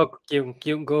 Yeah, no, you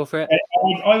can go for it.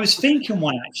 I was thinking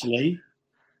one actually.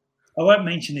 I won't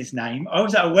mention his name. I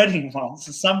was at a wedding once,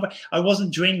 and I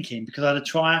wasn't drinking because I had a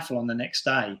triathlon the next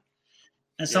day,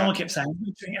 and someone kept saying,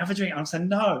 "Have a drink." I'm saying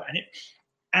no,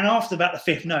 and after about the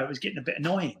fifth no, it was getting a bit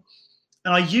annoying.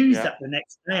 And I used that the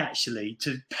next day actually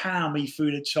to power me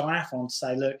through the triathlon to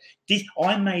say, look,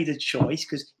 I made a choice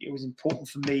because it was important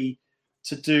for me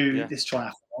to do this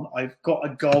triathlon. I've got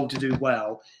a goal to do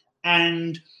well.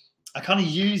 And I kind of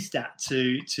used that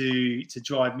to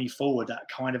drive me forward, that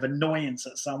kind of annoyance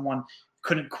that someone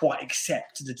couldn't quite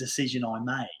accept the decision I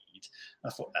made.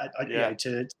 I thought,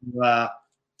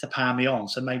 to power me on.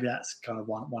 So maybe that's kind of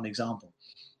one example.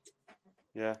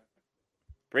 Yeah.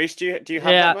 Reece, do you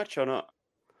have that much or not?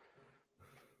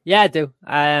 Yeah, I do.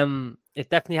 It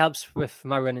definitely helps with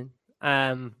my running.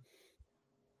 And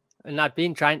I've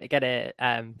been trying to get a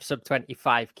sub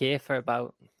 25k for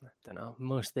about, I don't know,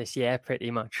 most this year, pretty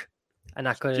much. And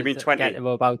I could you mean 20, get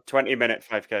about 20-minute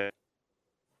 5k?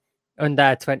 Under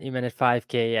 20-minute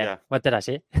 5k, yeah. What did I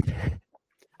say?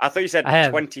 I thought you said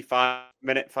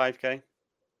 25-minute 5k.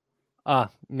 Oh,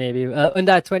 maybe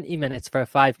under 20 minutes for a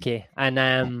 5k.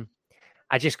 And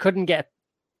I just couldn't get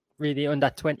really under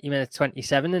 20 minutes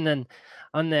 27.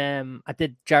 And then I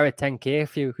did Jared 10k a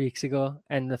few weeks ago,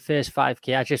 and the first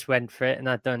 5k I just went for it, and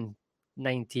I'd done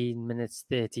 19 minutes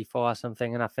 34 or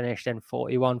something, and I finished in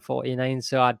 41:49.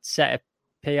 So I'd set a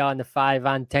PR on the 5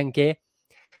 and 10k.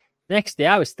 Next day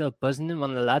I was still buzzing, and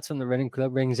one of the lads from the running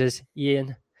club rings us,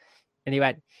 Ian, and he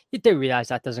went, "You do realize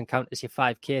that doesn't count as your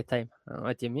 5k time?"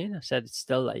 What do you mean? I said, it's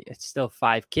still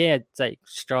 5k. It's like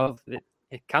straw.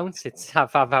 It counts.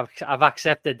 I've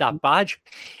accepted that badge.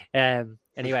 And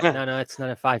he went, no, it's not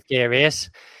a 5k race.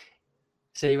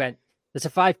 So he went, there's a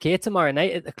 5k tomorrow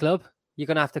night at the club. You're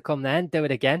gonna have to come there and do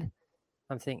it again.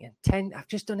 I'm thinking, I've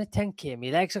just done a 10k. My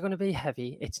legs are gonna be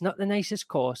heavy. It's not the nicest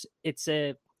course. It's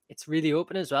really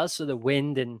open as well, so the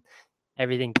wind and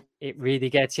everything, it really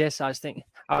gets you. So I was thinking,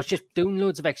 I was just doing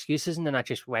loads of excuses, and then I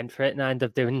just went for it, and I ended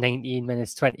up doing 19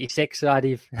 minutes 26. So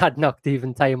I'd knocked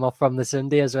even time off from the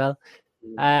Sunday as well.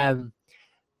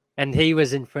 And he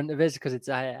was in front of us because it's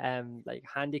a like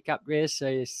handicap race. So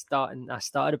I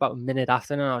started about a minute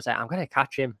after, and I was like, I'm gonna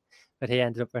catch him. But he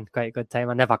ended up running quite a good time.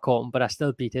 I never caught him, but I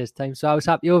still beat his time. So I was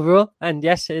happy overall. And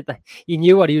yes, he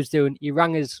knew what he was doing. He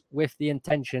rang us with the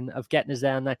intention of getting us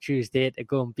there on that Tuesday to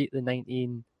go and beat the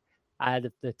 19 out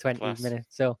of the 20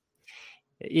 minutes. So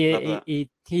he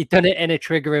done it in a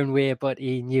triggering way, but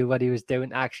he knew what he was doing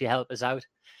to actually help us out.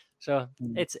 So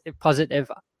it's a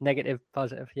positive, negative,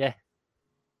 positive. Yeah.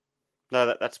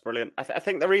 No, that's brilliant. I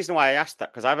think the reason why I asked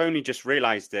that, because I've only just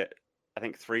realized it, I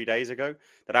think 3 days ago,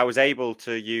 that I was able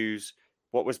to use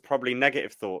what was probably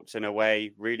negative thoughts in a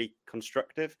way really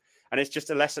constructive. And it's just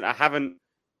a lesson.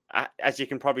 As you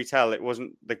can probably tell, it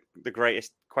wasn't the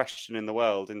greatest question in the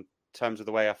world in terms of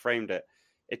the way I framed it.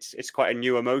 It's quite a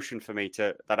new emotion for me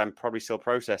that I'm probably still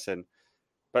processing.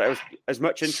 But it was as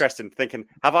much interest in thinking,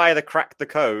 have I either cracked the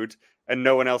code and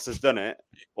no one else has done it,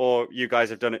 or you guys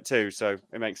have done it too? So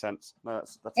it makes sense. No,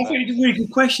 that's I think it's a really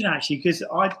good question, actually, because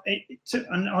I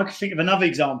could think of another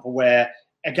example where,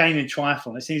 again, in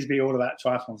triathlon, it seems to be all about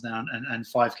triathlons now and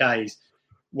 5Ks,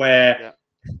 where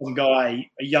a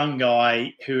young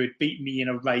guy who had beaten me in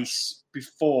a race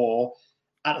before,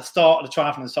 at the start of the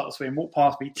triathlon, start the swim, walked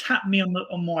past me, tapped me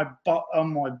on my butt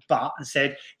and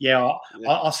said,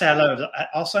 I'll say hello.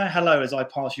 I'll say hello as I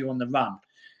pass you on the run.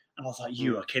 And I was like,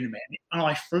 you are kidding me. And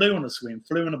I flew on the swim,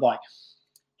 flew on the bike.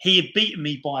 He had beaten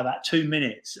me by about 2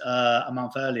 minutes a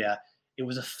month earlier. It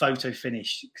was a photo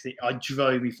finish because I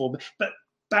drove me forward. But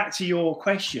back to your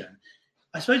question,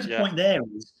 I suppose the point there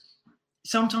is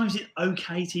sometimes it's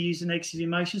okay to use the negative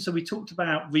emotion. So we talked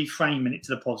about reframing it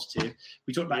to the positive.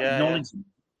 We talked about acknowledging.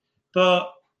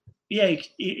 But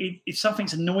if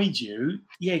something's annoyed you,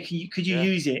 could you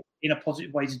use it in a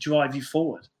positive way to drive you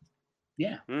forward?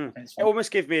 Yeah, it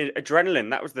almost gave me adrenaline.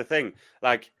 That was the thing.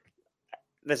 Like,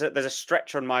 there's a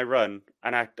stretch on my run,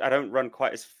 and I don't run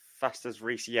quite as fast as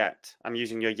Reece yet. I'm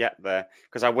using your yet there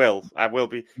because I will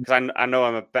be, because I know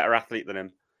I'm a better athlete than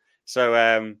him. So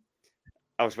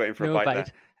I was waiting for a bite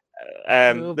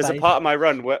there. There's a part of my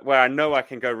run where I know I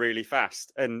can go really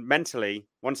fast, and mentally,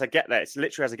 once I get there, it's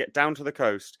literally as I get down to the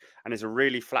coast, and it's a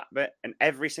really flat bit, and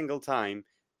every single time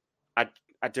I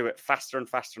do it faster and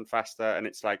faster and faster, and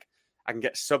it's like I can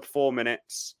get sub 4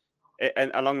 minutes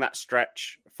and along that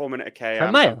stretch, 4 minute a K, For a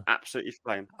I'm mile? absolutely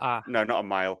fine. Ah, No, not a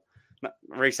mile. No,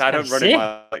 Reese, I don't run say. a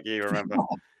mile like you. Remember?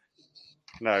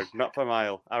 No, not per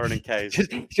mile. I run in Ks.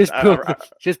 just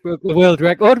broke the world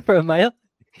record for a mile.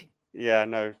 Yeah,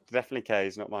 no, definitely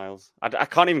Ks, not miles. I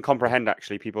can't even comprehend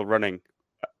actually people running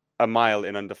a mile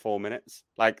in under 4 minutes.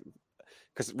 Like,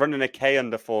 because running a K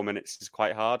under 4 minutes is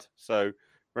quite hard. So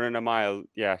running a mile,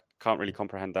 yeah, can't really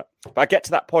comprehend that. But I get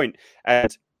to that point,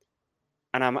 and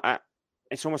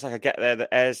it's almost like I get there,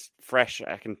 the air's fresh,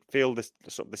 I can feel this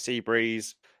sort of the sea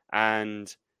breeze,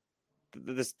 and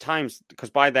there's times because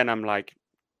by then I'm like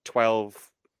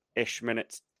 12-ish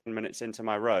minutes into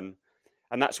my run.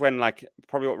 And that's when, like,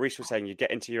 probably what Reese was saying, you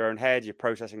get into your own head, you're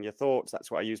processing your thoughts.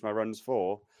 That's what I use my runs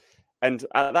for. And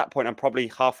at that point, I'm probably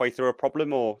halfway through a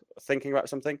problem or thinking about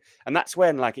something. And that's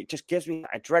when, like, it just gives me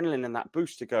that adrenaline and that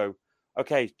boost to go,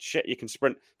 okay, shit, you can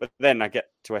sprint. But then I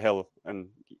get to a hill and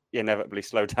you inevitably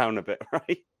slow down a bit,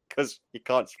 right? Because you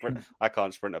can't sprint. I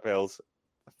can't sprint up hills,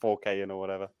 4K in or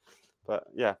whatever. But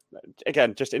yeah,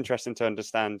 again, just interesting to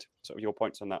understand sort of your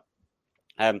points on that.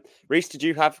 Reese, did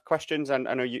you have questions? And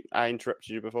I know I interrupted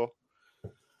you before.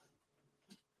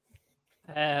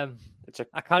 It's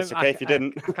okay if you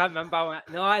didn't. I can't remember.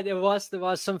 There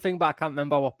was something, but I can't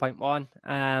remember what point one.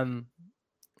 I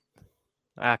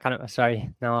can't. Sorry,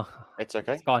 no. It's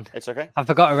okay. It's gone. It's okay. I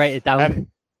forgot to write it down.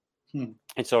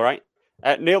 It's all right.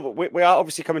 Neil, we are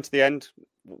obviously coming to the end.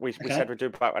 We said we'd do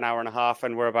about an hour and a half,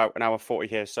 and we're about an hour 40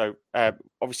 here. So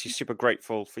obviously super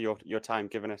grateful for your time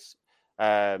giving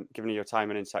you your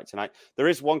time and insight tonight. There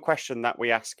is one question that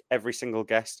we ask every single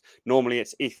guest. Normally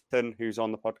it's Ethan who's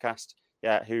on the podcast,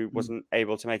 who wasn't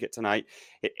able to make it tonight.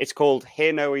 It's called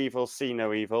Hear No Evil, See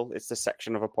No Evil. It's the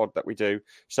section of a pod that we do.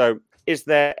 So is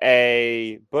there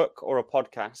a book or a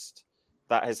podcast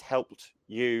that has helped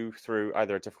you through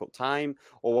either a difficult time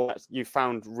or what you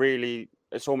found really,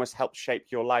 it's almost helped shape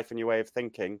your life and your way of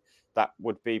thinking that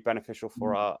would be beneficial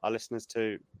for our listeners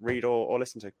to read or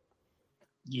listen to?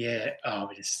 Yeah,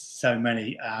 there's so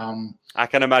many. I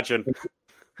can imagine.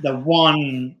 The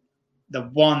one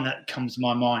that comes to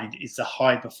my mind is the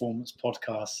High Performance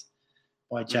Podcast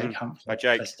by Jake Humphrey. By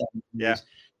Jake, yeah.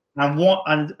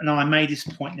 And I made this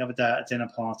point the other day at a dinner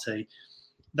party.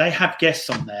 They have guests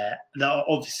on there that are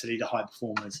obviously the high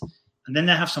performers, and then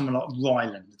they have someone like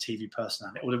Ryland, the TV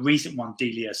personality, or the recent one,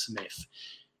 Delia Smith.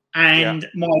 And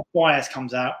my bias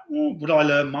comes out, would I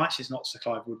learn much? It's not Sir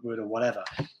Clive Woodward or whatever.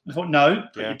 I thought, no,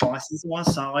 put your biases to one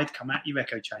side, come out your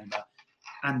echo chamber.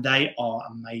 And they are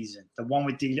amazing. The one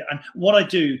with Delia. And what I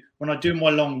do, when I do my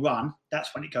long run,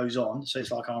 that's when it goes on. So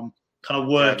it's like I'm kind of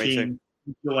working,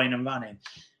 enjoying and running.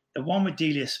 The one with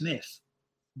Delia Smith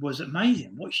was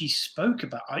amazing. What she spoke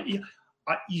about, you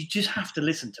just have to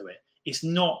listen to it. It's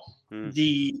not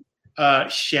the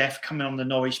chef coming on the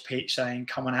Norwich pitch saying,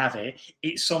 come and have it.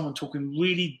 It's someone talking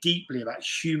really deeply about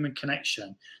human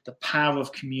connection, the power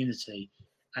of community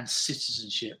and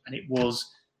citizenship. And it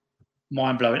was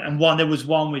mind-blowing. And there was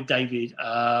one with David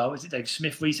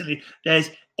Smith recently. There's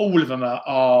all of them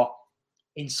are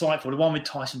insightful. The one with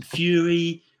Tyson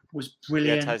Fury was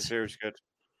brilliant. Yeah, Tyson Fury was good.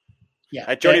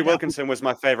 Yeah, Johnny Wilkinson was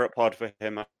my favourite pod for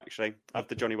him, actually. Of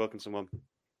the Johnny Wilkinson one.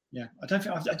 Yeah, I don't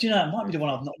think. Do you know? It might be the one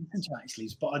I've not listened to actually,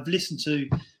 but I've listened to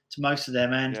most of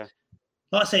them. And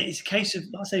like I say, it's a case of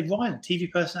Ryan, TV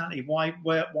personality,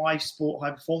 why sport,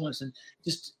 high performance, and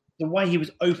just the way he was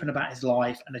open about his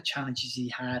life and the challenges he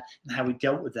had and how he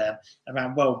dealt with them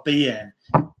around well-being.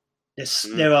 There's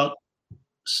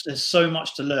so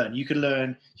much to learn. You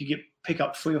could pick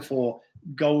up 3 or 4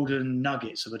 golden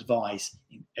nuggets of advice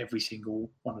in every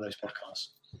single one of those podcasts.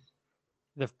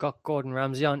 They've got Gordon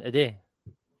Ramsay on today.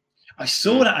 I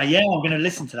saw that. I'm going to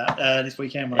listen to that this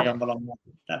weekend when I go on the long run.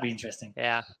 That'd be interesting.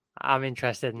 Yeah, I'm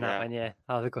interested in that one. Yeah,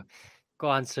 I'll go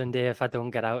on Sunday if I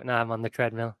don't get out and I'm on the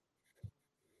treadmill.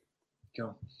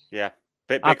 Cool. Yeah,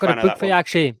 big I've got fan a book of that for you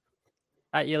actually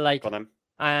that you like.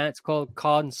 It's called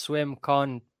Can't Swim,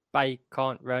 Can't Bike,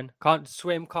 Can't Run. Can't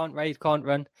swim, can't ride, can't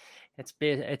run.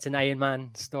 It's an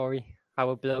Ironman story.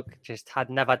 Our bloke just had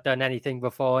never done anything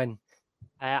before, and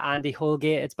Andy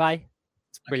Holgate it's by.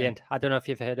 It's brilliant. Okay. I don't know if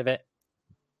you've heard of it.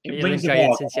 You'll enjoy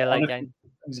it since you like it.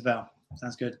 Rings a bell.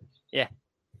 Sounds good. Yeah,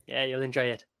 you'll enjoy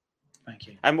it. Thank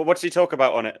you. And what does he talk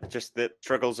about on it? Just the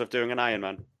struggles of doing an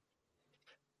Ironman.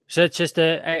 So it's just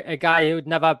a guy who'd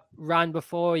never ran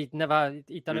before. He'd done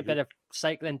a bit of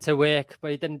cycling to work,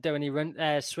 but he didn't do any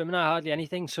swimming or hardly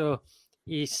anything. So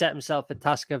he set himself a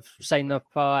task of signing up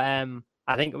for,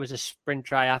 I think it was a sprint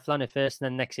triathlon at first. And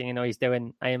then next thing you know, he's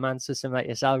doing Ironman. So something like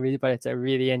yourself, really. But it's a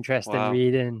really interesting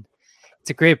read. And it's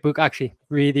a great book, actually.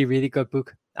 Really, really good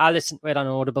book. I listened to it on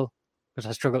Audible. because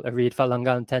I struggle to read for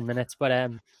longer than 10 minutes.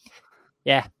 But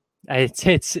yeah,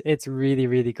 it's really,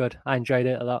 really good. I enjoyed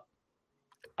it a lot.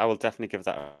 I will definitely give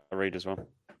that a read as well.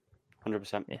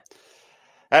 100%.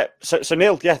 Yeah. So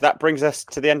Neil, yeah, that brings us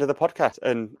to the end of the podcast.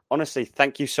 And honestly,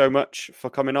 thank you so much for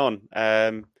coming on.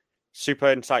 Super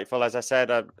insightful. As I said,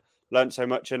 I've learned so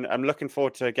much, and I'm looking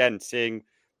forward to, again, seeing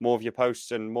more of your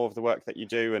posts and more of the work that you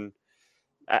do. And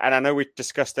I know we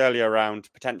discussed earlier around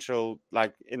potential,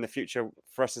 like in the future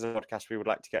for us as a podcast, we would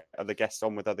like to get other guests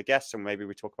on with other guests, and maybe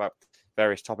we talk about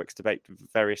various topics, debate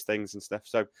various things and stuff.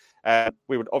 So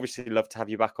we would obviously love to have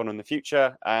you back on in the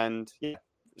future. And yeah,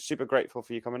 super grateful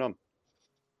for you coming on.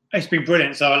 It's been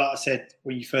brilliant. So, like I said,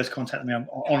 when you first contacted me, I'm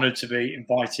honoured to be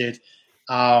invited.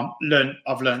 I've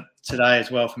learned today as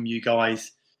well from you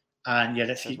guys. And yeah,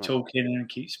 let's keep talking and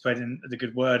keep spreading the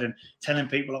good word and telling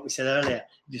people, like we said earlier,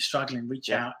 if you're struggling,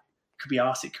 reach out. It could be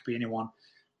us, it could be anyone.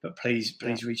 But please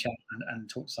reach out and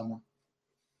talk to someone.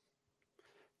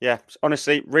 Yeah,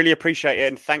 honestly, really appreciate it.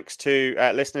 And thanks to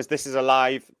listeners. This is a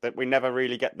live that we never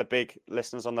really get the big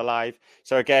listeners on the live.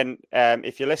 So again,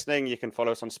 if you're listening, you can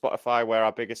follow us on Spotify, where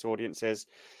our biggest audience is.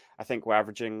 I think we're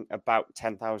averaging about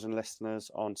 10,000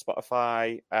 listeners on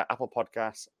Spotify, Apple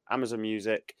Podcasts, Amazon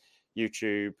Music,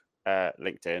 YouTube,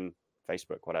 LinkedIn,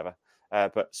 Facebook, whatever.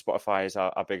 But Spotify is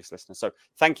our biggest listener. So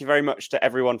thank you very much to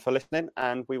everyone for listening,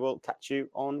 and we will catch you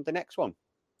on the next one.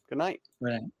 Good night.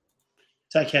 Brilliant.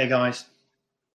 Take care, guys.